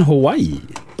goose in Hawaii.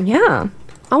 Yeah.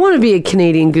 I want to be a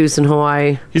Canadian goose in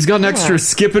Hawaii. He's got an extra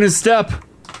skip in his step.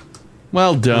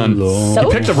 Well done. So you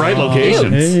picked the right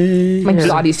location. Hey. My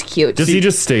God, he's cute. Does he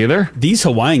just stay there? These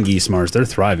Hawaiian geese, Mars, they're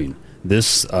thriving.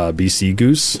 This BC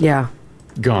goose, Yeah.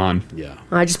 Gone. yeah.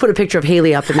 I just put a picture of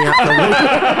Haley up in the afternoon.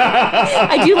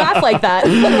 I do laugh like that.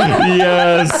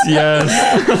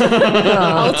 Yes.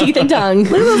 All teeth and tongue.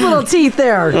 Look at those little teeth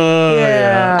there.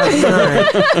 Yeah. All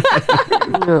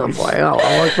right. Oh, boy. Oh,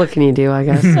 well, what can you do, I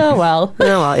guess? Oh, well. Oh,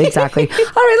 well, exactly. All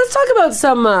right, let's talk about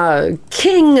some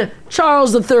King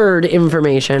Charles III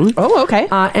information. Oh, okay.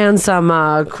 And some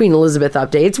Queen Elizabeth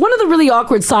updates. One of the really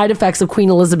awkward side effects of Queen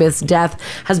Elizabeth's death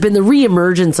has been the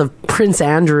reemergence of Prince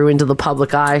Andrew into the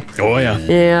public eye. Oh, yeah.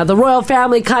 Yeah, the royal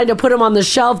family kind of put him on the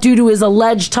shelf due to his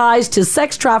alleged ties to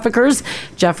sex traffickers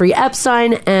Jeffrey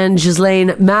Epstein and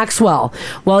Ghislaine Maxwell.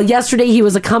 Well, yesterday he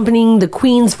was accompanying the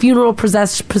Queen's funeral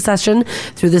procession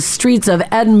through the streets of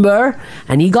Edinburgh,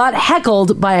 and he got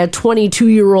heckled by a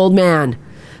 22-year-old man.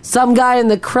 Some guy in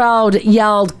the crowd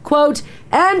yelled, quote,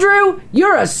 "Andrew,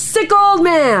 you're a sick old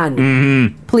man."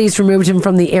 Mm-hmm. Police removed him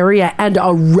from the area and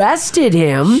arrested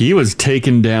him. He was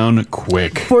taken down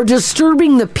quick. For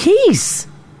disturbing the peace.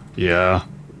 Yeah.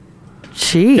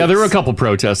 Jeez. Yeah, there were a couple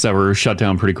protests that were shut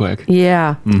down pretty quick.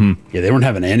 Yeah. Mm-hmm. Yeah, they weren't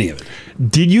having any of it.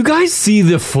 Did you guys see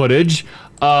the footage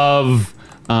of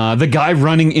the guy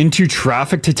running into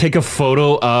traffic to take a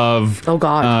photo of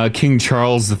King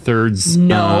Charles III's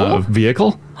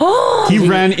vehicle? He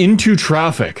ran into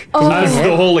traffic as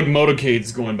the whole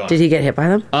motorcade's going by. Did he get hit by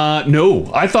them?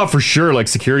 No. I thought for sure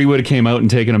security would have came out and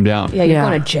taken him down. Yeah, you're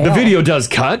going to jail. The video does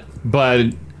cut, but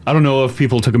I don't know if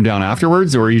people took him down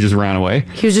afterwards or he just ran away.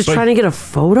 He was just trying to get a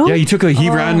photo? Yeah,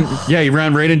 he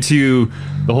ran right into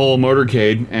the whole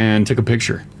motorcade and took a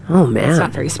picture. Oh, man. That's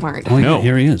not very smart. Oh, no.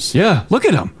 Here he is. Yeah, look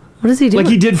at him. What is he doing?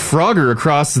 Like he did Frogger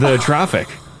across the traffic.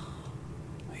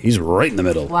 He's right in the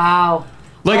middle. Wow.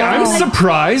 I'm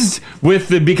surprised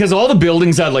because all the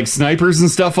buildings had snipers and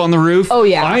stuff on the roof. Oh,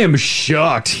 yeah. I am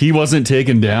shocked he wasn't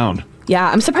taken down. Yeah,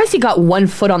 I'm surprised he got 1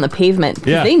 foot on the pavement.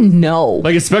 Yeah. They know.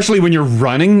 Especially when you're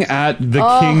running at the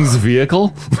king's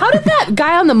vehicle. How did that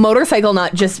guy on the motorcycle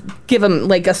not just give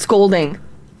him a scolding?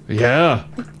 Yeah.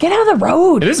 Get out of the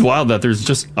road. It is wild that there's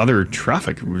just other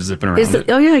traffic zipping around.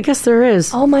 Oh, yeah, I guess there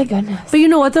is. Oh, my goodness. But you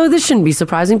know what, though? This shouldn't be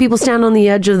surprising. People stand on the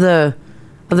edge of the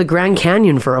Grand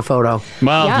Canyon for a photo.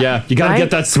 Well, yeah. You got to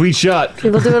get that sweet shot.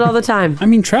 People do it all the time. I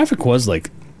mean, traffic was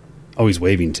he's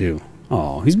waving too.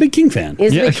 Oh, he's a big King fan.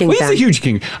 He's a big King fan. He's a huge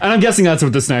King. And I'm guessing that's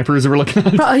what the snipers were looking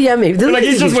at. Yeah, maybe.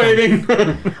 He's just waving.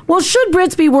 Well, should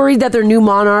Brits be worried that their new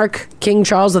monarch, King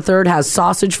Charles III, has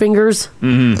sausage fingers?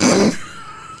 Mm-hmm.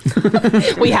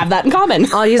 We have that in common.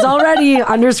 Oh, he's already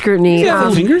under scrutiny.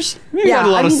 Fingers? He got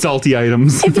a lot of salty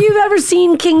items. If you've ever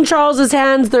seen King Charles's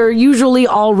hands, they're usually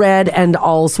all red and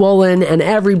all swollen, and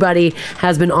everybody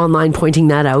has been online pointing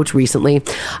that out recently.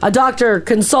 A doctor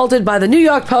consulted by the New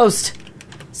York Post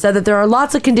said that there are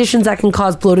lots of conditions that can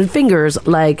cause bloated fingers,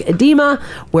 like edema,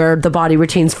 where the body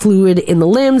retains fluid in the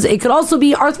limbs. It could also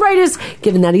be arthritis,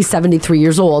 given that he's 73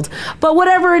 years old. But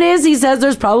whatever it is, he says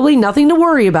there's probably nothing to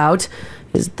worry about.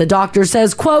 The doctor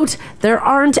says, quote, "There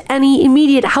aren't any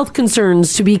immediate health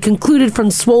concerns to be concluded from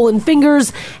swollen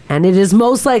fingers, and it is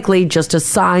most likely just a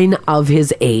sign of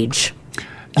his age."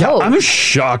 Yeah, I'm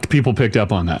shocked people picked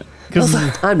up on that. Because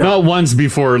not once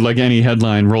before any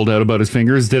headline rolled out about his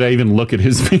fingers did I even look at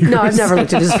his fingers. No, I've never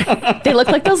looked at his fingers. They look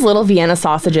like those little Vienna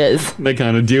sausages. They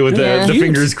kind of do with the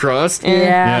fingers crossed.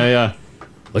 Yeah.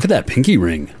 Look at that pinky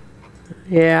ring.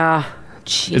 Yeah.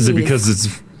 Jeez. Is it because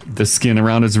it's the skin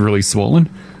around it's really swollen?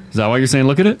 Is that why you're saying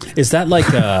look at it? Is that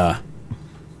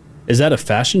is that a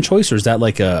fashion choice or is that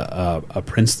a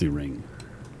princely ring?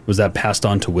 Was that passed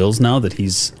on to Wills now that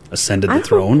he's ascended the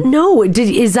throne? No,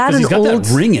 is that an he's got old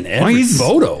that ring in every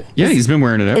photo? Yeah, he's been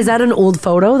wearing it ever. Is that an old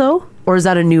photo though, or is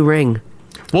that a new ring?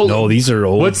 Well, no, these are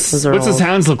old. What's his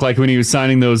hands look like when he was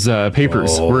signing those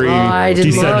papers? Where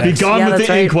he said, "Be gone with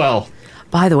the inkwell."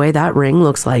 By the way, that ring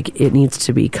looks like it needs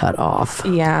to be cut off.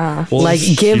 Yeah. Well,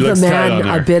 give the man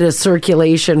a bit of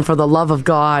circulation for the love of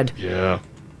God. Yeah.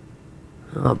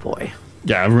 Oh, boy.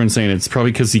 Yeah, everyone's saying it's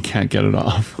probably because he can't get it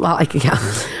off. Well,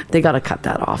 they got to cut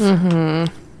that off. Mm-hmm.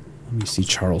 Let me see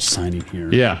Charles signing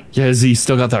here. Yeah. Yeah, has he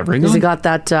still got that ring Has on? he got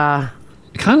that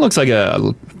It kind of looks like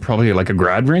probably like a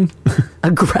grad ring.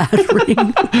 A grad ring?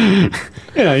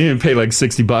 Yeah, you didn't pay like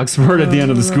 $60 for it at the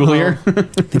end of the school year. I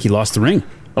think he lost the ring.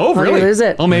 Oh, really? What is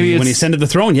it? Oh, maybe when he ascended the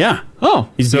throne, yeah. Oh,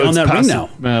 he's beyond that ring now.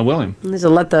 William. He needs to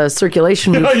let the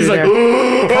circulation move He's through like,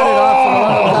 there. Cut it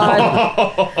off.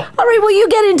 Oh, God. All right, will you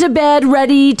get into bed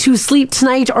ready to sleep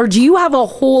tonight, or do you have a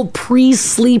whole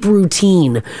pre-sleep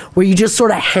routine where you just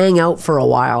sort of hang out for a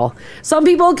while? Some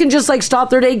people can just like stop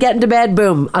their day, get into bed,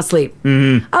 boom, asleep.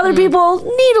 Other people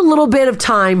need a little bit of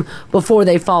time before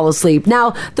they fall asleep.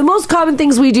 Now, the most common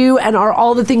things we do and are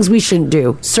all the things we shouldn't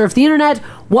do: surf the internet,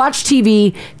 watch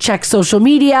TV, check social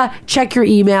media, check your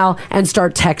email, and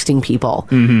start texting people.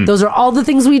 Those are all the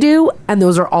things we do, and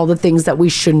those are all the things that we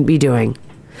shouldn't be doing.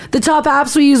 The top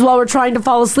apps we use while we're trying to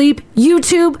fall asleep: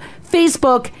 YouTube,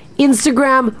 Facebook,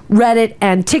 Instagram, Reddit,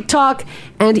 and TikTok.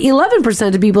 And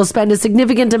 11% of people spend a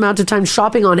significant amount of time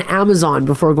shopping on Amazon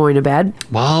before going to bed.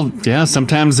 Well, yeah,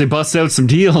 sometimes they bust out some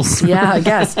deals. Yeah, I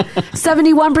guess.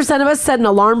 71% of us set an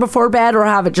alarm before bed or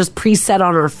have it just preset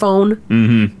on our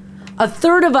phone. A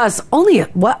third of us,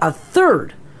 a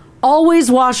third, always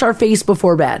wash our face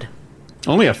before bed.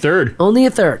 Only a third. Only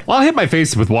a third. Well, I hit my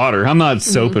face with water. I'm not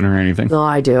soaping or anything. No,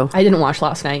 I do. I didn't wash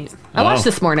last night. I washed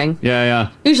this morning.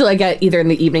 Yeah. Usually I get either in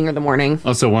the evening or the morning.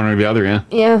 Also one or the other, yeah.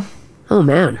 Yeah. Oh,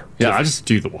 man. Yeah, I just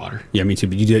do the water. Yeah, me too.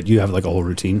 But you have like a whole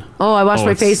routine. Oh, I wash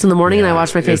my face in the morning and I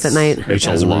wash my face at night.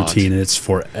 Rachel has a routine, and it's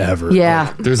forever.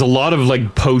 Yeah. There's a lot of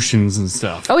like potions and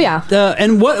stuff. Oh, yeah.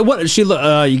 And what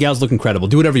Sheila, you gals look incredible.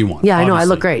 Do whatever you want. Yeah, I know. I honestly.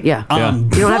 look great. Yeah. Yeah. You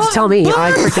don't have to tell me.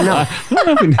 I freaking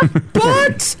know.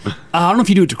 But I don't know if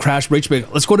you do it to crash. Rachel, be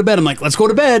like, let's go to bed. I'm like, let's go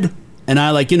to bed. And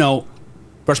I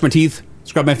brush my teeth,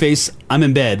 scrub my face. I'm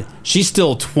in bed. She's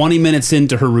still 20 minutes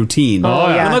into her routine. Oh,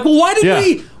 yeah. I'm like, well,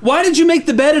 why did you make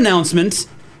the bed announcement?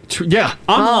 Yeah.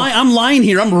 I'm lying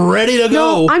here. I'm ready to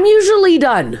go. No, I'm usually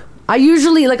done. I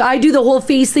usually, I do the whole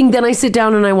face thing, then I sit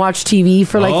down and I watch TV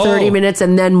for 30 minutes,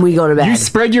 and then we go to bed. You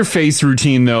spread your face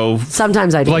routine, though.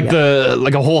 Sometimes I do, Like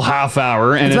a whole half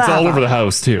hour, and it's all over the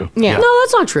house, too. Yeah. No,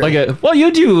 that's not true.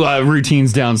 You do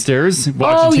routines downstairs,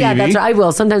 watching TV. Yeah, that's right. I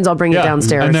will. Sometimes I'll bring it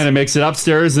downstairs. And then it makes it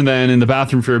upstairs, and then in the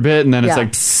bathroom for a bit, and then it's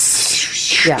like...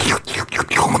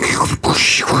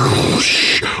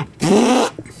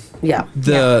 Yeah.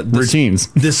 The routines.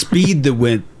 The speed that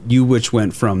went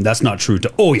from that's not true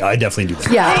to I definitely do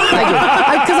that. Yeah,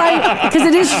 I do. Because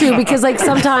it is true. Because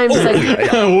sometimes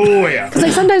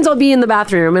because sometimes I'll be in the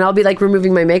bathroom and I'll be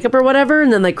removing my makeup or whatever,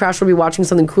 and then Crash will be watching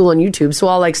something cool on YouTube. So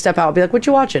I'll step out, and be like, "What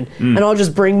you watching?" And I'll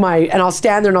just bring I'll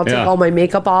stand there and I'll take all my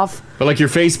makeup off. But your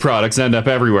face products end up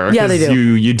everywhere. Yeah, they do.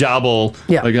 You dabble.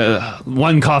 Yeah.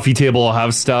 One coffee table will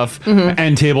have stuff.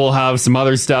 End table will have some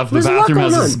other stuff. There's the bathroom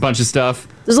has a bunch of stuff.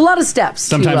 There's a lot of steps.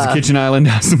 Sometimes the kitchen island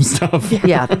has some stuff.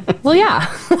 Yeah. Well,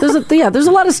 yeah. There's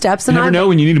a lot of steps. You never know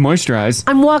when you need to moisturize.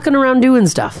 I'm walking around doing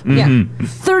stuff. Yeah.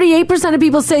 38% of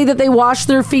people say that they wash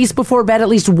their face before bed at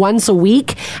least once a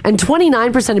week, and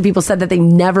 29% of people said that they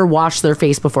never wash their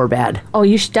face before bed. Oh,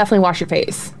 you should definitely wash your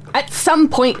face at some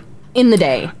point in the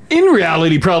day. In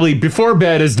reality, probably before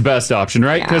bed is the best option,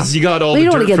 right? Because you got all the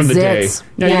dirt from the day.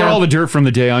 Yeah, you got all the dirt from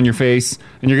the day on your face,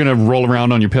 and you're gonna roll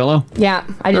around on your pillow. Yeah,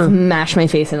 I just mash my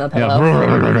face in the pillow.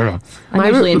 Yeah. I'm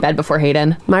usually in bed before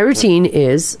Hayden. My routine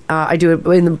is I do it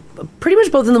pretty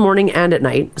much both in the morning and at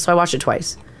night, so I wash it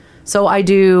twice. So I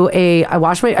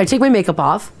take my makeup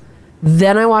off,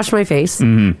 then I wash my face.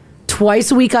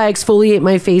 Twice a week I exfoliate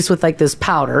my face with this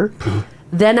powder.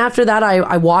 Then after that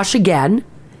I wash again.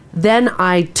 Then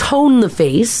I tone the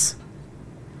face,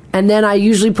 and then I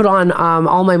usually put on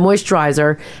all my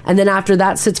moisturizer, and then after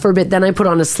that sits for a bit, then I put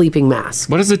on a sleeping mask.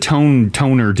 What does a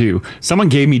toner do? Someone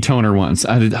gave me toner once.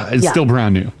 It's still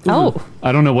brand new. Oh.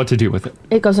 I don't know what to do with it.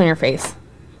 It goes on your face.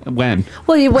 When?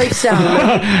 Well, it wipes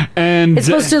down. And it's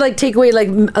supposed to take away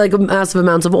massive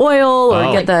amounts of oil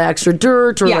or get the extra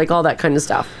dirt or all that kind of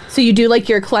stuff. So you do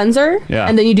your cleanser,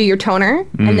 and then you do your toner,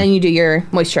 and then you do your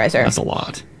moisturizer. That's a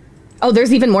lot. Oh,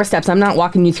 there's even more steps. I'm not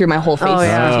walking you through my whole face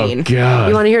routine. Oh, God.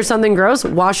 You want to hear something gross?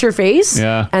 Wash your face,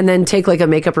 and then take a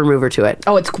makeup remover to it.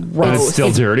 Oh, it's gross. And it's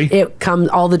still dirty?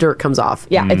 All the dirt comes off.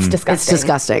 Yeah, it's disgusting. It's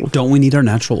disgusting. Don't we need our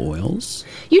natural oils?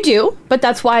 You do, but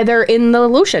that's why they're in the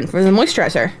lotion for the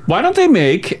moisturizer. Why don't they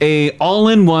make a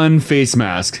all-in-one face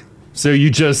mask? So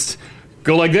you just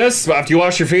go like this, after you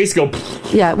wash your face, go done.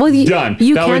 That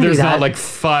way there's not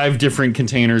 5 different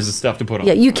containers of stuff to put on.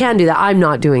 Yeah, you can do that. I'm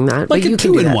not doing that. Like a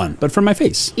 2-in-1, but for my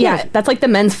face. Yeah, that's like the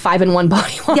men's 5-in-1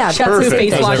 body wash. Yeah, perfect.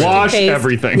 Face wash, Wash face.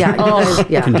 everything.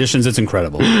 Yeah, Conditions, it's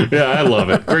incredible. Yeah, I love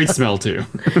it. Great smell too.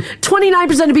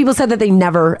 29% of people said that they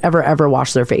never, ever, ever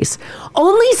wash their face.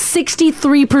 Only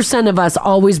 63% of us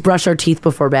always brush our teeth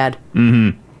before bed.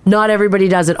 Not everybody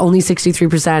does it. Only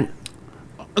 63%.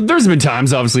 There's been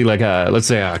times, obviously, like let's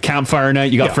say a campfire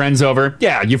night. You got friends over.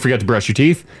 Yeah, you forget to brush your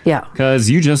teeth. Yeah, because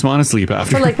you just want to sleep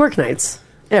after. But like work nights,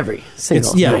 every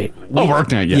single night.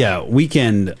 Work night. Yeah.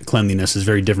 Weekend cleanliness is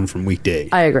very different from weekday.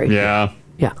 I agree. Yeah.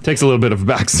 Yeah. Takes a little bit of a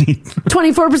backseat.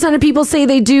 24% of people say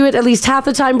they do it at least half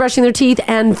the time brushing their teeth,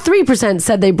 and 3%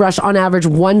 said they brush on average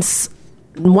one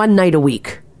night a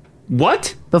week.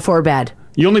 What? Before bed.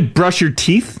 You only brush your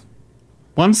teeth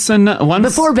once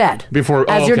before bed.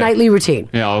 As your nightly routine.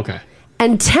 Yeah, okay.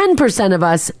 And 10% of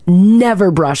us never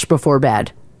brush before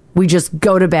bed. We just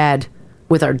go to bed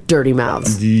with our dirty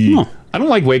mouths. I don't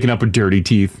like waking up with dirty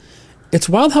teeth. It's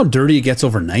wild how dirty it gets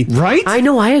overnight. Right? I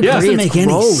know, I agree. Yeah, It's make any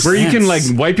gross. Where you can like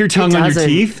wipe your tongue It on your doesn't.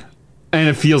 teeth and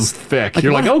it feels thick.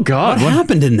 You're what- like, oh God. what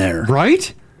happened in there?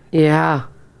 Right? Yeah.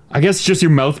 I guess just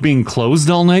your mouth being closed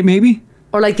all night, maybe?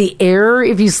 Or like the air,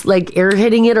 if you like air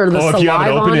hitting it, or the If you have it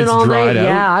saliva open, on it it's all dried night. out.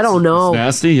 Yeah, I don't know. It's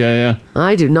nasty, yeah.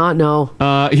 I do not know.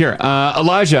 Here,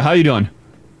 Elijah, how you doing?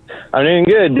 I'm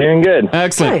doing good.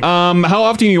 Excellent. How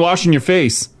often are you washing your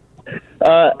face?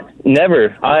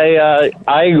 Never.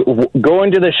 I go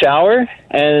into the shower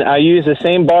and I use the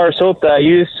same bar of soap that I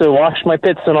use to wash my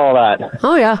pits and all that.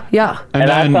 Oh yeah. And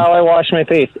that's how I wash my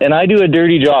face. And I do a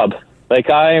dirty job. Like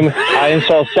I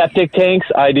install septic tanks.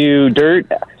 I do dirt.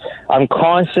 I'm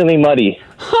constantly muddy.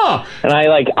 Huh. And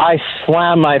I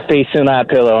slam my face in that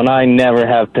pillow and I never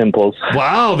have pimples.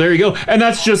 Wow, there you go. And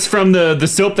that's just from the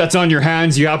soap that's on your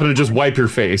hands. You happen to just wipe your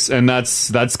face, and that's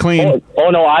clean. Oh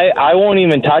no, I won't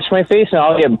even touch my face and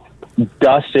I'll get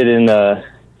dusted in the...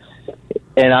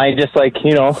 And I just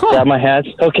grab my hands.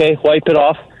 Okay, wipe it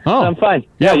off. Oh. I'm fine.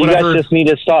 Yeah, you whatever. guys just need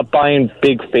to stop buying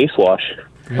big face wash.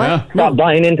 Yeah. Stop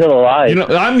buying into the lies.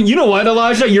 You know what,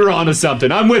 Elijah? You're onto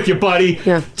something. I'm with you, buddy.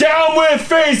 Yeah. Down with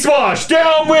face wash.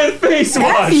 Down with face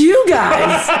wash. F you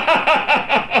guys.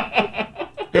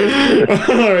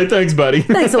 All right, thanks, buddy.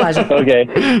 Thanks, Elijah. Okay,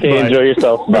 enjoy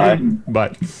yourself. Bye.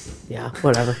 Bye. Yeah,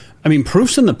 whatever. I mean,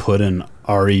 proof's in the pudding,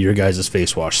 Ari, your guys'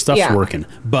 face wash. Stuff's Yeah. working.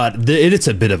 But it's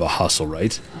a bit of a hustle,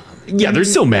 right? Yeah,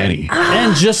 there's so many.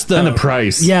 And just the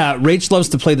price. Yeah, Rach loves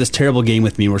to play this terrible game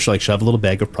with me where she'll shove a little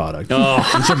bag of product.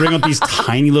 Oh. And she'll bring up these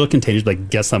tiny little containers,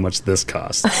 guess how much this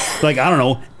costs? I don't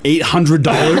know,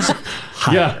 $800?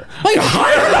 Higher. Yeah.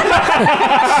 Higher?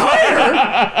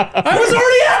 I was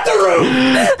already at the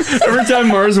room! Every time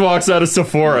Mars walks out of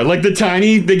Sephora,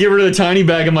 they give her the tiny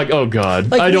bag. I'm like, oh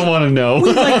God, I don't want to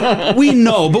know. We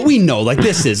know, but we know,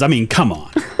 this is, come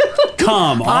on.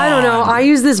 Come on. I don't know. I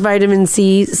use this vitamin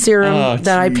C serum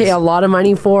that I pay a lot of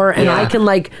money for, and I can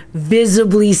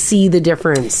visibly see the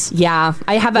difference. Yeah,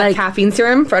 I have a caffeine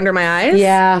serum for under my eyes.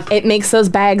 Yeah, it makes those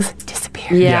bags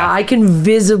disappear. Yeah, I can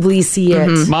visibly see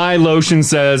it. My lotion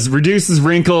says reduces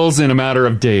wrinkles in a matter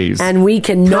of days. And we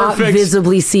cannot Perfect.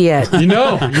 visibly see it.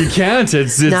 You can't.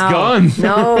 It's No. gone.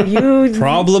 No, you...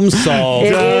 Problem solved.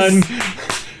 It Done. is-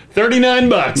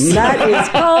 $39. That is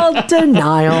called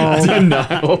denial.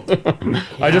 Denial.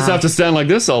 I just have to stand like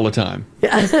this all the time.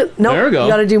 No, There we go.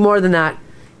 you got to do more than that.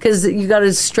 Because you got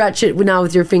to stretch it now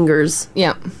with your fingers.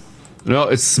 Yeah. No,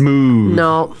 it's smooth.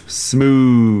 No.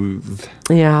 Smooth.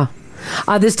 Yeah.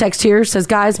 This text here says,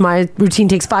 guys, my routine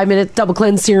takes 5 minutes. Double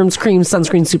cleanse, serums, cream,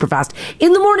 sunscreen, super fast.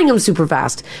 In the morning, I'm super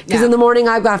fast. Because in the morning,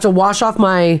 I have to wash off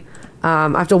my...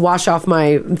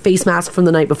 face mask from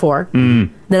the night before. Then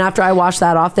after I wash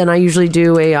that off, then I usually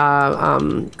do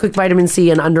a quick vitamin C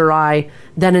and under eye,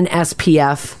 then an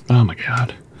SPF. Oh my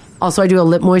God. Also, I do a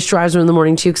lip moisturizer in the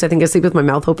morning too, because I think I sleep with my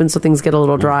mouth open, so things get a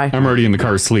little dry. I'm already in the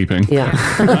car sleeping. Yeah.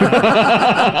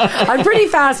 I'm pretty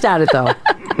fast at it though.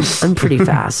 I'm pretty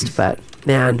fast, but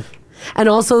man. And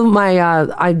also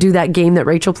I do that game that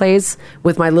Rachel plays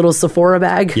with my little Sephora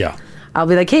bag. Yeah. I'll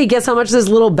be like, hey, guess how much this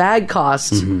little bag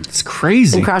costs? It's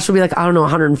crazy. And Crash will be like, I don't know,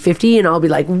 150. And I'll be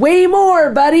like, way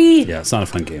more, buddy. Yeah, it's not a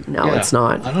fun game. No, it's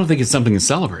not. I don't think it's something to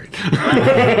celebrate.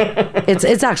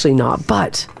 It's actually not.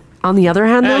 But on the other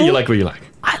hand, though, you like what you like.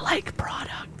 I like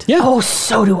product. Yeah. Oh,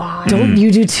 so do I. Don't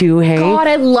you do too, hey? God,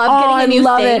 I love getting a new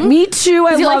I love thing. it. Me too.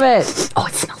 I You're love like, it. Oh,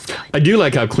 it smells good. I do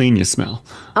like how clean you smell.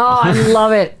 Oh, I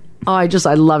love it. Oh, I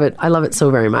love it. I love it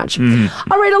so very much. All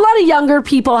right, a lot of younger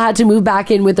people had to move back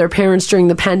in with their parents during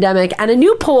the pandemic, and a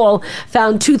new poll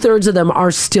found 2/3 of them are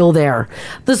still there.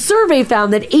 The survey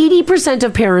found that 80%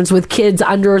 of parents with kids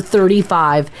under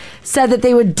 35 said that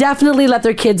they would definitely let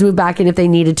their kids move back in if they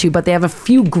needed to, but they have a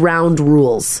few ground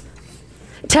rules.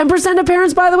 10% of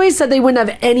parents, by the way, said they wouldn't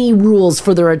have any rules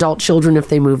for their adult children if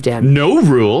they moved in. No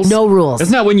rules? No rules.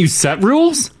 Isn't that when you set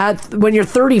rules? When you're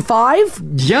 35?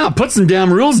 Yeah, put some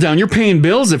damn rules down. You're paying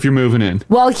bills if you're moving in.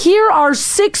 Well, here are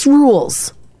 6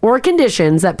 rules or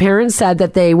conditions that parents said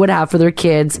that they would have for their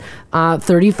kids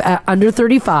under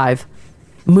 35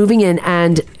 moving in,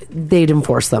 and they'd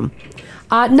enforce them.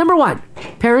 Number 1,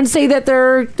 parents say that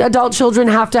their adult children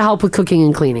have to help with cooking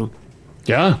and cleaning.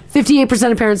 Yeah.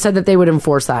 58% of parents said that they would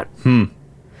enforce that.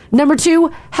 Number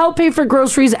 2, help pay for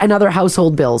groceries and other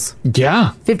household bills.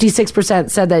 Yeah. 56%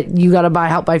 said that you got to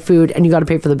help buy food and you got to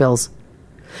pay for the bills.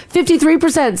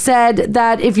 53% said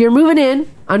that if you're moving in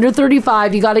under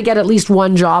 35, you got to get at least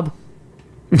one job.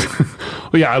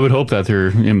 Well, yeah, I would hope that they're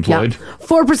employed.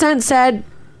 4% said,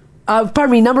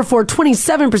 number 4,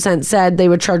 27% said they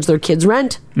would charge their kids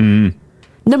rent.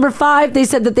 Number 5, they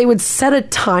said that they would set a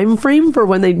time frame for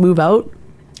when they'd move out.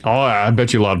 Oh, I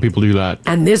bet you a lot of people do that.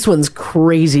 And this one's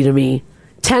crazy to me.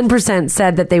 10%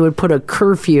 said that they would put a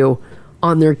curfew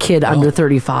on their kid under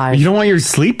 35. You don't want your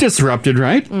sleep disrupted,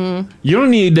 right? You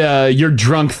don't need your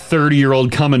drunk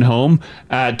 30-year-old coming home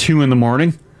at 2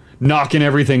 a.m, knocking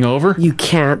everything over. You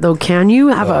can't, though, can you?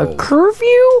 Have a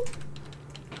curfew?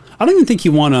 I don't even think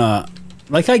you want to...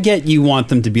 Like, I get you want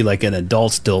them to be like an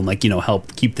adult still and, like, you know,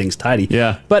 help keep things tidy.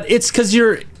 Yeah. But it's because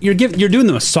you're doing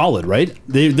them a solid, right?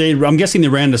 I'm guessing they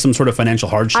ran into some sort of financial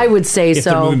hardship. I would say if so.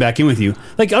 They're moving back in with you.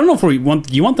 Like, I don't know if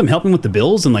you want them helping with the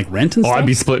bills and, like, rent and stuff? I'd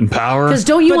be splitting power. Because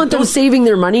don't you want them saving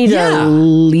their money to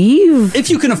leave? If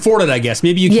you can afford it, I guess.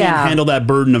 Maybe you can't handle that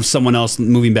burden of someone else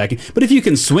moving back in. But if you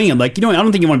can swing it, like, you know, I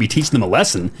don't think you want to be teaching them a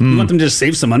lesson. You want them to just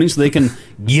save some money so they can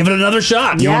give it another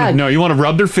shot. You want to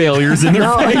rub their failures in their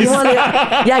face.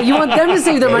 You want them to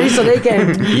save their money so they can.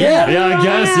 I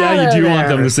guess. Yeah, you do want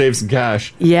them to save some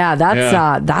cash. Yeah,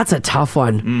 that's a tough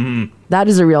one. That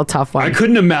is a real tough one. I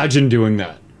couldn't imagine doing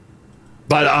that.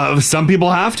 But some people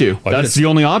have to. That's the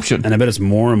only option. And I bet it's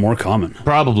more and more common.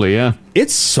 Probably, yeah.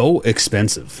 It's so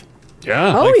expensive.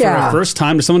 Yeah. Oh, For a first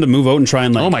time to someone to move out and try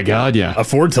and, like, oh my God, yeah,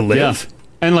 afford to live. Yeah.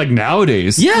 And like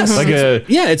nowadays, Yes. like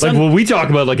it's like when we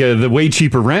talk about like the way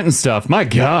cheaper rent and stuff. My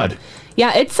God.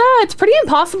 Yeah, it's pretty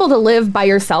impossible to live by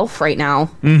yourself right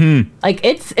now. Mm-hmm. Like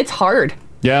it's hard.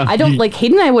 Yeah. I don't like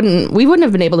Hayden and I wouldn't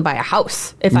have been able to buy a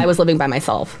house if I was living by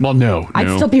myself. Well, no. I'd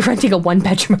still be renting a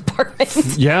 1-bedroom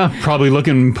apartment Yeah, probably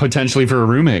looking potentially for a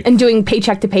roommate. and doing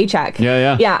paycheck to paycheck.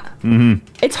 Yeah. Yeah. Mm-hmm.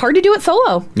 It's hard to do it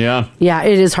solo. Yeah. Yeah,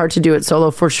 it is hard to do it solo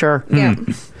for sure. Yeah.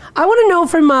 I want to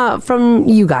know from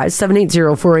you guys,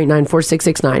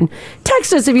 780-489-4669.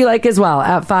 Text us if you like as well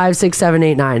at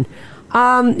 56789.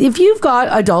 If you've got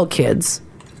adult kids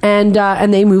and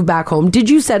they move back home, did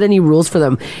you set any rules for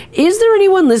them? Is there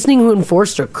anyone listening who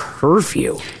enforced a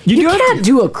curfew? You can't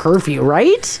do a curfew,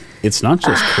 right? It's not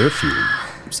just curfew.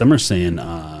 Some are saying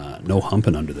no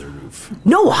humping under their roof.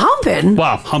 No humping?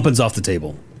 Wow. Humping's off the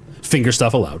table. Finger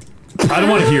stuff allowed. I don't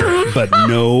want to hear it. But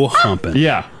no humping.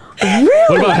 Yeah. Really?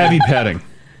 What about heavy petting?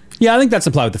 Yeah, I think that's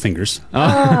applied with the fingers.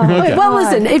 Okay. Well,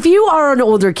 listen, if you are an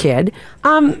older kid,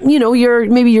 you're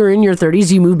in your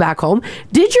 30s, you move back home.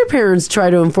 Did your parents try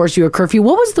to enforce you a curfew?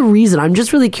 What was the reason? I'm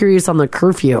just really curious on the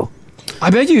curfew. I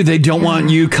bet you they don't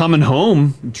want you coming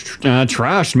home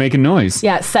trashed, making noise.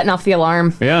 Yeah, setting off the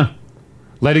alarm. Yeah.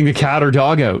 Letting the cat or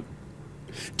dog out.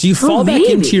 Do you fall back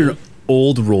into your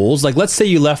old rules? Like, let's say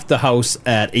you left the house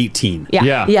at 18.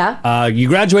 Yeah. You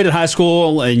graduated high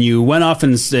school and you went off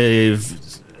and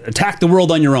attacked the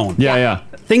world on your own. Yeah.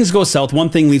 Things go south. One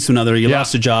thing leads to another. You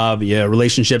lost a job,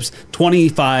 relationships.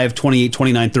 25, 28,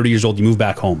 29, 30 years old, you move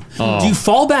back home. Oh. Do you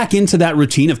fall back into that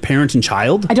routine of parent and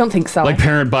child? I don't think so. Like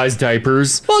parent buys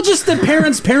diapers. Well, just the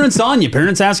parents on you.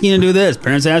 Parents asking you to do this.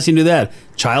 Parents asking you to do that.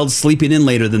 Child sleeping in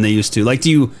later than they used to. Like,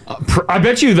 do you... I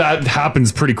bet you that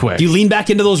happens pretty quick. Do you lean back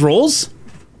into those roles?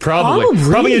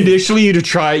 Probably initially you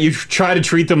try to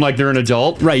treat them like they're an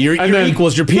adult. Right, you're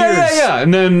equals, your peers. Yeah.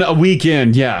 And then a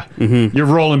weekend, you're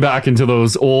rolling back into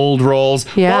those old roles.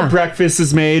 Yeah. While breakfast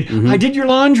is made. I did your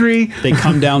laundry. They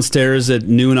come downstairs at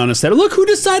noon on a Saturday. Look who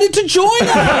decided to join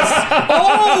us.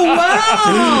 Oh,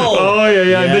 wow. Oh,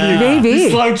 yeah. And then you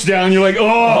slouch down. You're like,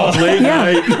 late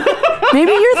night.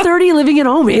 Maybe you're 30 living at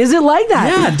home. Is it like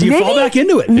that? Yeah, do you fall back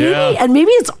into it? Maybe, and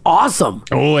maybe it's awesome.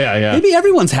 Oh, yeah. Maybe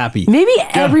everyone's happy. Maybe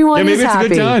everyone maybe is it's happy. a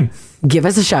good time. Give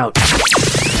us a shout.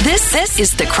 This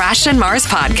is the Crash and Mars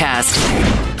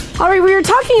podcast. All right, we were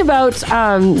talking about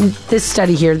this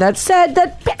study here that said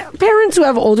that parents who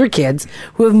have older kids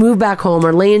who have moved back home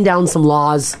are laying down some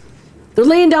laws. They're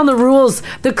laying down the rules.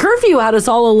 The curfew had us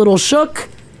all a little shook.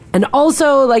 And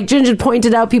also, like Ginger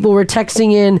pointed out, people were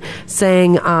texting in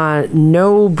saying,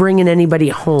 no bringing anybody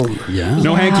home. Yeah.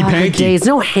 No hanky-panky. Days.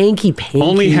 No hanky-panky.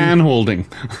 Only hand-holding.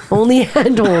 Only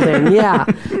hand-holding, yeah.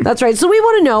 That's right. So we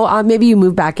want to know, maybe you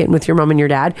moved back in with your mom and your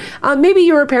dad. Maybe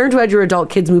you're a parent who had your adult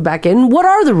kids move back in. What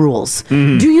are the rules?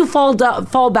 Mm-hmm. Do you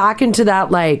fall back into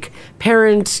that, like,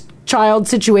 parent child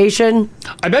situation?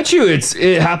 I bet you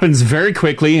it happens very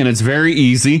quickly and it's very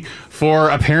easy for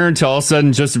a parent to all of a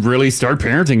sudden just really start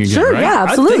parenting again. Sure, right? yeah,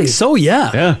 absolutely. I think so,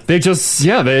 yeah. Yeah, they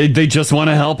just want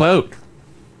to help out.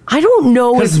 I don't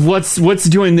know. Because what's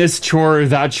doing this chore,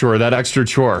 that extra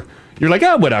chore? You're like,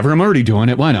 whatever, I'm already doing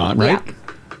it. Why not, right? Yeah.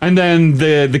 And then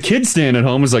the kid staying at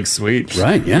home is like, sweet.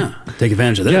 Right, yeah. Take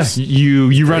advantage of this. Yeah,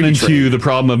 you run into the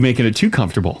problem of making it too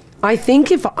comfortable. I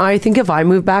think if I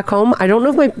move back home, I don't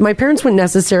know if my parents wouldn't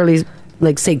necessarily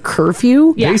like say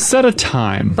curfew. They set a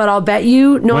time. But I'll bet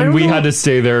you I when don't we know. had to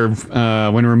stay there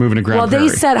when we were moving to Grand Well, Prairie.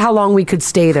 they said how long we could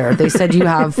stay there. They said you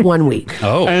have 1 week.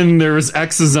 Oh. And there was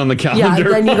X's on the calendar. Yeah,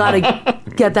 then you gotta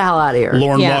get the hell out of here.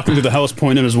 Lauren walking through the house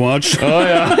pointing at his watch. Oh,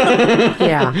 yeah.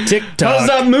 Yeah. TikTok. How's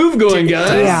that move going,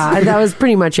 guys? Yeah, that was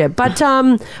pretty much it. But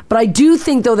I do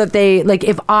think though that they like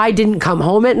if I didn't come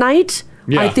home at night,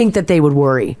 I think that they would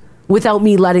worry without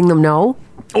me letting them know.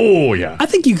 Oh yeah. I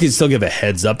think you can still give a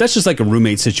heads up. That's just like a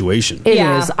roommate situation. It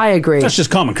is. I agree. That's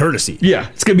just common courtesy. Yeah,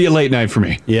 it's gonna be a late night for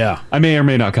me. Yeah. I may or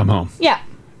may not come home. Yeah.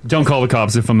 Don't call the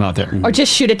cops if I'm not there. Or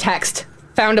just shoot a text.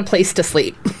 Found a place to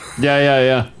sleep.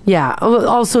 Yeah. Yeah.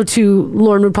 Also, too,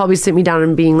 Lauren would probably sit me down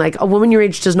and being like, a woman your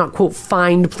age does not, quote,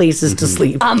 find places to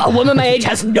sleep. A woman my age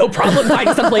has no problem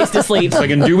finding some place to sleep.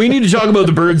 Like, do we need to talk about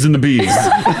the birds and the bees?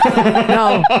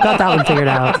 No, got that one figured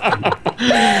out.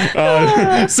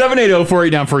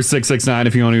 780-489-4669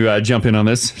 if you want to jump in on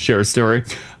this, share a story.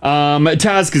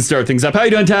 Taz can start things up. How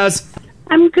you doing, Taz?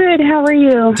 I'm good. How are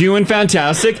you? Doing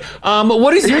fantastic.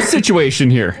 What is your situation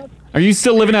here? Are you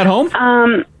still living at home?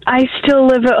 I still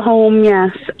live at home,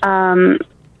 yes. And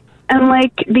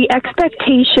like the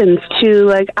expectations too,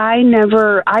 like I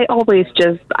was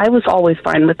always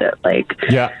fine with it. Like,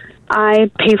 yeah.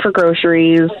 I pay for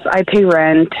groceries, I pay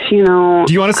rent, you know.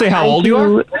 Do you want to say how old you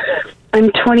are? I'm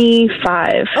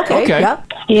 25. Okay. Yeah.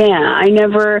 Yeah, I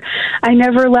never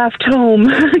left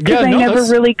home because I never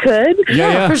really could.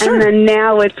 Yeah, for sure. And then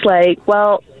now it's like,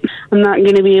 well, I'm not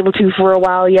going to be able to for a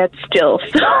while yet still.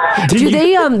 So. Do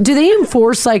they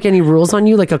enforce like any rules on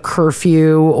you, like a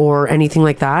curfew or anything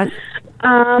like that?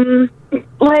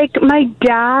 Like my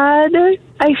dad,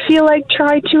 I feel like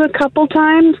tried to a couple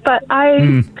times, but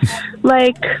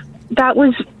like that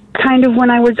was kind of when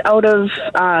I was out of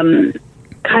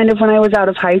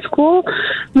high school,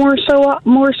 more so.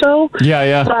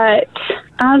 Yeah. But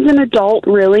as an adult,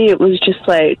 really, it was just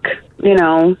like, you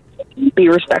know, be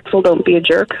respectful, don't be a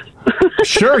jerk.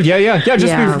 Sure, yeah.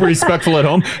 Just be respectful at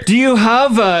home. Do you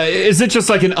have, is it just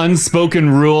like an unspoken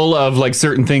rule of like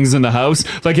certain things in the house?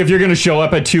 Like if you're going to show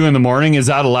up at 2 a.m, is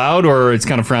that allowed or it's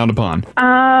kind of frowned upon?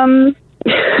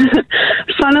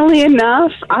 Funnily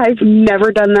enough, I've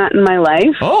never done that in my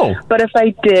life. Oh. But if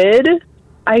I did,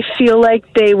 I feel like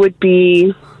they would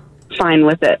be fine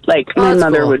with it. Like my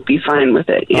mother would be fine with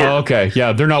it. Yeah. Oh, okay.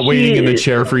 Yeah, they're not waiting in the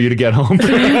chair for you to get home.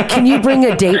 Can you bring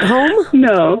a date home?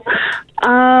 No.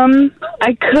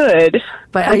 I could.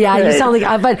 But you sound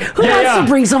like. But who wants to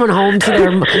bring someone home to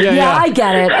their? Yeah, I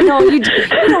get it. No, you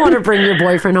don't want to bring your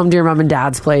boyfriend home to your mom and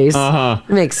dad's place. It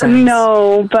makes sense.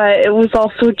 No, but it was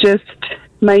also just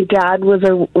my dad was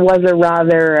a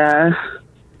rather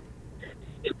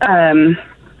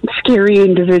scary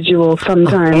individual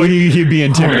sometimes. Oh, he'd be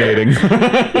intimidating.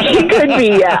 He could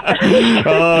be, yeah.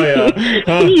 Oh,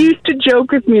 yeah. He used to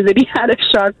joke with me that he had a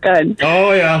shotgun.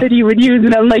 Oh, yeah. That he would use,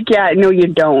 and I'm like, yeah, no, you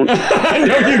don't. No,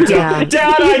 you don't. Yeah.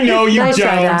 Dad, I know you Nice don't.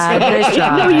 try, Dad. Nice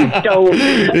try. No, you don't.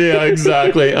 Yeah,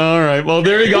 exactly. All right. Well,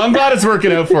 there you go. I'm glad it's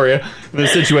working out for you, the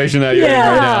situation that you're in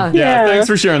right now. Yeah. Thanks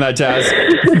for sharing that, Taz.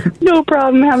 No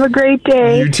problem. Have a great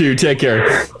day. You too. Take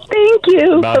care. Thank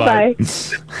you. Bye-bye.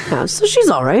 Yeah, so she's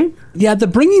all right. Yeah, the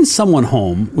bringing someone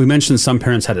home, we mentioned some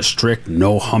parents had a strict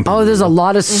no humping. Oh, there's a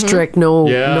lot of strict no.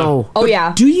 Oh,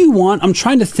 yeah. Do you want, I'm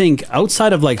trying to think,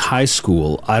 outside of like high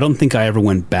school, I don't think I ever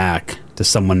went back to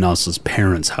someone else's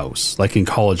parents' house, like in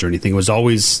college or anything. It was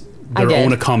always their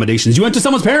own accommodations. You went to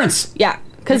someone's parents? Yeah.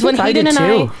 Because when I Hayden did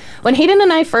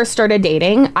and I first started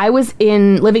dating, I was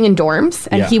living in dorms,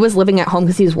 and he was living at home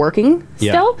because he was working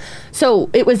still.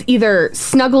 So it was either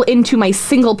snuggle into my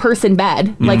single person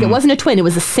bed, like it wasn't a twin, it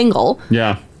was a single.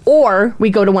 Yeah. Or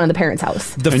we go to one of the parents'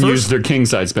 house. Use their king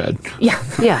size bed. Yeah.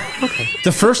 Yeah. Okay.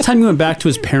 The first time you went back to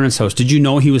his parents' house, did you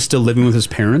know he was still living with his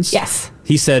parents? Yes.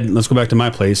 He said, let's go back to my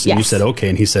place. And you said, okay.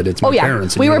 And he said, it's my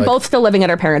parents. And We you're were like, both still living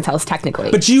at our parents' house, technically.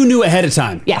 But you knew ahead of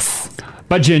time. Yes.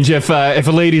 But Ginge, if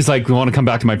a lady's like, want to come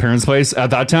back to my parents' place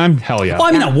at that time, hell yeah. Well,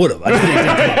 I mean, I would have.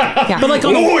 But like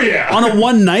on a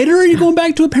one-nighter, are you going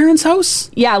back to a parent's house?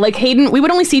 Yeah, like Hayden, we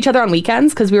would only see each other on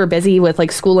weekends because we were busy with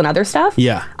like school and other stuff.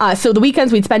 Yeah. So the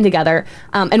weekends we'd spend together.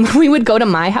 And when we would go to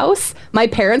my house, my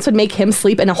parents would make him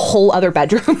sleep in a whole other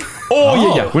bedroom.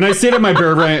 Yeah. When I stayed at my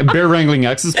bear wrangling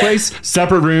ex's place,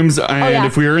 separate rooms, and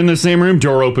if we were in the same room,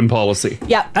 door open policy.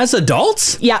 Yeah. As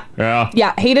adults? Yeah. Yeah.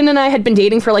 Yeah. Hayden and I had been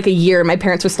dating for like a year. My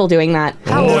parents were still doing that.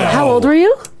 How old were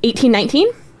you? 18, 19.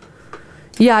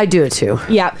 Yeah, I do it too.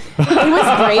 Yeah. It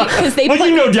was great because they Like,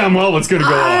 you know damn well what's going to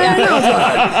go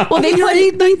on. Well, they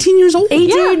put 19 years old.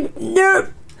 18. No.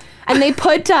 And they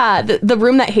put the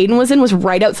room that Hayden was in was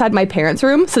right outside my parents'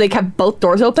 room, so they kept both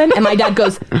doors open. And my dad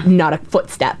goes, not a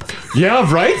footstep. Yeah,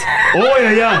 right? Oh,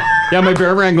 yeah. Yeah, my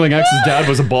bear wrangling ex's dad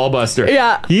was a ball buster.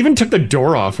 Yeah. He even took the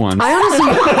door off once. I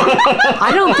honestly,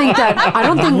 I don't think What?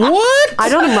 I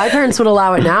don't think my parents would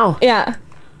allow it now. Yeah.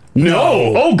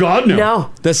 No. Oh, God, no.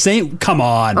 No. The same. Come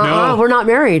on. No. We're not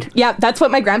married. Yeah, that's what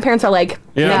my grandparents are like.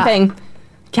 Yeah. Same thing.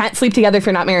 Can't sleep together if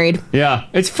you're not married. Yeah,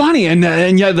 it's funny, and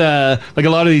yet like a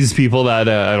lot of these people that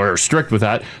are strict with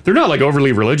that, they're not like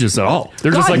overly religious at all.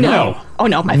 They're just God, like no. Oh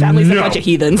no, my family's a bunch of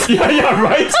heathens. Yeah,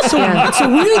 right. So it's a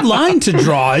weird line to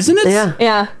draw, isn't it? Yeah.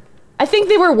 Yeah. I think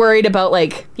they were worried about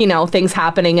like, things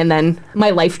happening and then my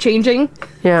life changing.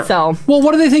 Yeah. So, well,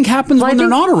 what do they think happens when they're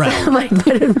not around? I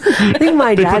think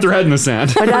my They dad put their head in the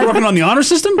sand. My dad working on the honor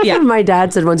system? Yeah. My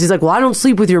dad said once, he's like, well, I don't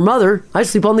sleep with your mother. I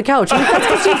sleep on the couch. I'm like, that's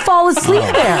because you fall asleep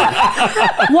there.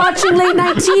 Watching late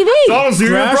night TV. Honestly,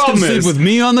 your Crash problem can sleep is with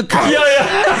me on the couch.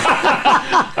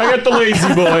 Yeah. I got the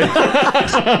lazy boy.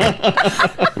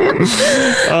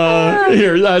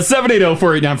 Here,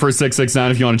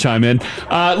 780-489-4669 if you want to chime in.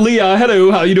 Leah,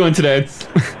 hello. How you doing today?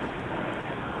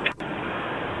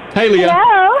 Hey, Leah.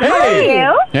 Hello. Hey. How are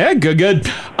you? Yeah, good.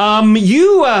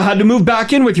 You had to move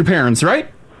back in with your parents, right?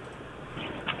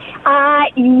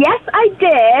 Yes, I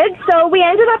did. So we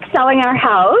ended up selling our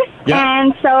house,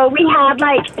 and so we had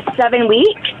like 7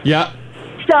 weeks. Yeah.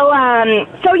 So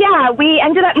yeah, we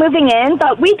ended up moving in,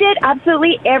 but we did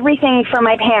absolutely everything for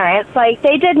my parents. Like,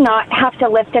 they did not have to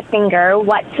lift a finger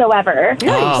whatsoever for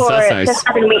that's nice. the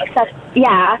 7 weeks.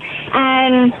 Yeah,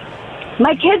 and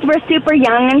my kids were super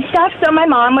young and stuff, so my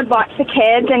mom would watch the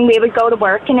kids, and we would go to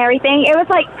work and everything. It was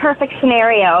like perfect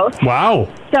scenario. Wow.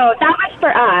 So that was for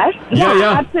us.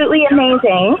 Yeah. Absolutely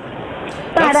amazing.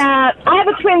 But I have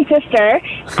a twin sister,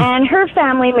 and her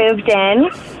family moved in.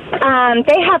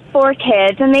 They have 4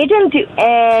 kids, and they didn't do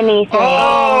anything.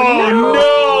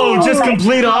 Oh, no! Just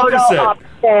complete opposite.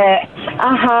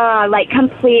 Like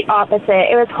complete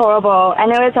opposite. It was horrible,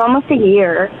 and it was almost a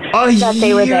year that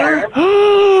they were there.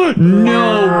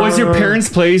 No. Was your parents'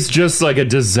 place just like a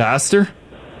disaster?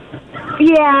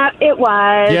 Yeah, it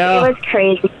was. Yeah. It was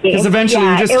crazy. Because eventually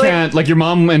you just can't, like your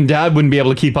mom and dad wouldn't be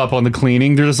able to keep up on the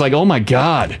cleaning. They're just like, oh my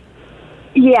God.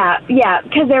 Yeah,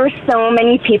 because there were so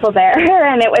many people there,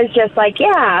 and it was just like, it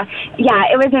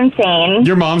was insane.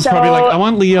 Your mom's probably like, I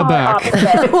want Leah back.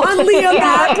 I want Leah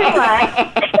back.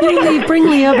 Bring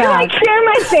Leah back. Like, you're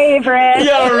my favorite.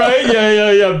 Yeah, right?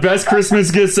 Yeah. Best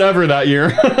Christmas gifts ever that year.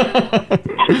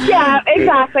 Yeah,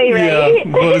 exactly right.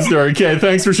 Yeah, what a story. Okay,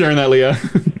 thanks for sharing that, Leah.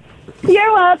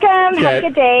 You're welcome. Have a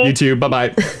good day. You too.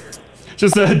 Bye-bye.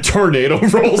 Just a tornado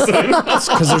rolls in.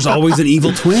 Because there's always an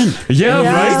evil twin. Yeah,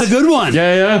 right. He's the good one.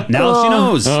 Yeah. Now she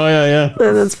knows. Oh, yeah.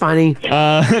 That's funny.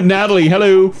 Natalie,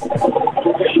 hello. Hey,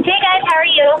 guys. How are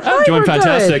you? Doing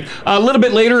fantastic. A little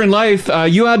bit later in life,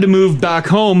 you had to move back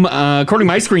home. According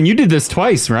to my screen, you did this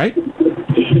twice, right?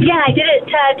 Yeah, I did it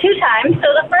 2 times. So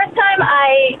the first time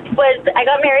I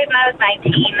got married when I was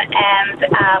 19, and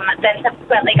then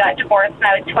subsequently got divorced when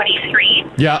I was 23.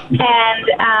 Yeah. And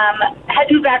had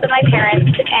to move back with my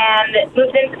parents, and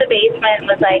moved into the basement.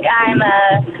 Was like, I'm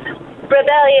a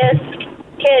rebellious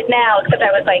kid now, because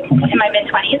I was like in my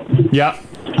mid-20s. Yeah.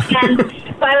 And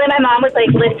finally my mom was like,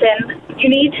 listen, you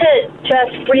need to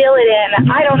just reel it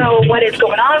in. I don't know what is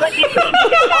going on with you.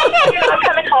 You're not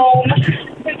coming home.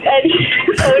 And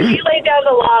so she laid down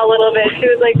the law a little bit. She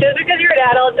was like, just because you're an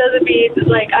adult doesn't mean,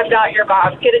 like, I'm not your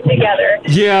mom. Get it together.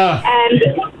 Yeah. And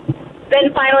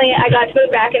then finally I got to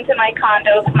move back into my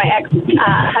condo because my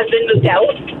ex-husband moved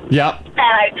out. Yeah. And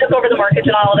I took over the mortgage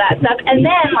and all of that stuff. And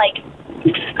then, like,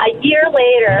 a year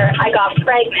later, I got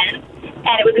pregnant.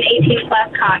 And it was an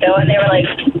 18-plus condo. And they were like,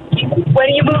 when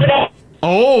are you moving in?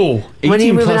 Oh, 18 when are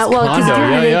you moving plus out? Well, because if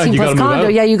you're in an 18 plus condo,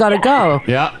 you got to go.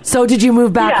 Yeah. So did you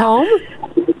move back home?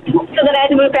 So then I had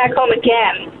to move back home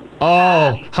again.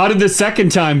 Oh, how did the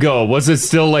second time go? Was it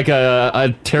still like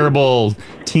a terrible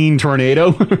teen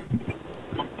tornado?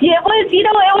 Yeah, it was.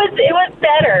 It was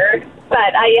better.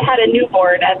 But I had a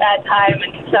newborn at that time,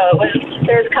 and so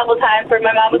there was a couple times where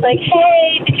my mom was like,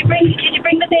 "Hey, did you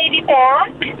bring the baby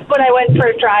back?" When I went for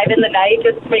a drive in the night,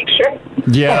 just to make sure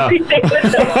everything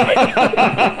was okay.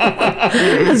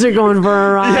 As you're going for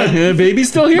a ride. Yeah, the baby's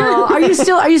still here. Oh, are you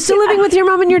still living with your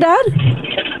mom and your dad?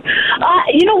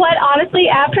 You know what? Honestly,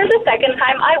 after the second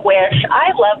time, I wish.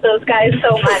 I love those guys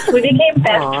so much. We became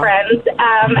best friends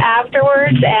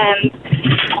afterwards, and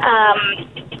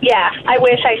I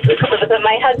wish I could live with them.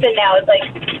 My husband now is like,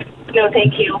 no,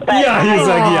 thank you. But Yeah, he's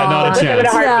like, not a chance.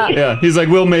 Yeah, he's like,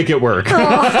 we'll make it work.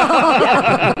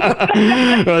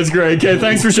 That's great. Okay,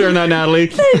 thanks for sharing that, Natalie.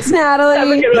 Thanks, Natalie. Have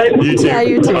a good one. You too. Yeah,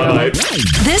 you too. Bye.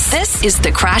 This is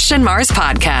the Crash and Mars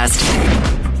podcast.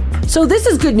 So this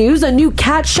is good news. A new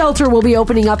cat shelter will be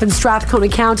opening up in Strathcona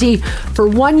County for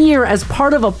 1 year as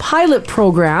part of a pilot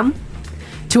program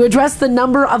to address the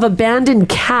number of abandoned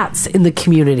cats in the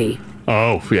community.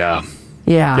 Oh, yeah.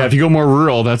 Yeah. Yeah, if you go more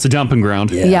rural, that's a dumping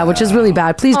ground. Yeah, which is really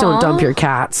bad. Please don't dump your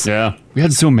cats. Yeah. We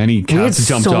had so many cats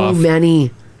dumped so off.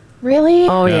 many. Really?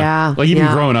 Oh, yeah. Like, even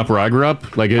growing up where I grew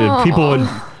up, like, people would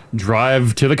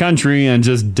drive to the country and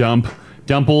just dump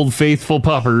old faithful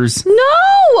puppers.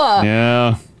 No!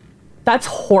 Yeah. That's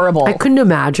horrible. I couldn't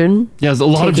imagine. Yeah, there's a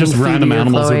lot of just random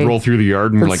animals that Chloe. roll through the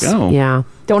yard, and we're like, oh. Yeah.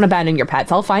 Don't abandon your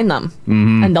pets. I'll find them,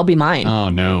 and they'll be mine. Oh,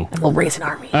 no. And we'll raise an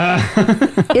army.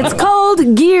 It's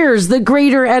called GEARS, the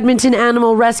Greater Edmonton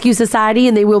Animal Rescue Society,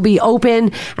 and they will be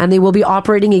open and they will be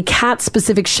operating a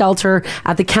cat-specific shelter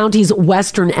at the county's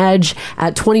western edge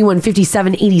at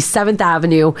 2157 87th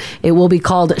Avenue. It will be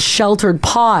called Sheltered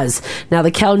Paws. Now,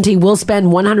 the county will spend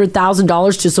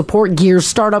 $100,000 to support GEARS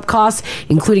startup costs,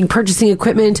 including purchasing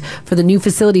equipment for the new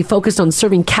facility focused on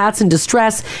serving cats in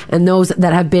distress and those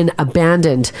that have been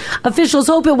abandoned. Officials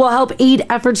hope it will help aid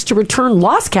efforts to return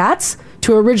lost cats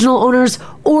to original owners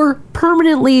or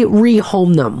permanently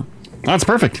rehome them. That's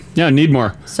perfect. Yeah, need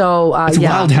more. So, It's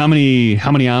wild how many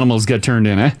animals get turned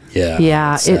in, eh?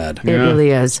 Yeah, it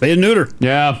really is. Spay and neuter.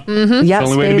 Yeah. Mm-hmm. Yep,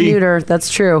 It's the only way spay to and be. neuter. That's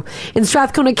true. In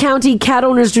Strathcona County, cat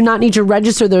owners do not need to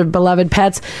register their beloved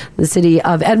pets. The City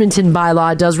of Edmonton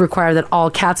bylaw does require that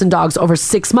all cats and dogs over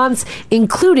 6 months,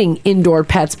 including indoor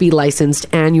pets, be licensed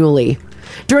annually.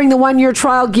 During the 1 year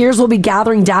trial, GEARS will be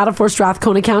gathering data for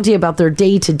Strathcona County about their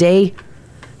day-to-day.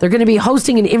 They're going to be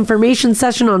hosting an information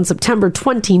session on September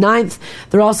 29th.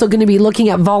 They're also going to be looking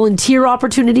at volunteer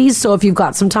opportunities. So if you've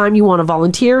got some time, you want to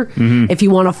volunteer. If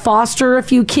you want to foster a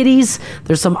few kitties,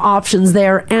 there's some options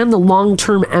there, and the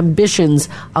long-term ambitions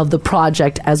of the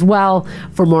project as well.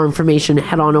 For more information,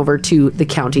 head on over to the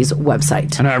county's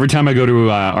website. I know every time I go to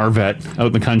our vet out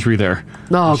in the country there,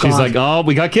 she's God. like, "Oh,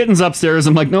 we got kittens upstairs."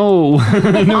 I'm like, "No,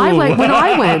 no." When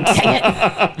I went,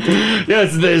 yeah,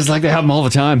 it's like they have them all the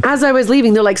time. as I was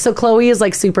leaving, they're like, "So Chloe is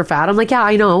like super fat." I'm like, "Yeah,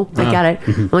 I know, I get it."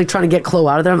 I'm like trying to get Chloe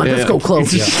out of there. I'm like, "Let's go, Chloe."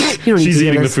 You don't need She's to do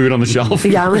eating the this. food on the shelf.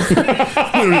 Yeah.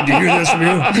 You don't need to hear this from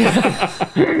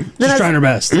you. She's trying her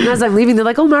best. And as I'm leaving, they're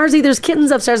like, "Oh, Marzi, there's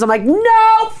kittens upstairs." I'm like,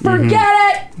 "No, forget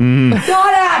it. Not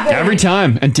happening." Every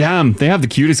time, and damn, they have the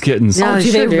cutest kittens. Yeah,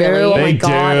 do they really? Oh my They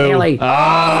God, do. Haley.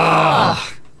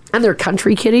 Ah, And they're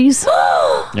country kitties.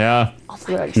 yeah.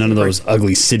 None of those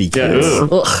ugly city Yeah. kids.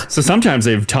 Ugh. So sometimes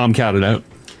they've tomcatted out,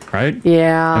 right?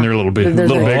 Yeah. And they're a little bit, They're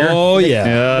little like bigger. Oh, yeah.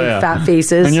 Yeah. fat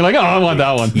faces. And you're like, "Oh, I want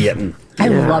that one." I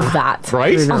love that.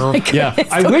 Right? I know. Yeah.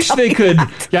 I wish they could.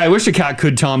 Yeah, I wish a cat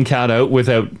could tomcat out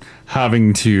without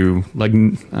having to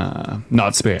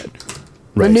not spay it.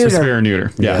 The So neuter. spay or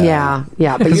neuter. Yeah.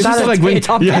 Yeah. But you It's just gotta like when,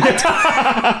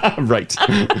 right.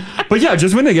 But yeah,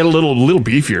 just when they get a little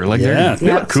beefier, like they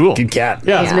look cool. Good cat.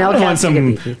 Yeah, Those male I want cats some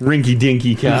get beefy. rinky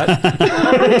dinky cat.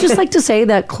 I would just like to say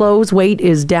that Chloe's weight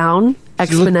is down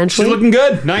exponentially. She's looking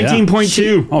good.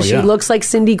 19.2. Oh, She yeah. looks like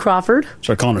Cindy Crawford.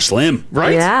 Start calling her Slim.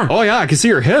 Right? Yeah. Oh yeah, I can see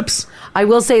her hips. I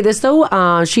will say this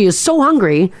though, she is so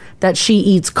hungry that she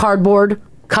eats cardboard,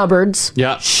 cupboards,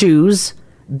 shoes,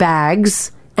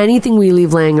 bags, anything we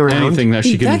leave laying around. Anything that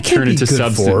she can That can't turn be into good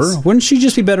substance. for her. Wouldn't she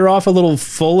just be better off a little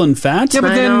full and fat? Yeah,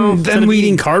 but then we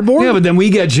eating cardboard. Yeah, but then we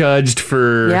get judged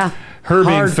for her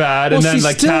being fat, and then she's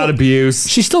like still- cat abuse.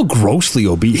 She's still grossly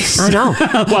obese. I know.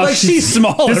 Well, like she's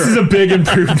smaller. This is a big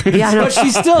improvement. Yeah, I know. But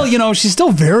she's still, she's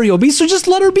still very obese. So just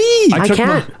let her be.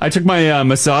 I took my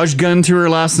massage gun to her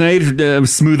last night,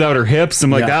 smooth out her hips.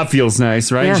 I'm like, that feels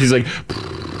nice, right? Yeah. And she's like,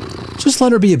 just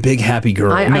let her be a big happy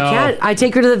girl. I can't. I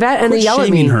take her to the vet and Quit they yell at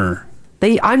me. shaming her.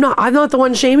 I'm not the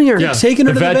one shaming her. yeah, taking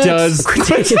her the to the vet vets.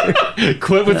 does.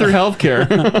 Quit with her health care.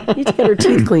 Need to get her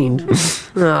teeth cleaned.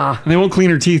 They won't clean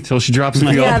her teeth till she drops some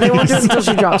weight. Yeah, they won't do it until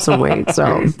she drops some weight. So,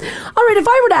 all right, if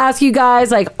I were to ask you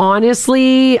guys, like,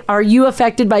 honestly, are you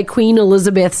affected by Queen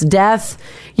Elizabeth's death?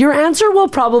 Your answer will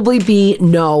probably be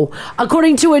no.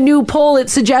 According to a new poll, it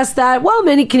suggests that while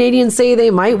many Canadians say they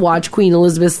might watch Queen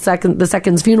Elizabeth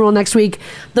II's funeral next week,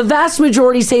 the vast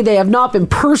majority say they have not been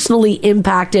personally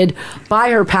impacted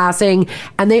by her passing,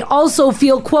 and they also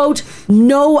feel, quote,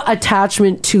 no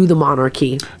attachment to the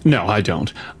monarchy. No, I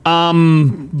don't.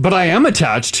 But I am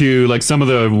attached to like some of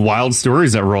the wild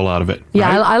stories that roll out of it. Yeah,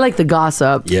 right? I like the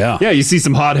gossip. Yeah, you see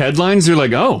some hot headlines. You're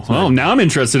like, oh, well, now I'm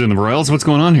interested in the royals. What's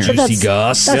going on here? But that's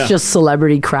just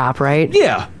celebrity crap, right?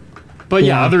 Yeah. But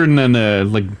yeah, other than the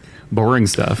like boring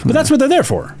stuff. But that's what they're there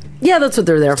for. Yeah, that's what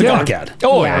they're there for. gawk at.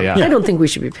 Oh, yeah. I don't think we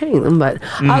should be paying them, but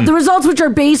the results, which are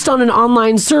based on an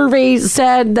online survey,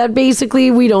 said that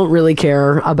basically we don't really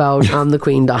care about the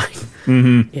Queen dying.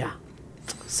 Mm-hmm. Yeah.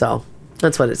 So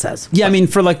that's what it says. Yeah, I mean,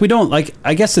 for like, we don't like,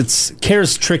 I guess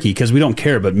care's tricky because we don't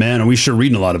care, but man, are we sure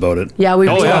reading a lot about it? Yeah, we've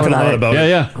talking talked a lot about it.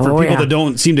 Yeah. For people that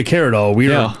don't seem to care at all,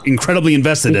 we are incredibly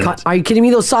invested in it. Are you kidding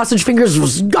me? Those sausage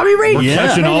fingers got me right. We're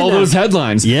catching all those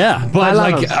headlines. Yeah. But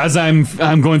like, as I'm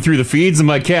going through the feeds, I'm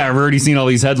like, yeah, I've already seen all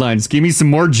these headlines. Give me some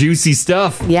more juicy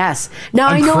stuff. Yes. Now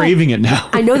I'm I know, craving it now.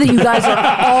 I know that you guys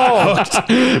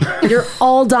are you're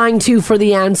all dying too for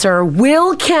the answer.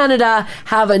 Will Canada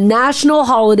have a national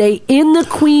holiday in the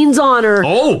Queen's honor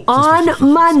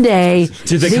on Monday?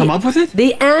 Did they come up with it?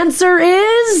 The answer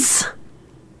is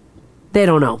they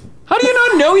don't know. How do you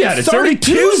not know yet? It's already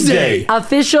Tuesday.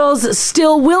 Officials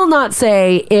still will not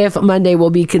say if Monday will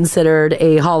be considered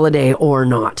a holiday or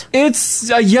not. It's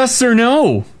a yes or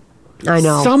no. I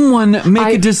know. Someone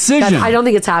make a decision. I don't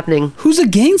think it's happening. Who's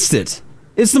against it?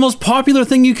 It's the most popular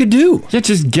thing you could do. Yeah,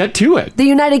 just get to it. The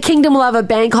United Kingdom will have a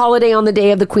bank holiday on the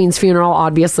day of the Queen's funeral,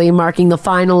 obviously, marking the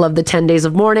final of the 10 days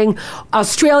of mourning.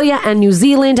 Australia and New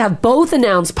Zealand have both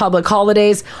announced public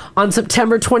holidays on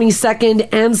September 22nd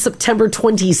and September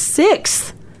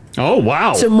 26th. Oh,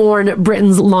 wow. To mourn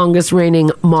Britain's longest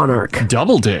reigning monarch.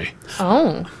 Double day.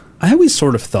 Oh. I always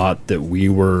sort of thought that we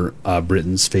were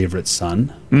Britain's favorite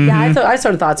son. Yeah, I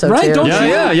sort of thought so Right, too. don't you?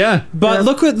 Yeah. But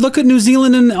look at New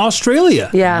Zealand and Australia.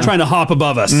 Yeah. Trying to hop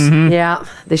above us. Yeah,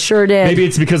 they sure did. Maybe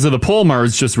it's because of the poll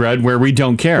Mars just read where we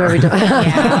don't care. Where we don't-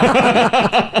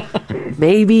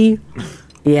 Maybe.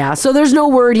 Yeah, so there's no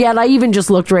word yet. I even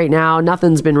just looked right now.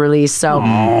 Nothing's been released. So,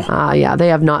 yeah, they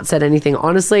have not said anything.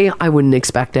 Honestly, I wouldn't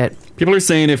expect it. People are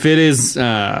saying if it is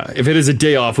a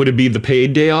day off, would it be the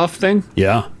paid day off thing?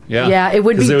 Yeah. Yeah, it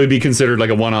would be. Because it would be considered like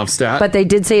a one-off stat. But they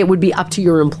did say it would be up to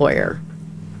your employer,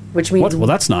 which means Well,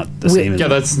 that's not the same. Yeah,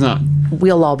 that's not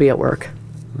we'll all be at work.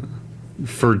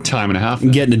 for time and a half.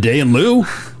 Getting a day in lieu.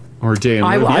 Or a day in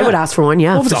lieu. I would ask for one,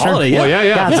 yeah. Well, if it's for a sure. holiday, Well, yeah. If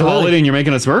it's a absolutely. holiday and you're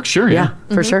making us work, sure. Yeah,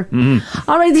 for sure.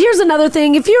 Mm-hmm. All right, here's another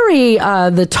thing. If you're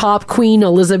the top Queen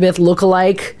Elizabeth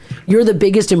lookalike, you're the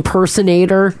biggest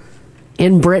impersonator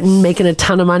in Britain, making a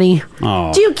ton of money.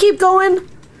 Oh. Do you keep going?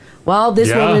 Well,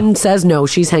 this woman says no.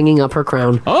 She's hanging up her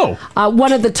crown. Oh.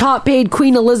 One of the top paid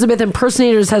Queen Elizabeth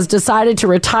impersonators has decided to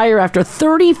retire after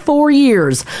 34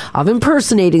 years of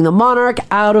impersonating the monarch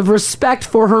out of respect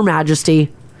for Her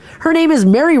Majesty. Her name is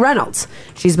Mary Reynolds.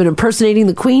 She's been impersonating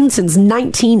the Queen since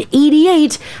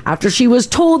 1988 after she was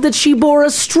told that she bore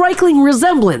a striking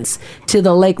resemblance to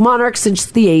the late monarch since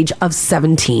the age of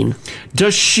 17.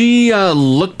 Does she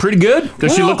look pretty good?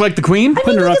 Does she look like the Queen?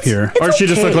 Putting her up here. Or does she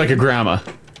just okay. look like a grandma?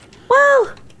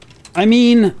 Well, I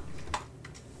mean,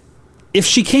 if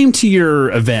she came to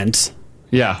your event,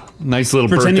 Yeah, nice little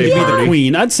pretending birthday to be the party.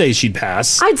 Queen, I'd say she'd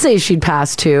pass. I'd say she'd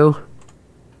pass too.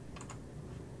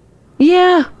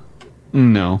 Yeah.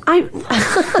 No. No. I'd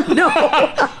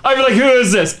be like, who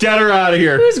is this? Get her out of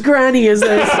here. Whose granny is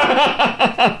this?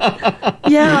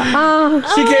 Yeah.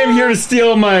 She came here to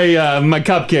steal my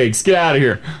cupcakes. Get out of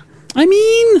here. I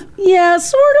mean, yeah,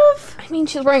 sort of. I mean,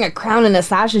 she's wearing a crown and a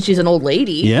sash and she's an old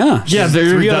lady. Yeah. Yeah, She's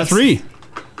 3 out of 3.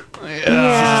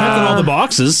 Yeah. Checking all the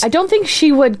boxes. I don't think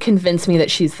she would convince me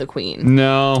that she's the queen.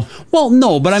 No. Well,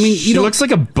 no, but I mean, She looks like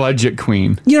a budget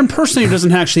queen. Your impersonator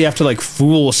doesn't actually have to like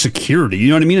fool security. You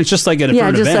know what I mean? It's just like at Yeah,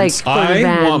 an just event. like for an I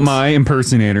event. want my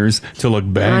impersonators to look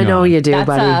bang I know on. you do,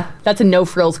 buddy. That's a no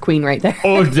frills queen right there.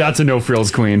 Oh, that's a no frills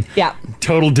queen. Yeah.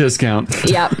 Total discount.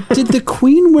 Yeah. Did the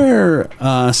Queen wear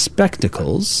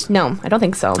spectacles? No, I don't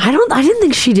think so. I didn't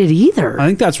think she did either. I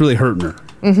think that's really hurting her.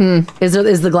 Mm-hmm.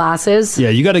 Is the glasses? Yeah,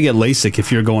 you got to get LASIK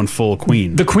if you're going full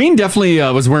Queen. The Queen definitely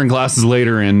was wearing glasses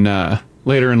later in life.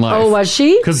 Oh, was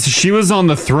she? Because she was on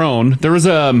the throne. There was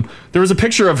a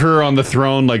picture of her on the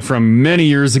throne like from many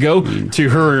years ago to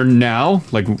her now,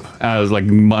 like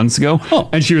months ago. Oh.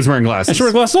 And she was wearing glasses. And she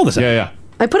wore glasses all the time. Yeah.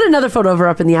 I put another photo of her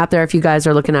up in the app there if you guys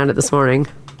are looking at it this morning.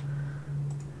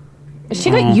 Has she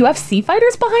got UFC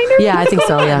fighters behind her? Yeah, I think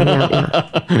so.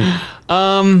 Yeah.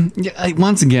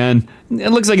 Once again, it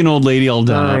looks like an old lady all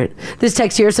done All up. right. This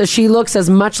text here says she looks as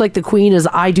much like the Queen as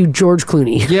I do George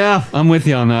Clooney. Yeah, I'm with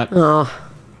you on that. Oh,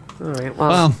 all right.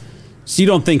 Well, so you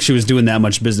don't think she was doing that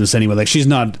much business anyway? Like she's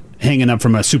not hanging up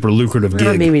from a super lucrative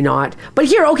gig. maybe not. But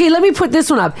here, okay, let me put this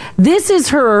one up. This is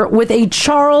her with a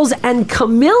Charles and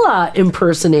Camilla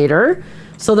impersonator.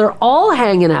 So they're all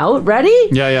hanging out. Ready?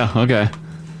 Yeah, okay.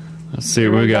 Let's see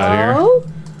what we got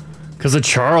here. Because the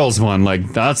Charles one,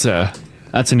 like, that's an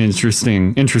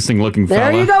interesting looking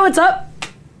fella. There you go. It's up.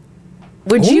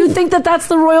 Would you think that that's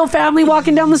the royal family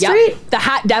walking down the street? The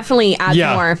hat definitely adds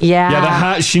more. Yeah, the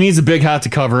hat. She needs a big hat to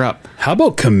cover up. How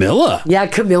about Camilla? Yeah,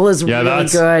 Camilla's really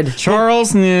that's good.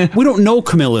 Charles, nah. We don't know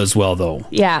Camilla as well, though.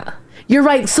 Yeah. You're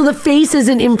right. So the face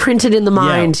isn't imprinted in the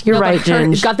mind. You're right,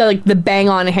 Jen. Got the bang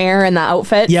on hair and the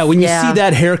outfit. Yeah, when you see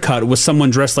that haircut with someone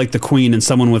dressed like the Queen and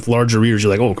someone with larger ears,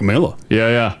 you're like, oh, Camilla.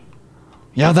 Yeah,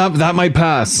 that might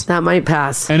pass. That might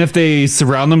pass. And if they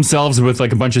surround themselves with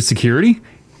like a bunch of security,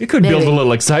 it could build a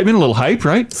little excitement, a little hype,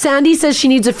 right? Sandy says she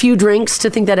needs a few drinks to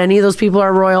think that any of those people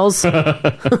are royals.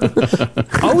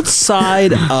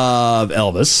 Outside of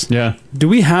Elvis, do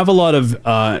we have a lot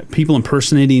of people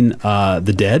impersonating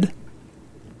the dead?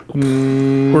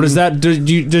 Or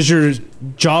does your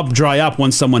job dry up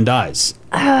once someone dies?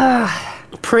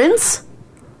 Prince?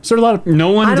 Is there a lot of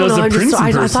no one I don't does know. a Prince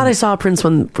I thought I saw a Prince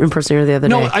one impersonator the other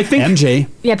day. No, I think MJ.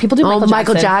 Yeah, people do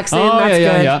Michael Jackson. Oh, That's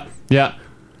good. yeah.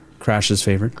 Crash's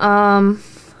favorite.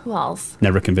 Who else?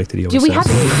 Never convicted. He Do always we says.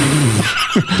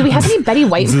 have do we have any Betty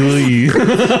White? Betty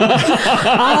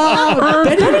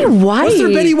White. Was there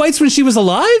Betty Whites when she was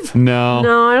alive? No.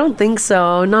 No, I don't think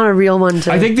so. Not a real one.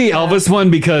 I think the Elvis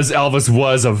one because Elvis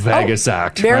was a Vegas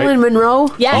act. Marilyn right? Monroe.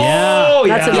 Yes. Oh,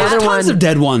 That's yeah. another Tons one. of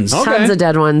dead ones. Tons of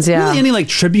dead ones. Yeah. Really any like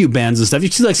tribute bands and stuff. You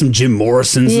see like some Jim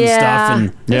Morrisons and stuff. And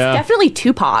There's definitely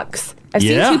Tupac's. I've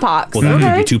seen Tupac's. Well, that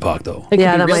could be Tupac though. It could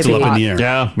Yeah, be that real might Still be. up in the air.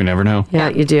 Yeah, we never know. Yeah,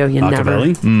 you do. You never.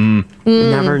 Machiavelli? You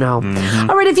never know.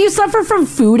 All right, if you suffer from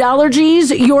food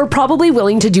allergies, you're probably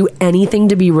willing to do anything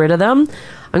to be rid of them.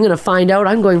 I'm going to find out.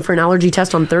 I'm going for an allergy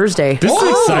test on Thursday. This is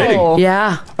exciting.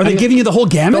 Yeah. Are they giving you the whole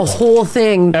gamut? The whole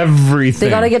thing. Everything. They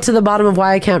got to get to the bottom of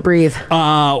why I can't breathe.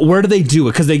 Where do they do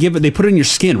it? Because they put it in your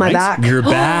skin, My right? back. Your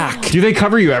back. Do they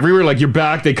cover you everywhere? Like your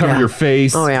back, they cover your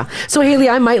face. Oh, yeah. So, Haley,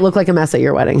 I might look like a mess at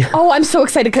your wedding. Oh, I'm so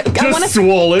excited. Just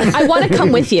swollen. I want to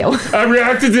come with you. I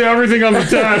reacted to everything on the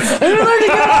test.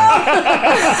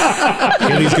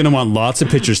 Haley's going to want lots of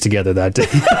pictures together that day.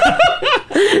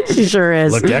 She sure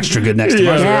is. Look extra good next to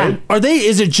Yeah. us, Yeah. right? Are they?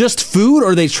 Is it just food,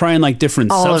 or are they trying like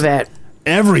different? All of it.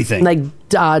 Everything. Like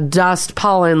dust,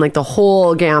 pollen, like the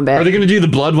whole gambit. Are they going to do the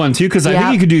blood one too? Because I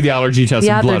think you could do the allergy test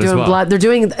Yeah, with blood they're doing as well. blood. They're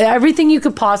doing everything you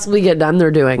could possibly get done.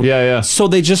 They're doing. Yeah. So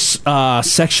they just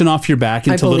section off your back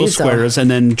I into little believe so. squares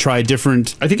and then try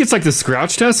different. I think it's like the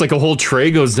scratch test. Like a whole tray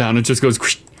goes down. It just goes,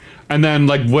 and then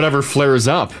like whatever flares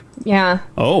up. Yeah.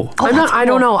 Oh. I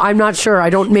don't know. I'm not sure.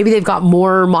 Maybe they've got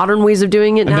more modern ways of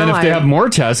doing it And now. then if they have more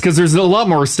tests, because there's a lot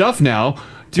more stuff now.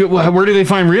 Where do they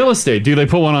find real estate? Do they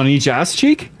put one on each ass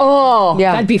cheek? Oh,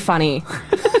 yeah. That'd be funny.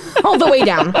 All the way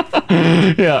down.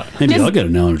 Yeah. Maybe I'll get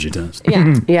an allergy test.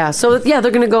 Yeah. Yeah. So they're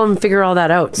gonna go and figure all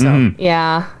that out. So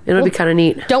Yeah. it'll be kind of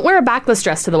neat. Don't wear a backless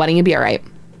dress to the wedding. You'll be all right.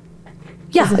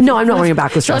 Yeah. No, I'm not wearing a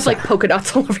backless So dress. it's like polka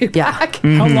dots all over your back.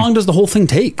 How long does the whole thing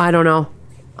take? I don't know.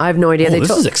 I have no idea. Oh, this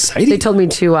is exciting. They told me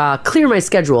to clear my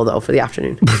schedule though for the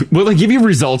afternoon. Will they give you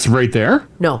results right there?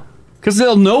 No. Because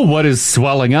they'll know what is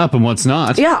swelling up and what's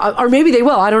not. Yeah, or maybe they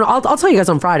will. I don't know. I'll tell you guys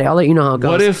on Friday. I'll let you know how it goes.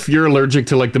 What if you're allergic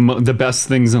to like the best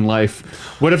things in life?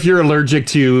 What if you're allergic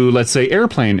to, let's say,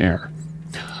 airplane air?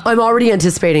 I'm already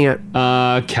anticipating it.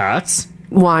 Cats.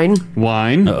 Wine.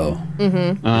 Uh-oh.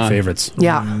 Mm-hmm. Favorites.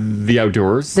 Yeah. The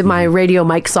outdoors. My radio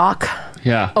mic sock.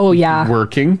 Yeah. Oh, yeah.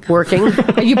 Working.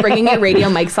 Are you bringing your radio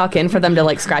mic sock in for them to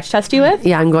like scratch test you with?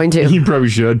 Yeah, I'm going to. You probably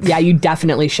should. Yeah, you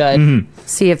definitely should.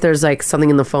 See if there's like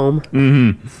something in the foam.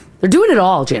 Mm-hmm. They're doing it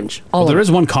all, Ginge. Well, there is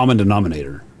one common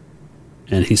denominator,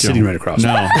 and he's sitting right across.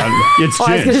 No, it's Oh,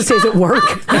 I was going to say, is it work?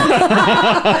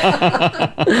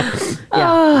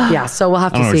 yeah. So we'll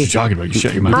have I don't know to what see. you're talking about. You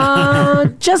shut your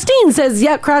mouth. Justine says,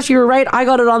 yeah, Crash, you were right. I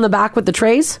got it on the back with the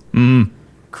trays.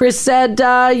 Chris said,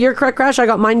 you're correct, Crash. I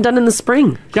got mine done in the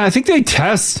spring. Yeah, I think they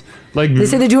test Like They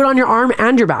say they do it on your arm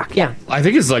and your back. Yeah. I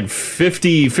think it's like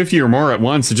 50 or more at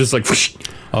once. It's just like, whoosh.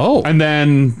 And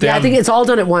then I think it's all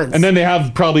done at once. And then they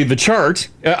have probably the chart.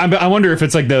 I wonder if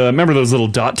it's like remember those little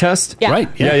dot tests? Yeah. Right,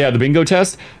 Yeah, the bingo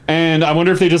test. And I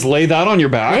wonder if they just lay that on your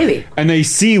back. Maybe. And they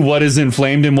see what is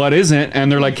inflamed and what isn't.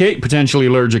 And they're like, hey, potentially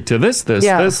allergic to this.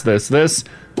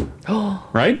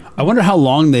 Right? I wonder how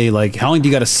long do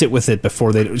you got to sit with it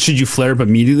before should you flare up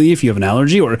immediately if you have an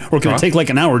allergy or can it take like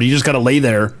an hour? Do you just got to lay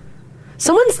there?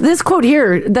 This quote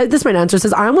here, this might answer,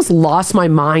 says, I almost lost my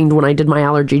mind when I did my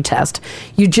allergy test.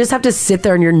 You just have to sit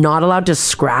there and you're not allowed to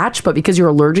scratch, but because you're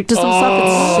allergic to some stuff,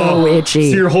 it's so itchy.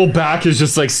 So your whole back is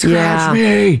just like, scratch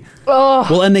me. Oh.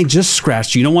 Well, and they just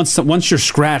scratched you. once you're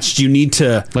scratched, you need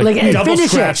to double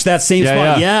finish scratch it. that same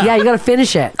spot. Yeah, you got to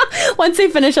finish it. Once they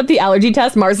finish up the allergy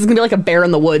test, Mars is going to be like a bear in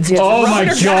the woods. Oh my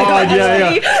God,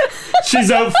 yeah.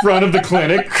 She's out front of the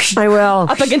clinic. I will.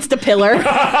 Up against a pillar.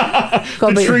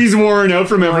 The tree's worn out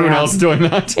from everyone else doing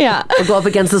that. Yeah. We'll go up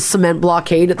against the cement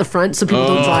blockade at the front so people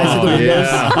don't drive through the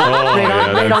windows.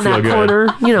 Right on that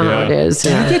corner. You know how it is. Do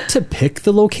you get to pick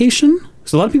the location? So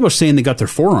a lot of people are saying they got their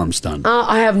forearms done.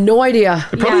 I have no idea.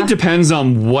 It probably depends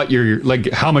on what you're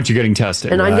how much you're getting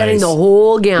tested. And I'm getting the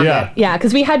whole gambit. Yeah,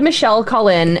 because we had Michelle call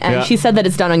in and she said that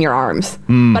it's done on your arms.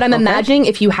 But I'm imagining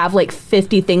if you have like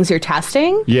 50 things you're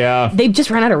testing, they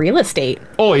just ran out of real estate.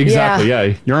 Oh, exactly.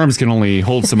 Yeah. Your arms can only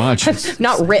hold so much.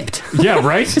 Not ripped. Yeah,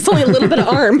 right? It's only a little bit of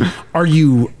arm. Are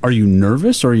you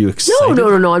nervous or are you excited?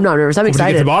 No, I'm not nervous. I'm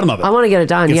excited. To get to the bottom of it. I want to get it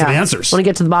done. Get Yeah. some answers. I want to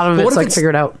get to the bottom of it so I can figure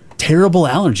it out. Terrible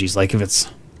allergies, like if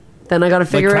it's then I got to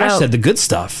figure like it Crash out. said, the good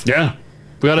stuff. Yeah.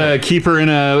 We got to keep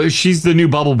her she's the new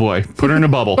bubble boy. Put her in a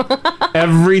bubble.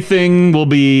 Everything will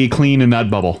be clean in that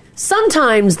bubble.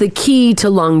 Sometimes the key to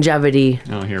longevity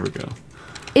Oh, here we go.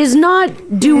 is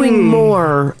not doing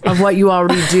more of what you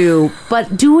already do,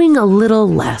 but doing a little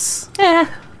less.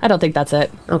 I don't think that's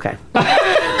it. Okay.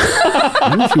 I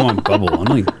don't know if you want Bubble.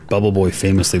 I know Bubble Boy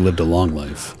famously lived a long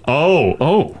life.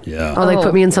 Oh. Yeah. Oh, they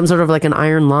put me in some sort of like an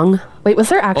iron lung. Wait, was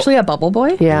there actually a Bubble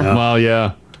Boy? Yeah. Well,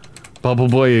 yeah. Bubble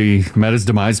Boy met his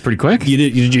demise pretty quick.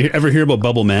 Did you ever hear about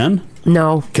Bubble Man?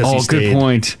 No. Oh, good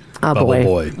point. Bubble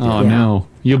Boy. Oh, no.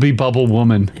 You'll be Bubble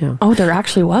Woman. Yeah. Oh, there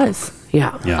actually was.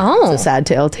 Yeah. Oh. It's a sad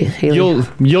tale, Haley.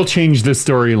 You'll change the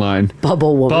storyline.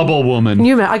 Bubble Woman. Bubble Woman. Can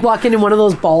you imagine? I walk in one of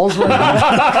those balls. Rolling in.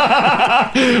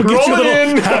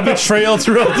 Habit trail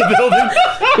throughout the building.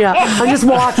 Yeah. I'm just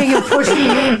walking and pushing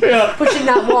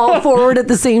that wall forward at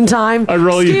the same time. I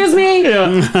roll Excuse me.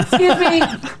 Yeah. Excuse me.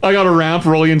 I got a ramp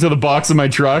rolling into the box of my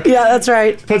truck. Yeah, that's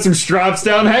right. Put some straps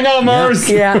down. Hang on, Mars.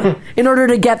 Yeah. In order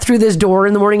to get through this door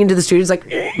in the morning into the studio, it's like,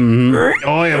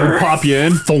 Oh, yeah. We'll pop you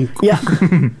in. yeah.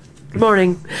 Good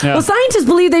morning. Yeah. Well, scientists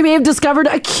believe they may have discovered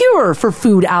a cure for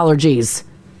food allergies.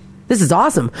 This is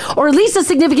awesome. Or at least a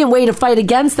significant way to fight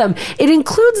against them. It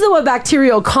includes, though, a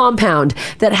bacterial compound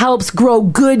that helps grow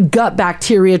good gut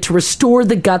bacteria to restore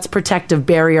the gut's protective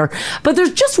barrier. But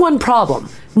there's just one problem.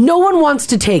 No one wants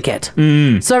to take it.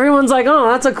 So everyone's like, oh,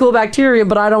 that's a cool bacteria,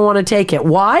 but I don't want to take it.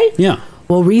 Why? Yeah.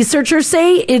 Well, researchers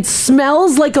say it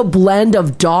smells like a blend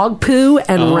of dog poo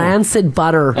and rancid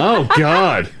butter. Oh,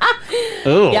 God.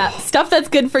 Oh. Yeah, stuff that's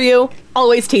good for you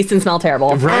always tastes and smell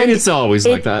terrible. Right? It's always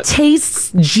like that. It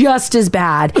tastes just as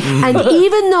bad. And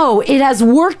even though it has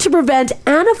worked to prevent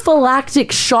anaphylactic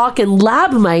shock in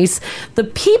lab mice, the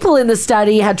people in the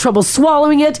study had trouble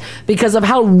swallowing it because of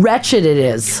how wretched it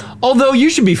is. Although you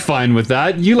should be fine with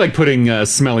that. You like putting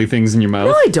smelly things in your mouth.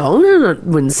 No, I don't. I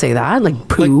wouldn't say that. Like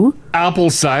poo. Apple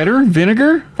cider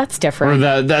vinegar? That's different.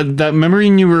 Or that memory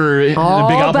when you were in a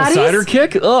big apple baddies? cider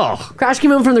kick? Ugh. Crash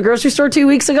came home from the grocery store 2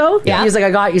 weeks ago. Yeah. He was like,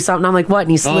 I got you something. I'm like, what?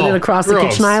 And he slid it across the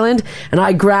gross. kitchen island. And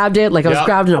I grabbed it like I was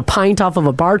grabbing a pint off of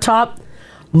a bar top.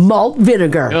 Malt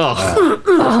vinegar. Ugh.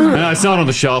 And I saw it on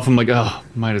the shelf. I'm like, oh,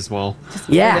 might as well.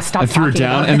 Yeah. I threw it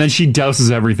down, and then she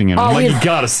douses everything in it. I'm like, you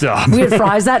gotta stop. We had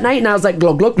fries that night, and I was like,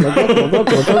 glug, glug, glug, glug, glug,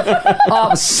 glug, glug. Oh, it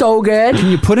was so good. Can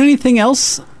you put anything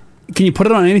else? Can you put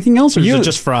it on anything else, or is it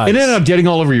just fries? It ended up getting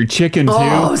all over your chicken, too.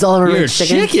 Oh, it was all over Your my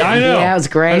chicken. I know. Yeah, it was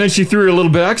great. And then she threw a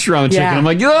little bit extra on the chicken. Yeah. I'm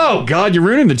like, oh, God, you're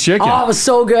ruining the chicken. Oh, it was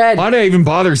so good. Why did I even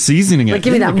bother seasoning it? Like,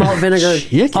 give me that malt vinegar.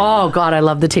 Chicken. Oh, God, I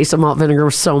love the taste of malt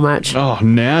vinegar so much. Oh,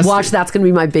 nasty. Watch, that's going to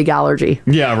be my big allergy.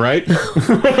 Yeah, right?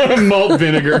 Malt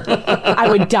vinegar. I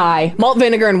would die. Malt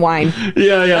vinegar and wine.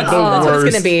 Yeah, That's what it's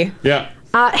going to be. Yeah.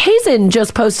 Hazen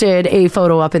just posted a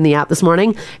photo up in the app this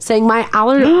morning saying my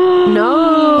allergy.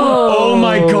 No. Oh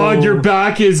my God, your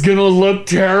back is gonna look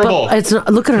terrible. But it's not,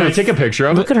 look at her. Can I take a picture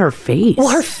of it? Look at her face. Well,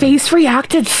 her face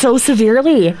reacted so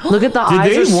severely. Look at the eyes.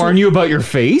 Did they warn you about your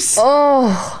face?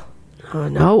 Oh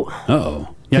no.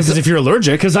 Uh-oh. Yeah, because if you're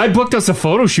allergic. Because I booked us a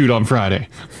photo shoot on Friday.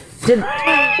 Did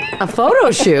a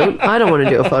photo shoot? I don't want to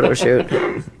do a photo shoot.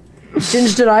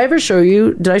 Ginge, did I show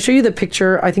you the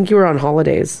picture? I think you were on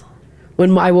holidays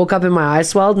when I woke up and my eyes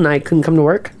swelled and I couldn't come to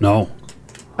work. No.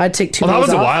 I'd take 2 Well, that days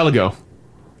was off. a while ago.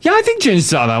 Yeah, I think Ginge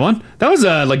saw that one. That was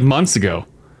like months ago.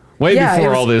 Way Yeah, before it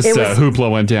was- all this it was-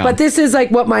 hoopla went down. But this is like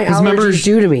what my allergies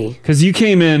do to me. Because you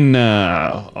came in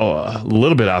a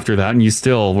little bit after that, and you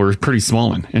still were pretty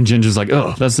swollen. And Ginger's like,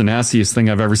 "Oh, that's the nastiest thing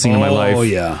I've ever seen in my life." Oh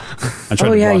yeah. I tried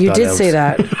Oh to yeah, block you that did out. say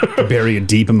that. Bury it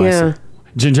deep in myself.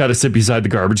 Ginger had to sit beside the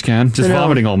garbage can, just I know.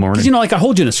 vomiting all morning. Because like I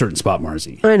hold you in a certain spot,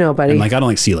 Marzi. I know, buddy. And like I don't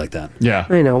like see like that. Yeah,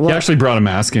 I know. He actually brought a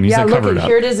mask in. He's Yeah, like look, covered and up.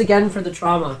 here it is again for the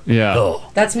trauma. Yeah.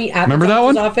 That's me at Remember the that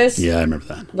doctor's one? office. Yeah, I remember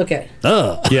that. Look at.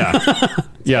 Yeah.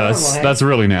 Yeah, that's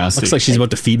really nasty. Looks like she's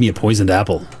about to feed me a poisoned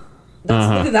apple.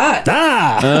 Look at that.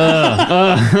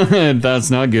 That's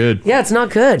not good. Yeah, it's not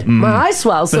good. My eyes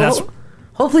swell, so that's-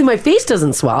 hopefully my face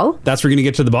doesn't swell. That's what we're gonna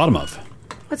get to the bottom of.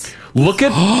 Look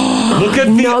at the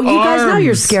No, you guys, now you're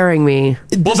arms. scaring me.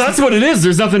 Well, that's what it is.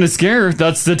 There's nothing to scare.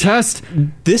 That's the test.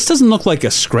 This doesn't look like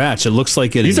a scratch. It looks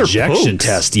like an These are injection pokes.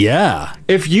 test. Yeah.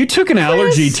 If you took an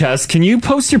allergy test, can you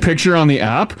post your picture on the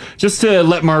app just to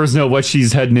let Mars know what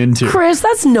she's heading into? Chris,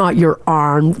 that's not your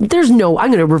arm. There's no. I'm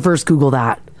going to reverse Google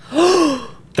that.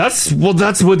 That's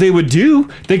what they would do.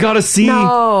 They gotta see.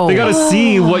 No. They gotta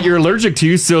see what you're allergic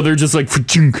to. So they're just like,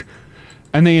 "Fa-chunk,"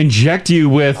 and they inject you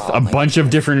with a bunch of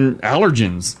different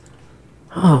allergens.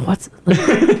 Oh, what's?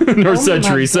 Nor said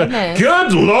Teresa. goodness.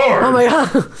 Good lord! Oh my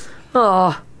god.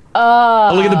 Oh.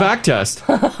 Oh, look at the back test.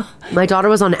 My daughter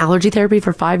was on allergy therapy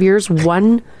for 5 years.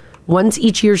 Once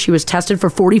each year, she was tested for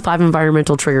 45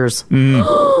 environmental triggers.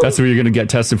 That's what you're gonna get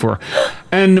tested for.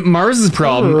 And Mars's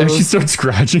problem, if she starts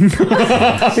scratching, She's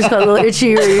got a little itchy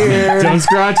ear. don't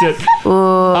scratch it.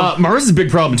 Mars's big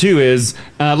problem too is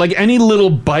like any little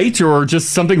bite or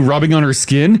just something rubbing on her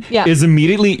skin Yeah. is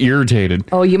immediately irritated.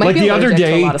 Oh, you might like be the other allergic to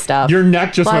a day, lot of stuff. your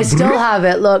neck just But I went. still have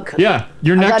it. Look. Yeah,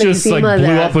 your I neck got just like eczema blew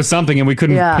there. up with something, and we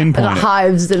couldn't Yeah, I pinpoint got it.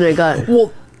 hives in my gut.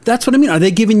 Well, that's what I mean. Are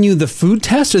they giving you the food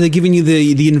test or are they giving you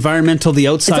the environmental, the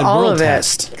outside It's all world of it.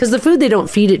 test? Because the food, they don't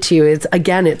feed it to you. It's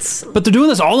But they're doing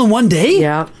this all in one day?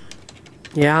 Yeah.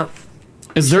 Yeah.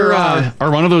 Is there are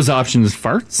one of those options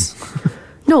farts?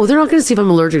 No, they're not going to see if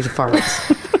I'm allergic to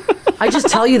farts. I just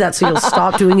tell you that so you'll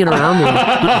stop doing it around me.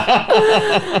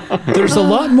 There's a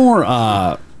lot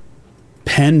more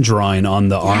pen drawing on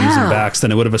the arms and backs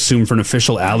than I would have assumed for an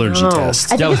official allergy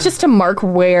test. I think it's just to mark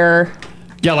where.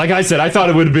 Yeah, like I said, I thought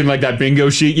it would have been like that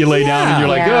bingo sheet you lay down and you're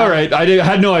like, Yeah. all right.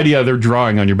 Had no idea they're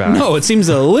drawing on your back. No, it seems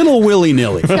a little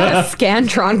willy-nilly. It's not a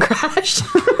Scantron crash.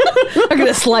 I'm going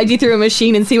to slide you through a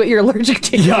machine and see what you're allergic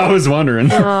to. Yeah, I was wondering.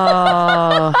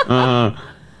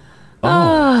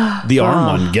 The arm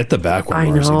one, get the back one,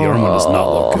 Marcy. The arm one does not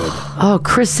look good. Oh,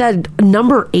 Chris said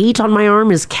number 8 on my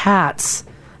arm is cats.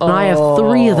 And I have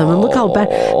 3 of them. And look how bad.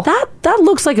 That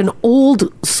looks like an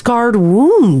old scarred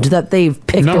wound that they've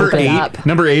picked Number open 8. up.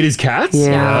 Number 8 is cats?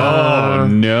 Yeah. Oh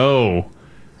no.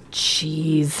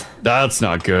 Jeez. That's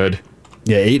not good.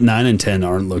 Yeah, 8, 9, and 10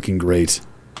 aren't looking great.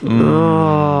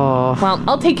 Oh. Well,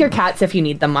 I'll take your cats if you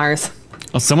need them, Mars.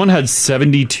 Well, someone had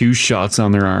 72 shots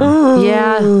on their arm.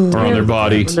 Yeah. Or on their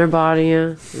body. On their body,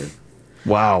 yeah.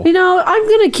 Wow. You know, I'm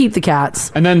going to keep the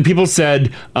cats. And then people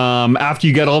said, after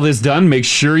you get all this done, make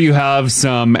sure you have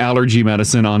some allergy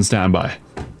medicine on standby.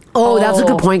 Oh, that's a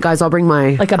good point, guys. I'll bring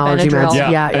my Like a allergy Benadryl. meds. Yeah,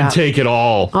 Yeah. and take it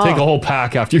all. Oh. Take a whole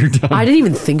pack after you're done. I didn't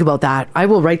even think about that. I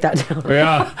will write that down.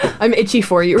 Yeah. I'm itchy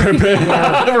for you. Right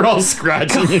now. We're all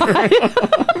scratching you.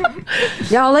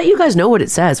 Yeah, I'll let you guys know what it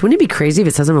says. Wouldn't it be crazy if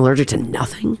it says I'm allergic to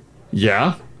nothing?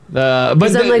 Yeah. But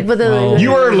then,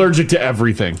 you are allergic to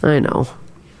everything. I know.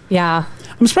 Yeah.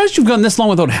 I'm surprised you've gone this long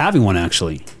without having one,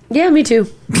 actually. Yeah, me too.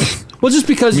 Well, just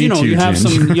because, Me you know, too, you have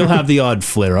Ginge. you'll have the odd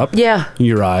flare up. Yeah. In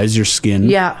your eyes, your skin.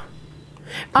 Yeah.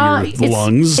 Your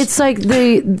lungs. It's like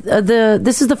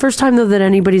this is the first time though that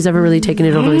anybody's ever really taken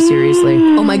it overly seriously.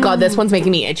 Oh my God, this one's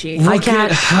making me itchy. I Look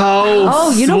can't. at how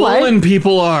Oh, you know what? swollen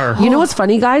people are. You know what's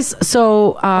funny, guys?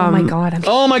 So, Oh my God.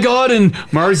 Oh my God, and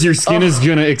Mars, your skin is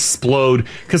gonna explode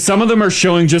because some of them are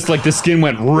showing just like the skin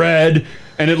went red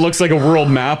and it looks like a world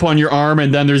map on your arm,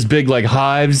 and then there's big like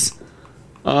hives.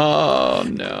 Oh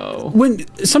no. When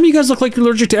some of you guys look like you're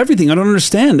allergic to everything, I don't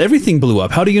understand. Everything blew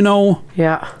up. How do you know?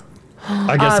 Yeah.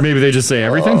 I guess maybe they just say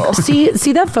everything.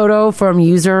 See that photo from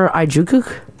user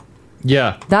Ijukuk?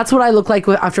 Yeah. That's what I look like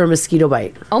after a mosquito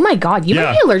bite. Oh my God, you Yeah.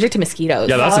 might be allergic to mosquitoes.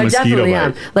 Yeah, that's Oh, a I mosquito definitely bite.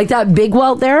 am. Like that big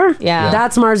welt there? Yeah.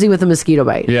 That's Marzi with a mosquito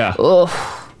bite. Yeah. Ugh,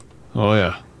 Oh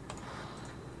yeah.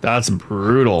 That's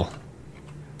brutal.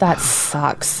 that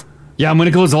sucks. Yeah, when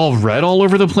it goes all red all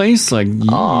over the place, like,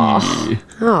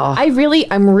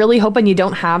 I'm really hoping you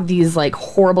don't have these like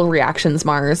horrible reactions,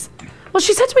 Mars. Well,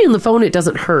 she said to me on the phone it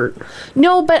doesn't hurt.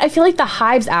 No, but I feel like the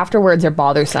hives afterwards are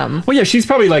bothersome. Well, yeah, she's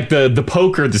probably like the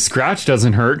poke or the scratch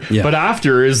doesn't hurt, but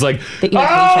after is like, oh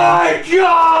my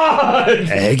God!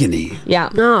 Agony. Yeah.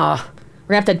 We're gonna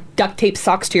have to duct tape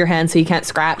socks to your hands so you can't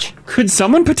scratch. Could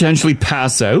someone potentially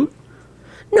pass out?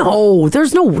 No,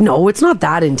 there's no, it's not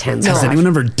that intense. Has anyone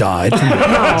ever died from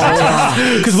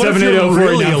Because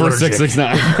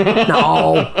 780-489-4669.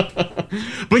 No.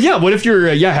 But yeah, what if you're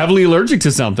heavily allergic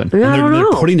to something? Yeah, I don't they're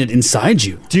know. putting it inside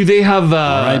you. Do they have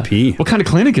R.I.P. What kind of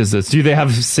clinic is this? Do they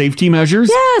have safety measures?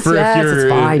 Yes, for yes, it's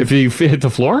fine. if you hit the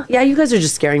floor? Yeah, you guys are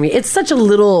just scaring me. It's such a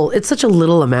little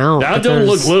amount. That don't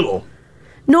look little.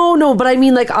 No, but I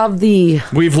mean like of the...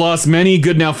 We've lost many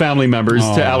Good Now family members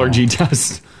to allergy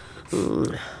tests.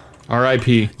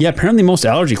 R.I.P. Yeah, apparently most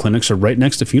allergy clinics are right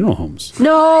next to funeral homes.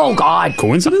 No, God.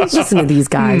 Coincidence? Listen to these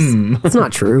guys. It's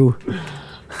not true.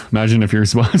 Imagine if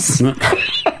yours was. You're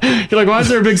like, why is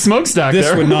there a big smokestack there?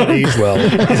 This would not age well.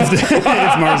 if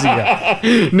Marzi got.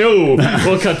 No,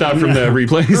 we'll cut that from the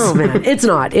replays. Oh, man. It's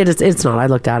not. It's not. I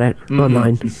looked at it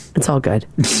online. It's all good.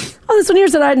 Oh, this one here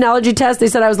said I had an allergy test. They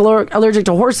said I was allergic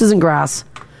to horses and grass.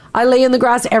 I lay in the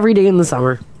grass every day in the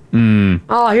summer.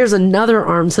 Oh, here's another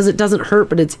arm. Says it doesn't hurt,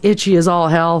 but it's itchy as all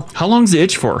hell. How long's the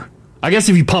itch for? I guess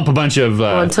if you pump a bunch of...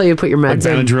 until you put your meds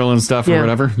in. Benadryl and stuff or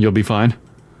whatever, you'll be fine.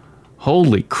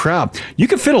 Holy crap. You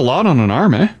could fit a lot on an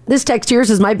arm, eh? This text here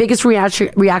says my biggest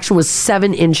reaction was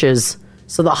 7 inches.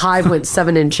 So the hive went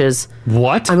 7 inches.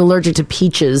 What? I'm allergic to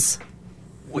peaches.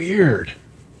 Weird.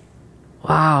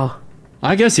 Wow.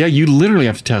 I guess, yeah, you literally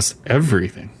have to test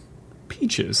everything.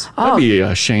 Peaches. That'd be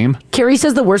a shame. Carrie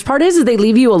says the worst part is they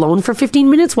leave you alone for 15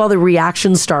 minutes while the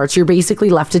reaction starts. You're basically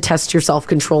left to test your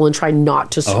self-control and try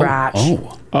not to scratch.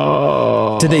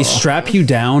 Oh. Did they strap you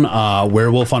down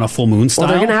werewolf on a full moon style? Well,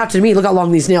 they're going to have to me. Look how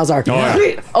long these nails are.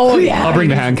 Oh, yeah. I'll bring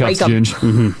the handcuffs, Ginge.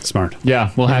 Smart. Yeah,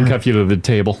 we'll handcuff you to the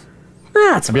table.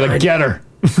 That's I'll be like, get her.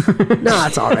 No,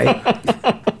 it's all right.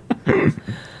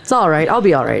 It's all right. I'll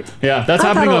be all right. Yeah, that's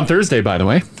happening on Thursday, by the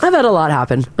way. I've had a lot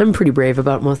happen. I'm pretty brave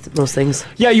about most things.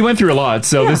 Yeah, you went through a lot,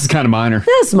 so this is kind of minor.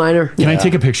 Yeah, it's minor. Can I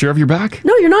take a picture of your back?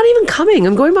 No, you're not even coming.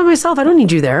 I'm going by myself. I don't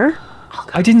need you there.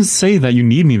 I didn't say that you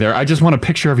need me there. I just want a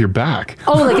picture of your back.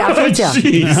 Oh, like afterwards, yeah.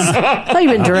 Jeez. I thought you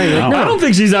meant during it. No. I don't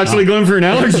think she's actually going for an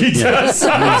allergy test. She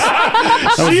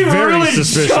very really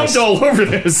suspicious. jumped all over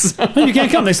this. You can't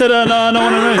come. They said no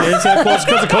one. It's close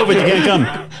because of COVID. You can't come.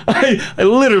 I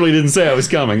literally didn't say I was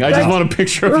coming. I just want a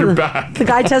picture of your back. The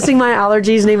guy testing my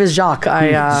allergies' name is Jacques.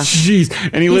 Jeez,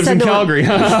 and he lives in Calgary. He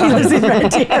lives in Red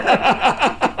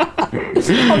Deer.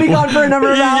 I'll be gone for a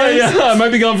number of hours. Yeah, I might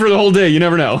be gone for the whole day. You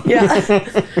never know. Yeah.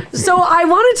 So I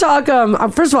want to talk.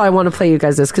 First of all, I want to play you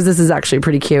guys this because this is actually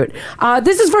pretty cute.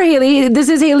 This is for Haley. This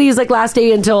is Haley's last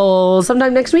day until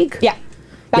sometime next week. Yeah.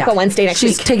 Back on Wednesday next week.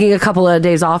 She's taking a couple of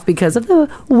days off because of the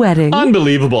wedding.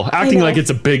 Unbelievable. Acting like it's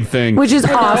a big thing. Which is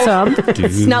awesome.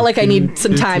 It's not like I need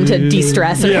some time to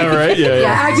de-stress. Yeah, right? Yeah.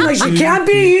 Acting like she can't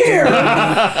be here.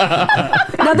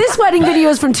 Now, this wedding video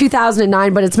is from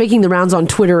 2009, but it's making the rounds on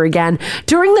Twitter again.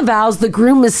 During the vows, the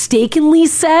groom mistakenly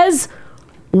says,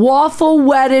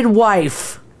 waffle-wedded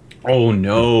wife. Oh,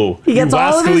 no. He gets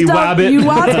all of his stuff. You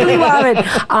wascally wabbit.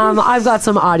 I've got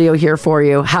some audio here for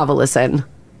you. Have a listen.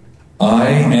 I,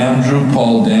 Andrew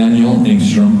Paul Daniel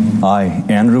Ingstrom. I,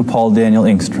 Andrew Paul Daniel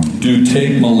Ingstrom. Do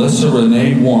take Melissa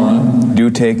Renee Warren. Do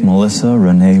take Melissa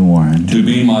Renee Warren. To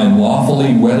be my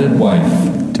lawfully wedded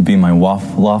wife. To be my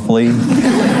lawfully. And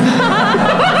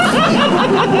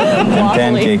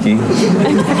pancakey.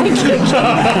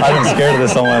 I've been scared of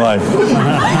this all my life.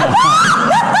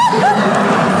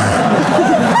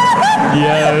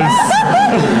 Yes.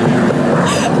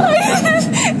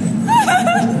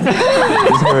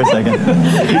 Just give her a second.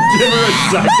 Give her a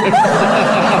second.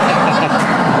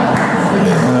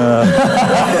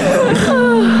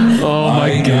 Oh my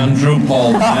God. Andrew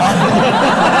Paul.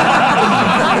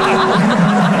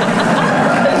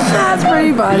 That's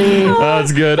pretty funny.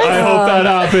 That's good. I hope that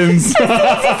happens. As soon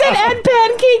as he said and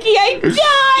pancakey, I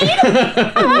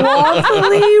died.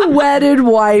 Lawfully wedded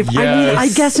wife. I mean, Yes. I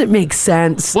guess it makes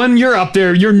sense. When you're up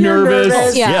there, you're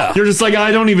nervous. Yeah. You're just like,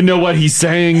 I don't even know what he's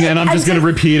saying, and I'm just going to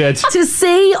repeat it. To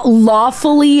say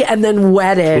lawfully and then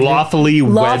wedded. Lawfully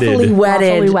wedded.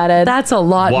 Lawfully wedded. That's a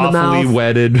lot in the mouth. Waffly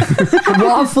wedded.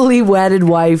 Lawfully wedded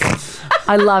wife.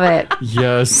 I love it.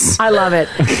 Yes. I love it.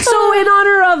 So in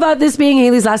honor of this being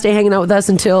Haley's last day hanging out with us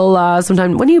until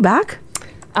sometime, when are you back?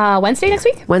 Wednesday next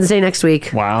week. Wednesday next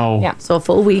week. Wow. Yeah. So a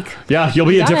full week. Yeah, you'll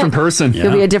be a Got different it. person.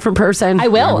 You'll be a different person. I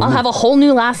will. I'll have a whole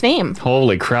new last name.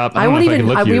 Holy crap. I don't won't know if even.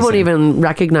 can look you We the won't same. even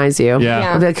recognize you.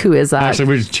 Yeah. I'll be like, who is that? Actually,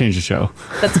 we just changed the show.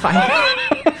 That's fine.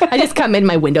 I just come in,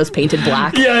 my windows painted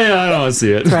black. Yeah, I don't want to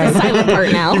see it. Right. Silent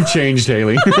part now. You've changed,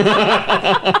 Haley.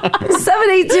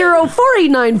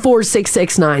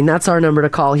 780-489-4669. That's our number to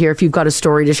call here if you've got a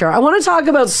story to share. I want to talk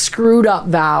about screwed up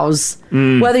vows.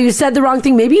 Whether you said the wrong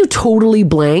thing, maybe you totally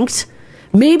blanked.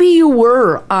 Maybe you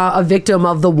were a victim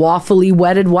of the waffly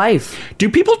wedded wife. Do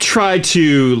people try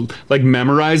to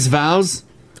memorize vows?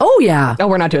 Oh yeah. Oh,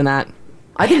 we're not doing that.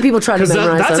 I think people try to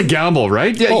memorize that's them. a gamble,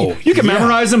 right? Yeah, you can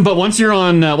memorize them, but once you're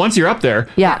up there,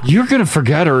 you're gonna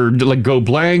forget or go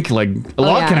blank. A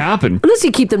lot can happen. Unless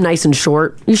you keep them nice and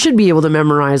short. You should be able to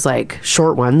memorize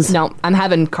short ones. No, I'm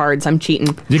having cards. I'm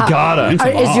cheating. You gotta.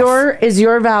 Is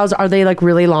your vows, are they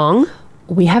really long?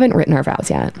 We haven't written our vows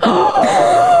yet.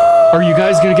 Are you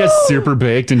guys gonna get super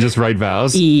baked and just write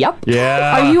vows? Yep.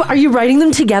 Yeah. Are you writing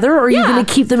them together, or are you going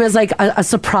to keep them as a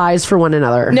surprise for one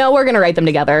another? No, we're gonna write them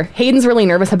together. Hayden's really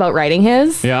nervous about writing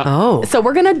his. Yeah. Oh. So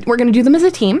we're gonna do them as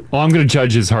a team. Well, I'm gonna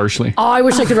judge his harshly. Oh, I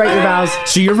wish I could write your vows.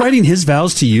 So you're writing his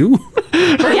vows to you?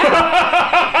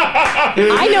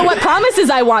 I know what promises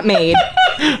I want made.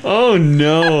 Oh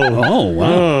no. Oh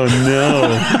wow. Oh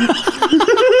no.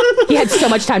 He had so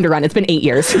much time to run. It's been 8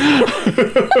 years.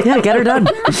 Yeah, get her done.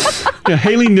 Yeah,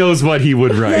 Haley knows what he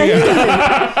would write.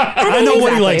 I know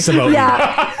what he likes about me.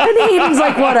 Yeah. And Hayden's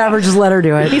like, whatever, just let her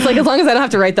do it. He's like, as long as I don't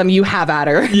have to write them, you have at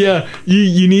her. Yeah,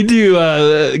 you need to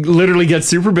literally get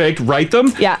super baked, write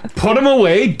them, put them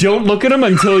away, don't look at them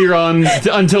until you're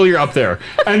up there,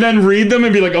 and then read them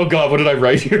and be like, oh god, what did I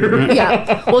write here?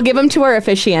 Yeah, we'll give them to our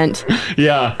officiant.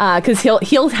 Yeah, because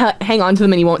he'll hang on to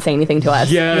them and he won't say anything to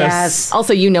us. Yes.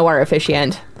 Also, you know our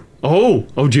officiant. Oh,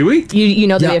 do we? You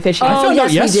know the officiant. I found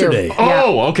out yesterday.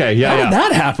 Oh, okay, How did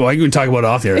that happen? I can talk about it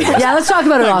off air. Yeah, let's talk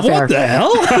about it off air. What the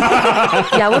hell?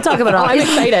 Yeah, we'll talk about it off. I'm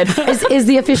excited. Is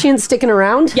the officiant sticking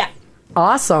around? Yeah.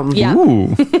 Awesome. Yeah.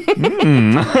 Ooh.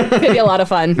 It's gonna be a lot of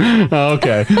fun.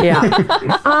 Okay. Yeah.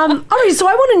 All right, so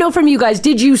I want to know from you guys,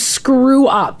 did you screw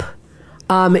up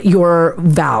your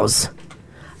vows?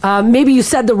 Maybe you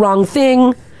said the wrong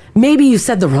thing. Maybe you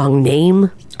said the wrong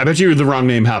name. I bet you the wrong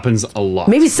name happens a lot.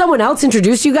 Maybe someone else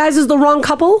introduced you guys as the wrong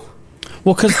couple.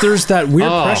 Well, because there's that weird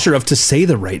pressure of to say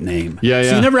the right name. Yeah,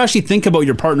 So you never actually think about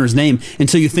your partner's name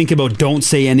until you think about don't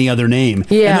say any other name.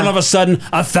 Yeah. And then all of a sudden,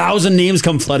 1,000 names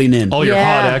come flooding in. All your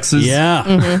hot exes. Yeah.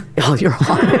 Mm-hmm. All your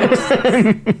hot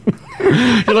exes.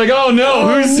 You're like, oh no,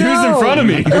 who's in front of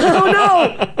me? Oh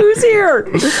no, who's here?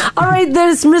 All right,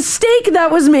 this mistake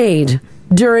that was made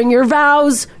during your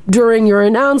vows, during your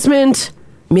announcement,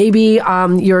 maybe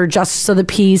your justice of the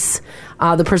peace,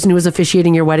 the person who was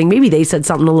officiating your wedding, maybe they said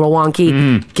something a little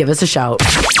wonky. Give us a shout.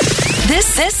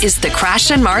 This is the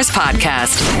Crash and Mars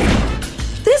Podcast.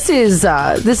 This is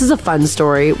a fun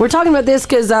story. We're talking about this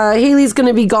because Haley's going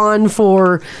to be gone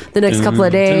for the next couple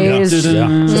of days. She's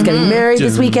getting married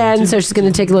this weekend, so she's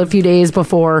going to take a few days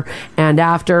before and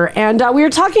after. And we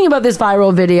were talking about this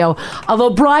viral video of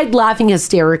a bride laughing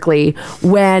hysterically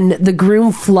when the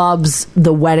groom flubs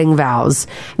the wedding vows.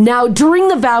 Now, during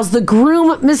the vows, the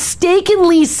groom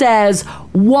mistakenly says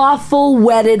waffle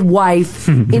wedded wife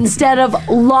instead of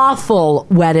lawful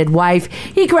wedded wife.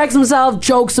 He corrects himself,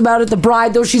 jokes about it. The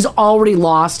bride, though she's already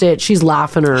lost it, she's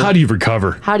laughing her. How do you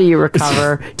recover? Do you want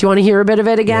to hear a bit of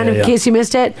it again in case you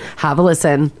missed it? Have a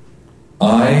listen.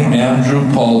 I, Andrew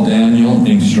Paul Daniel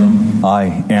Ingstrom. I,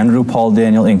 Andrew Paul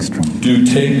Daniel Ingstrom. Do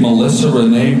take Melissa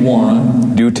Renee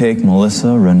Warren. Do take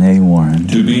Melissa Renee Warren.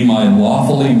 To be my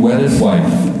lawfully wedded wife.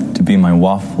 To be my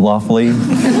lawfully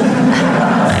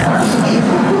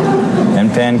and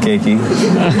pancakey.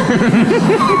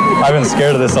 I've been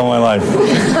scared of this all my life. I'm scared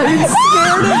of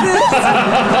this.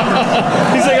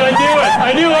 He's like, I knew it.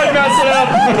 I knew I'd mess it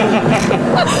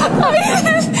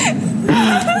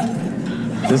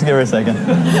up. Just give her a second.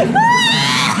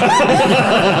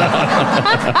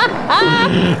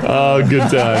 Oh, good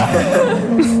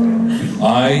time.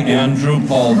 I, Andrew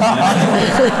Paul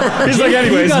Daniel. He's like,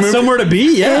 anyways, you got somewhere to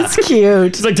be? Yeah. It's cute.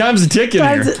 It's like, time's a ticking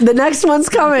here. The next one's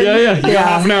coming. Yeah. You got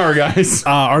half an hour, guys.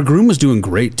 Our groom was doing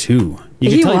great, too. You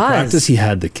He can tell was. in practice he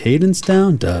had the cadence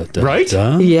down. Right?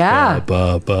 Yeah.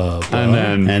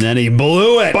 And then he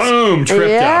blew it. Boom. Tripped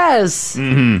Yes. up.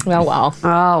 Mm-hmm. Oh, well.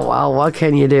 Oh, well, what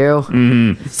can you do?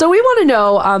 Mm-hmm. So we want to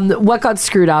know what got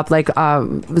screwed up. Like,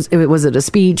 was it a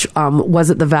speech? Was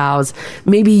it the vows?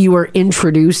 Maybe you were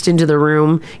introduced into the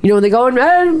room. You know, when they go,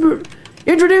 and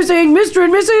introducing Mr.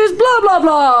 and Mrs. blah, blah,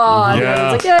 blah. And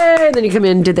Yeah. it's like, yay. And then you come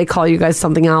in. Did they call you guys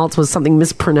something else? Was something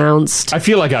mispronounced? I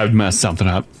feel like I would mess something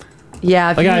up.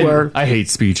 Yeah, if Like you were. I hate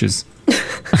speeches.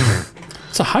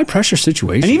 It's a high pressure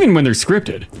situation. And even when they're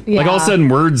scripted. Like all of a Yeah. sudden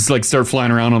words like start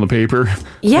flying around on the paper.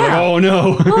 Yeah. Like, oh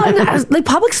no. Well, and, like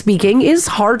public speaking is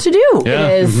hard to do. Yeah.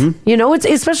 It is. Mhm. You know, it's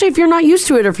especially if you're not used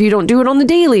to it or if you don't do it on the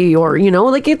daily or, you know,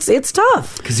 like it's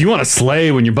tough. Because you want to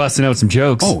slay when you're busting out some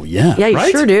jokes. Oh, yeah. Yeah, you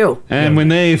sure do. And when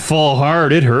they fall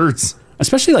hard, it hurts.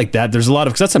 Especially like that. There's a lot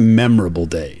of, because that's a memorable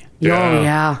day. Oh,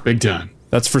 yeah. Big time.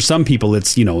 That's for some people,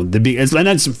 it's, you know, and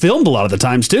it's filmed a lot of the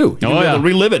times too. You Oh, yeah.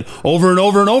 relive it over and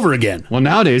over and over again. Well,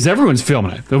 nowadays, everyone's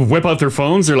filming it. They'll whip out their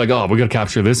phones. They're like, oh, we got to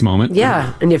capture this moment.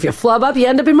 Yeah. And if you flub up, you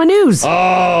end up in my news.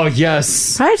 Oh,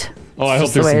 yes. Right? Oh, I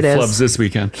hope Just the there's way some it is. flubs this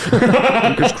weekend.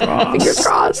 Fingers crossed. Fingers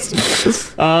crossed.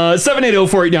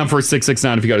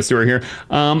 780-489-4669 if you got a story here.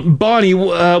 Bonnie,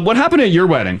 what happened at your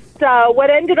wedding? What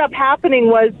ended up happening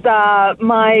was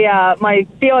my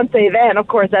fiance then, of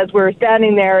course, as we were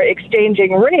standing there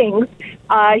exchanging rings,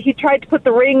 he tried to put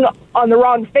the ring on the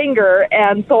wrong finger,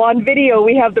 and so on video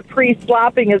we have the priest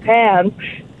slapping his hands,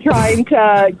 trying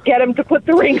to get him to put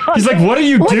the ring on. He's like, what are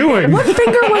you doing? What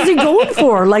finger was he going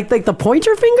for? Like the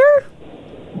pointer finger?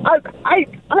 I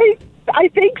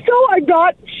think so. I'm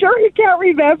not sure. He can't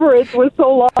remember. It was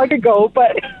so long ago,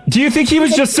 but Do you think he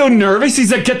was just so nervous?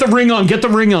 He's like, get the ring on, get the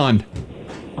ring on.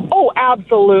 oh,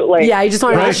 absolutely. Yeah, he just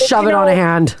wanted to shove it on a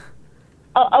hand.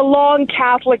 A long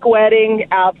Catholic wedding,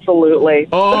 absolutely.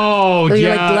 Oh, So you're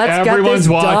yeah, like, "Let's get everyone's this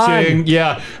watching. done."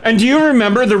 Yeah. And do you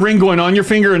remember the ring going on your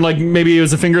finger and like maybe it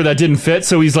was a finger that didn't fit,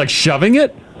 so he's like shoving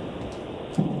it?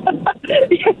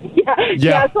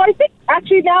 Yeah. So I think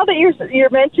actually now that you're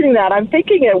mentioning that, I'm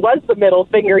thinking it was the middle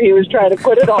finger he was trying to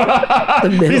put it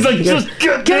on. He's like, just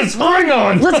get this ring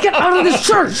on. Let's get out of this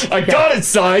church. I got it,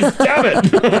 size. Damn it.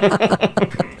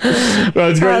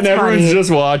 That's great. And everyone's funny.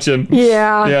 just watching.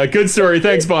 Yeah. Yeah, good story.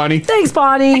 Thanks, Bonnie. Thanks,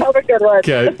 Bonnie. Have a good one.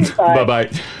 Okay. Bye-bye.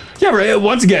 Yeah, right.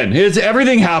 Once again, it's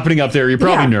everything happening up there. You're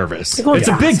probably Yeah. nervous. You're going It's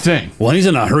a fast. big thing. Well, he's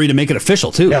in a hurry to make it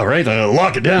official too. Yeah, right.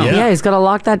 Lock it down. Yeah, he's got to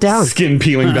lock that down. Skin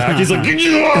peeling back. He's like,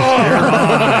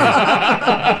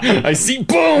 I see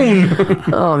bone.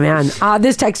 Oh, man.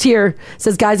 This text here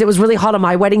says, guys, it was really hot on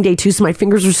my wedding day, too, so my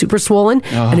fingers were super swollen,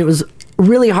 and it was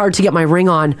really hard to get my ring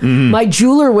on. My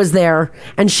jeweler was there,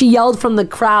 and she yelled from the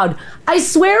crowd, I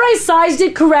swear I sized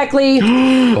it correctly.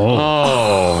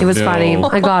 Oh, It was funny.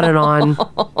 I got it on.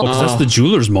 Oh, 'cause that's the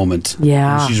jeweler's moment.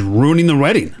 Yeah. She's ruining the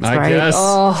wedding. I guess.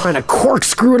 Trying to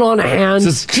corkscrew it on a hand.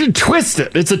 Just twist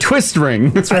it. It's a twist ring.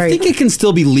 That's I right. think it can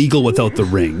still be legal without the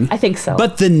ring. I think so.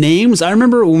 But the names, I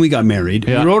remember when we got married,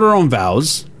 Yeah. we wrote our own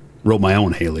vows, wrote my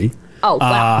own Haley. Oh,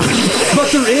 wow.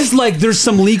 But there's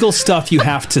some legal stuff you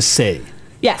have to say.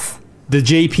 Yes. The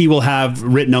JP will have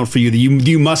written out for you that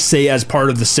you must say as part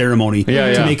of the ceremony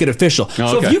to make it official.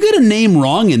 So okay. if you get a name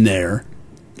wrong in there,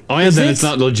 then it's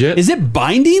not legit. Is it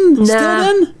binding still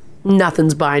then?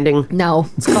 Nothing's binding. No.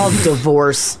 It's called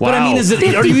divorce. But I mean, is it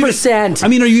 50%? I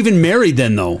mean, are you even married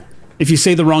then though? If you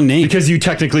say the wrong name. Because you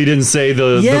technically didn't say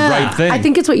the right thing. I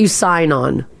think it's what you sign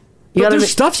on. But there's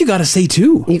stuff you got to say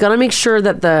too. You got to make sure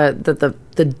that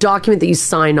the document that you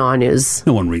sign on is.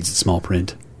 No one reads the small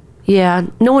print. Yeah,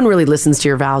 no one really listens to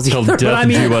your vows Till either. death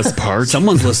do us part.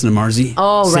 Someone's listening, Marzi.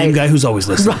 Oh, right. Same guy who's always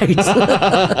listening. Right.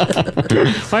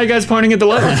 Why are you guys pointing at the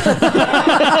letter?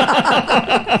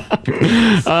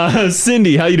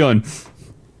 Cindy, how you doing?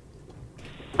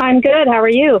 I'm good. How are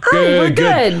you? We're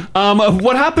good.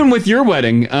 What happened with your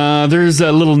wedding? There's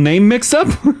a little name mix up.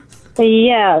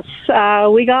 Yes.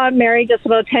 We got married just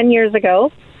about 10 years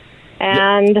ago,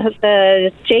 and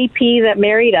the JP that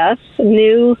married us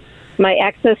knew my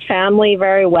ex's family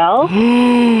very well.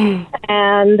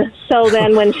 And so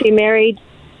then when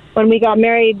we got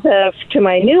married to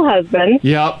my new husband,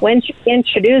 when she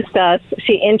introduced us,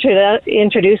 she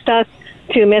introduced us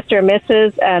to Mr. and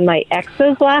Mrs. and my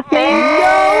ex's last name.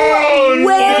 No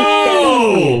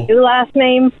way! New last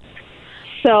name.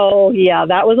 So, yeah,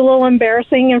 that was a little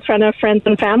embarrassing in front of friends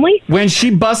and family. When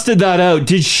she busted that out,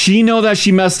 did she know that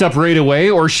she messed up right away,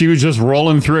 or she was just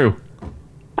rolling through?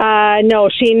 No,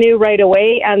 she knew right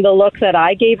away, and the look that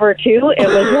I gave her too, it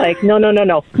was like, no.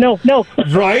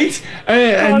 Right?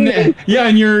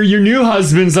 And your new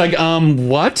husband's like,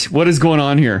 what? What is going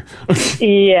on here?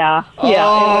 Yeah.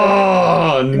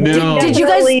 Oh, no. Did you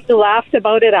guys laughed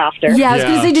about it after? Yeah, I was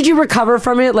gonna say, did you recover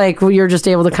from it? Like, you're just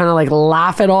able to kind of like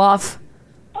laugh it off?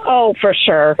 Oh, for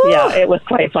sure. Yeah, it was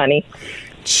quite funny.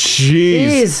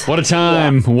 Jeez. What a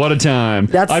time. What a time.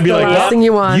 That's I'd be the like, last thing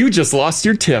you want. You just lost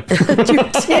your tip.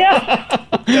 Yeah,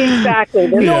 exactly.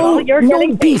 No you're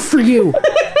getting beef for you.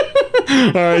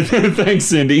 All right. Thanks,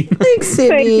 Cindy. Thanks, Cindy.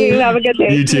 Thank you. Have a good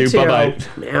day. You too. Bye-bye.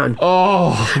 Man.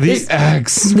 Oh, the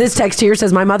ex. This text here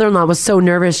says, my mother-in-law was so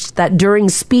nervous that during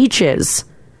speeches,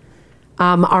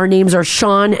 our names are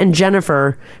Sean and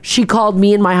Jennifer. She called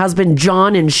me and my husband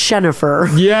John and Shenifer.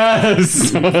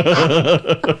 Yes.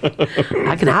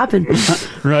 That can happen.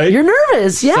 Right? You're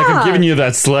nervous. Yeah. It's like I'm giving you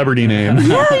that celebrity name.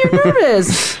 Yeah, you're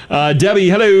nervous. Debbie,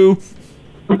 hello.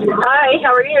 Hi,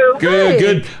 how are you?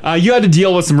 Good. You had to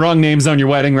deal with some wrong names on your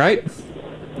wedding, right?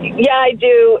 Yeah, I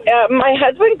do. My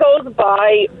husband goes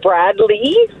by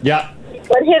Bradley, Yeah.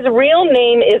 but his real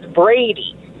name is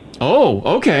Brady. Oh,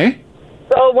 okay.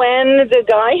 So when the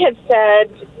guy had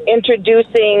said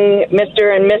introducing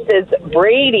Mr. and Mrs.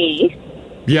 Brady,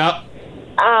 Yeah.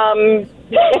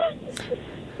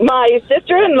 my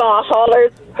sister-in-law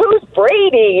hollers, "Who's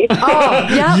Brady?" Oh,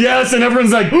 yeah. Yes, and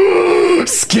everyone's like,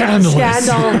 scandalous.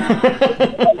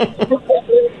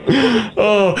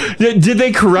 Oh, did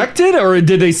they correct it, or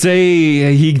did they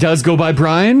say he does go by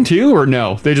Brian too, or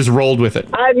no? They just rolled with it.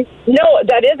 No,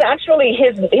 that is actually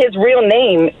his real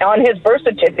name on his birth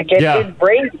certificate is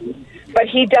Brady, but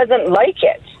he doesn't like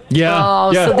it. Yeah.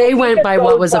 Oh, yeah. so they went by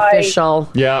what was official.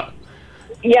 Yeah.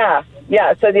 Yeah.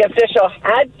 So the official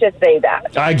had to say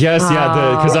that. I guess,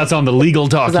 because that's on the legal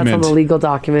document. That's on the legal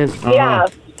document. Yeah.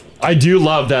 I do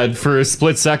love that for a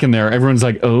split second there. Everyone's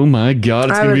like, oh my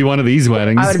God, it's going to be one of these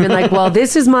weddings. I would have been like, well,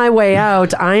 this is my way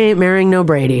out. I ain't marrying no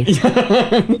Brady.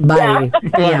 Bye.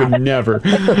 I would never.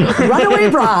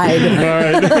 Runaway bride. All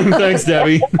right. Thanks,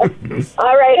 Debbie.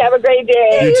 All right. Have a great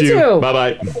day. You too.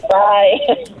 Bye-bye.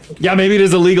 Bye. Yeah, maybe it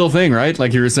is a legal thing, right?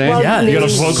 Like you were saying. Well, you got to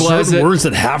there's vocalize certain it. words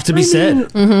that have to be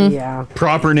said. Yeah.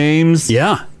 Proper names.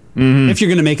 Yeah. If you're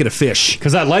going to make it a fish.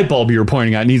 Because that light bulb you were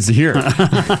pointing at needs to hear.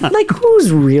 Like, who's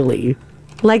really?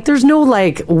 Like, there's no,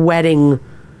 like, wedding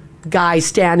guy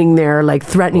standing there, like,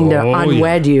 threatening to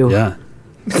unwed you. Yeah.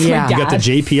 Yeah. You got the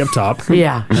JP up top.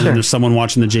 Yeah, And sure. then there's someone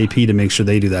watching the JP to make sure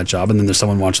they do that job. And then there's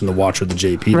someone watching the watcher of the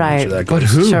JP to Right. make sure that But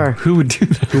goes. who? Sure. Who would do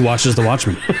that? Who watches the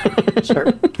watchman? Sure.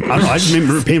 I don't know. I just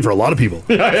remember paying for a lot of people.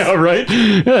 Yeah, right?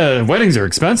 Yeah, weddings are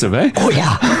expensive, eh? Oh,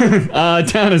 yeah.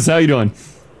 Tanis, how you doing?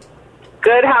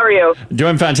 Good. How are you?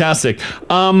 Doing fantastic.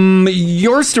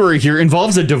 Your story here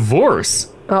involves a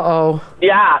divorce. Uh-oh.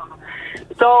 Yeah.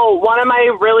 So one of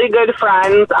my really good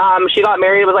friends, she got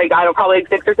married, it was like, I don't know, probably like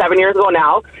 6 or 7 years ago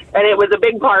now. And it was a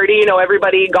big party, you know,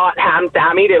 everybody got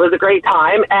ham-sammied. It was a great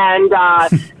time. And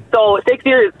so 6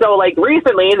 years, so like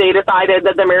recently they decided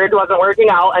that the marriage wasn't working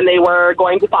out and they were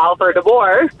going to file for a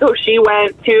divorce. So she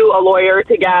went to a lawyer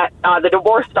to get the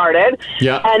divorce started.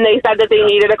 Yeah. And they said that they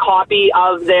needed a copy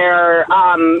of their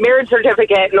marriage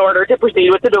certificate in order to proceed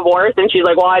with the divorce. And she's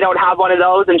like, well, I don't have one of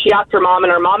those. And she asked her mom,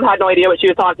 and her mom had no idea what she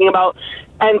was talking about.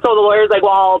 And so the lawyer's like,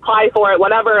 well, I'll apply for it,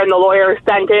 whatever. And the lawyer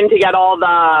sent in to get all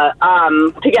the,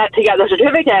 to get the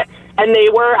certificate. And they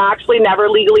were actually never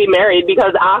legally married,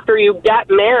 because after you get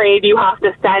married, you have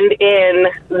to send in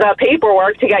the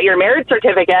paperwork to get your marriage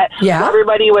certificate. Yeah.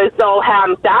 Everybody was so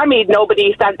ham-sammied,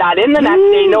 nobody sent that in the next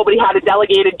day. Nobody had a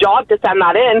delegated job to send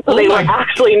that in. So they were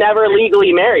actually never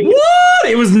legally married. What?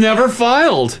 It was never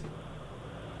filed.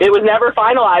 It was never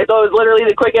finalized. So it was literally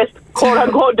the quickest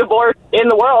quote-unquote divorce in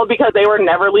the world, because they were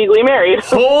never legally married.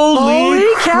 Holy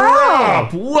cow!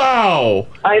 crap! Wow.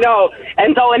 I know.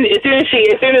 And so as soon as she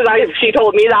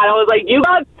told me that, I was like, you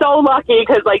got so lucky,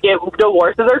 because like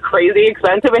divorces are crazy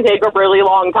expensive and take a really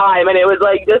long time. And it was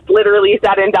like just literally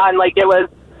said and done. Like it was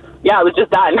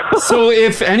just done. So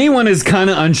if anyone is kind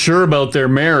of unsure about their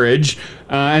marriage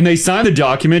and they sign the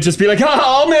document, just be like,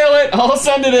 I'll mail it, I'll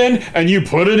send it in, and you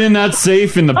put it in that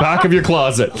safe in the back of your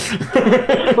closet.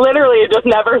 Literally, just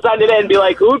never send it in. Be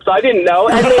like, oops, I didn't know.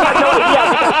 And they had no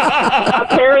idea.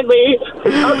 Apparently,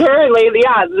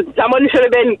 yeah, someone should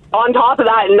have been on top of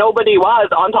that, and nobody was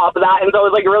on top of that. And so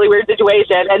it was like a really weird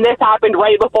situation. And this happened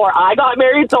right before I got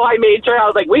married, so I made sure, I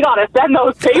was like, we got to send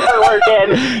those paperwork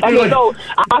in. And so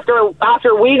after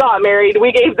we got married,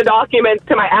 we gave the documents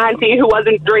to my auntie, who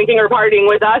wasn't drinking or partying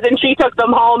with us, and she took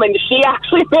them home, and she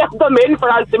actually mailed them in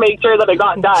for us to make sure that it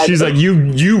got done. She's like,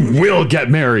 you will get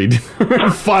married.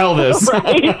 File this.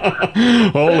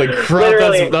 Holy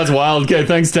crap, that's wild. Okay,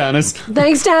 thanks, Tanis.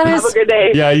 Thanks, Tanis. Have a good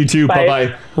day. Yeah, you too. Bye.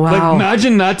 Bye-bye. Wow. Like,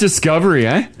 imagine that discovery,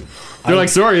 eh? They're like,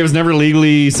 sorry, it was never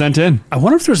legally sent in. I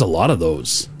wonder if there's a lot of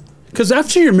those. Because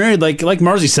after you're married, like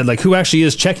Marzi said, like who actually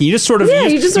is checking? You just sort of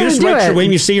you just write your way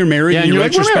and you say you're married, and you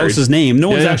write your spouse's name. No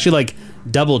one's actually like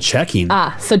double checking.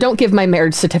 So don't give my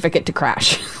marriage certificate to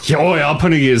Crash. Yeah, I'll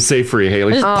put it in safe for you,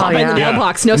 Haley. Just pop it in the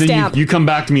mailbox, no And then stamp. You come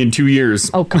back to me in 2 years.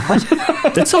 Oh, God.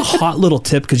 That's a hot little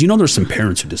tip because there's some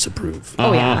parents who disapprove.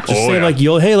 Oh, yeah. Just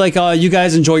say you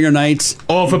guys enjoy your nights.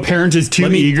 Oh, if a parent is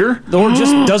too eager? Or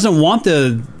just doesn't want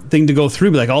the thing to go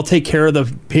through, be like, I'll take care of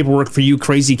the paperwork for you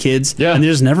crazy kids. Yeah. And they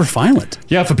just never file it.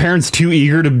 Yeah, if a parent's too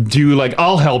eager to do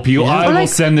I'll help you. I will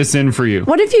send this in for you.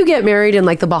 What if you get married in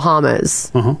the Bahamas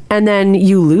and then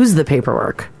you lose the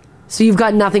paperwork? So you've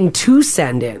got nothing to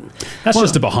send in. That's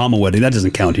just a Bahama wedding. That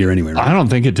doesn't count here anyway, right? I don't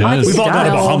think it does. We've all got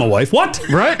a Bahama wife. What?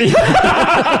 Right?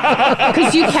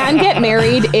 Because you can get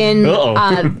married in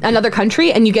another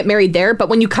country and you get married there, but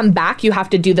when you come back, you have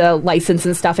to do the license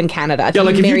and stuff in Canada. Yeah,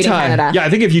 to be if married you tie, in Canada. I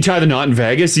think if you tie the knot in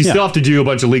Vegas, you still have to do a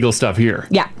bunch of legal stuff here.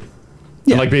 Yeah.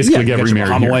 Yeah, basically get got your remarried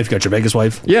Bahama here. wife, got your Vegas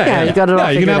wife. Yeah, you got it all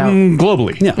you can figured have out. them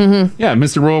globally. Yeah. Yeah,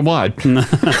 Mr. Worldwide.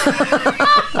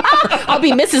 I'll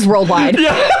be Mrs. Worldwide.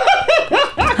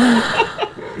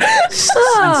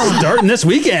 Starting this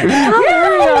weekend. There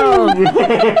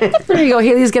you go.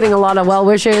 Haley's getting a lot of well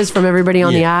wishes from everybody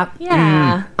on the app.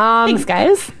 Yeah. Thanks,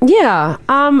 guys. Yeah.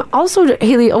 Also,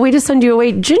 Haley, a way to send you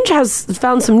away. Ginge has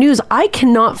found some news. I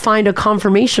cannot find a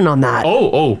confirmation on that.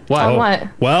 Oh, wow. On what?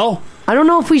 Well, I don't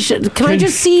know if we should. Can I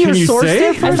just see your source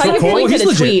there I first? thought you pointed he's a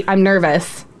legit. tweet. I'm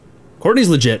nervous. Courtney's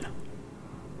legit.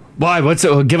 Why?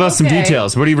 Give us some Okay.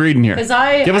 details. What are you reading here?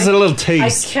 Give us a little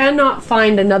taste. I cannot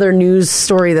find another news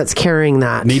story that's carrying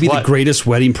that. Maybe the greatest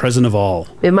wedding present of all.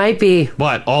 It might be.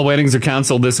 What? All weddings are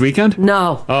canceled this weekend?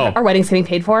 No. Oh. Are weddings getting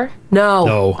paid for? No.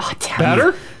 No. Oh, damn.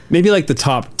 Better? Maybe the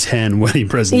top 10 wedding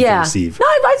presents you can Yeah. receive. No,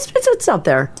 it's up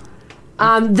there.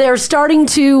 They're starting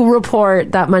to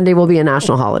report that Monday will be a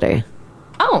national holiday.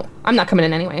 Oh, I'm not coming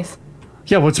in anyways.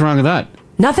 Yeah, what's wrong with that?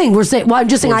 Nothing. We're saying. Well, I'm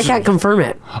just saying I can't confirm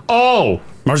it. Oh.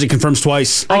 Marzi confirms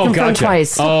twice. I confirmed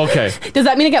twice. Oh, okay. Does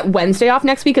that mean I get Wednesday off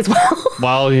next week as well?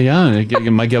 Well, yeah,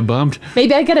 it might get bumped.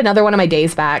 Maybe I get another one of my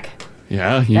days back.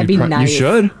 Yeah, That'd be nice. You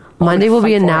should. Monday will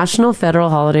be a national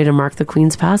federal holiday to mark the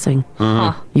Queen's passing.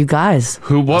 You guys.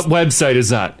 What website is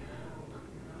that?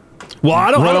 Well,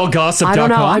 I don't. RoyalGossip.com. I don't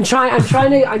know. I'm trying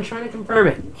to confirm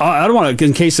it. I don't want to,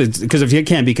 in case because if it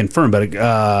can't be confirmed, but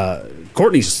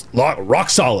Courtney's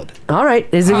rock solid. All right.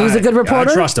 He's a good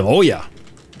reporter? I trust him. Oh, yeah.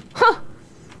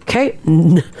 Okay.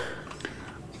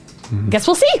 Guess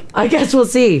we'll see. I guess we'll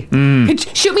see.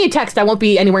 Shoot me a text. I won't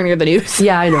be anywhere near the news.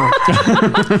 Yeah, I know.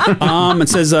 It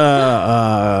says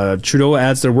Trudeau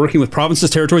adds they're working with provinces,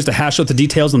 territories to hash out the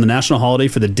details on the national holiday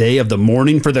for the day of the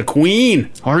mourning for the Queen.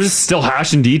 Or just still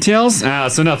hashing details?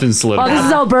 So nothing's Oh, solidified. this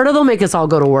is Alberta. They'll make us all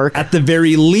go to work. At the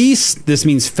very least, this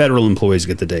means federal employees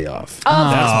get the day off.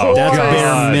 That's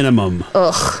bare minimum.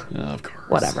 Ugh. Of course.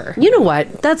 Whatever. You know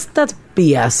what? That's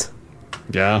BS.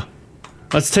 Yeah.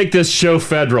 Let's take this show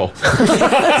federal. We're going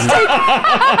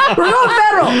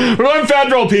federal. We're going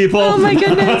federal, people. Oh, my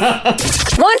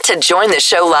goodness. Want to join the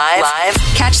show live?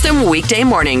 Catch them weekday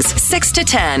mornings, 6 to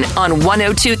 10 on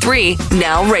 102.3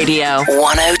 Now Radio.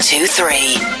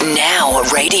 102.3 Now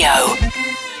Radio.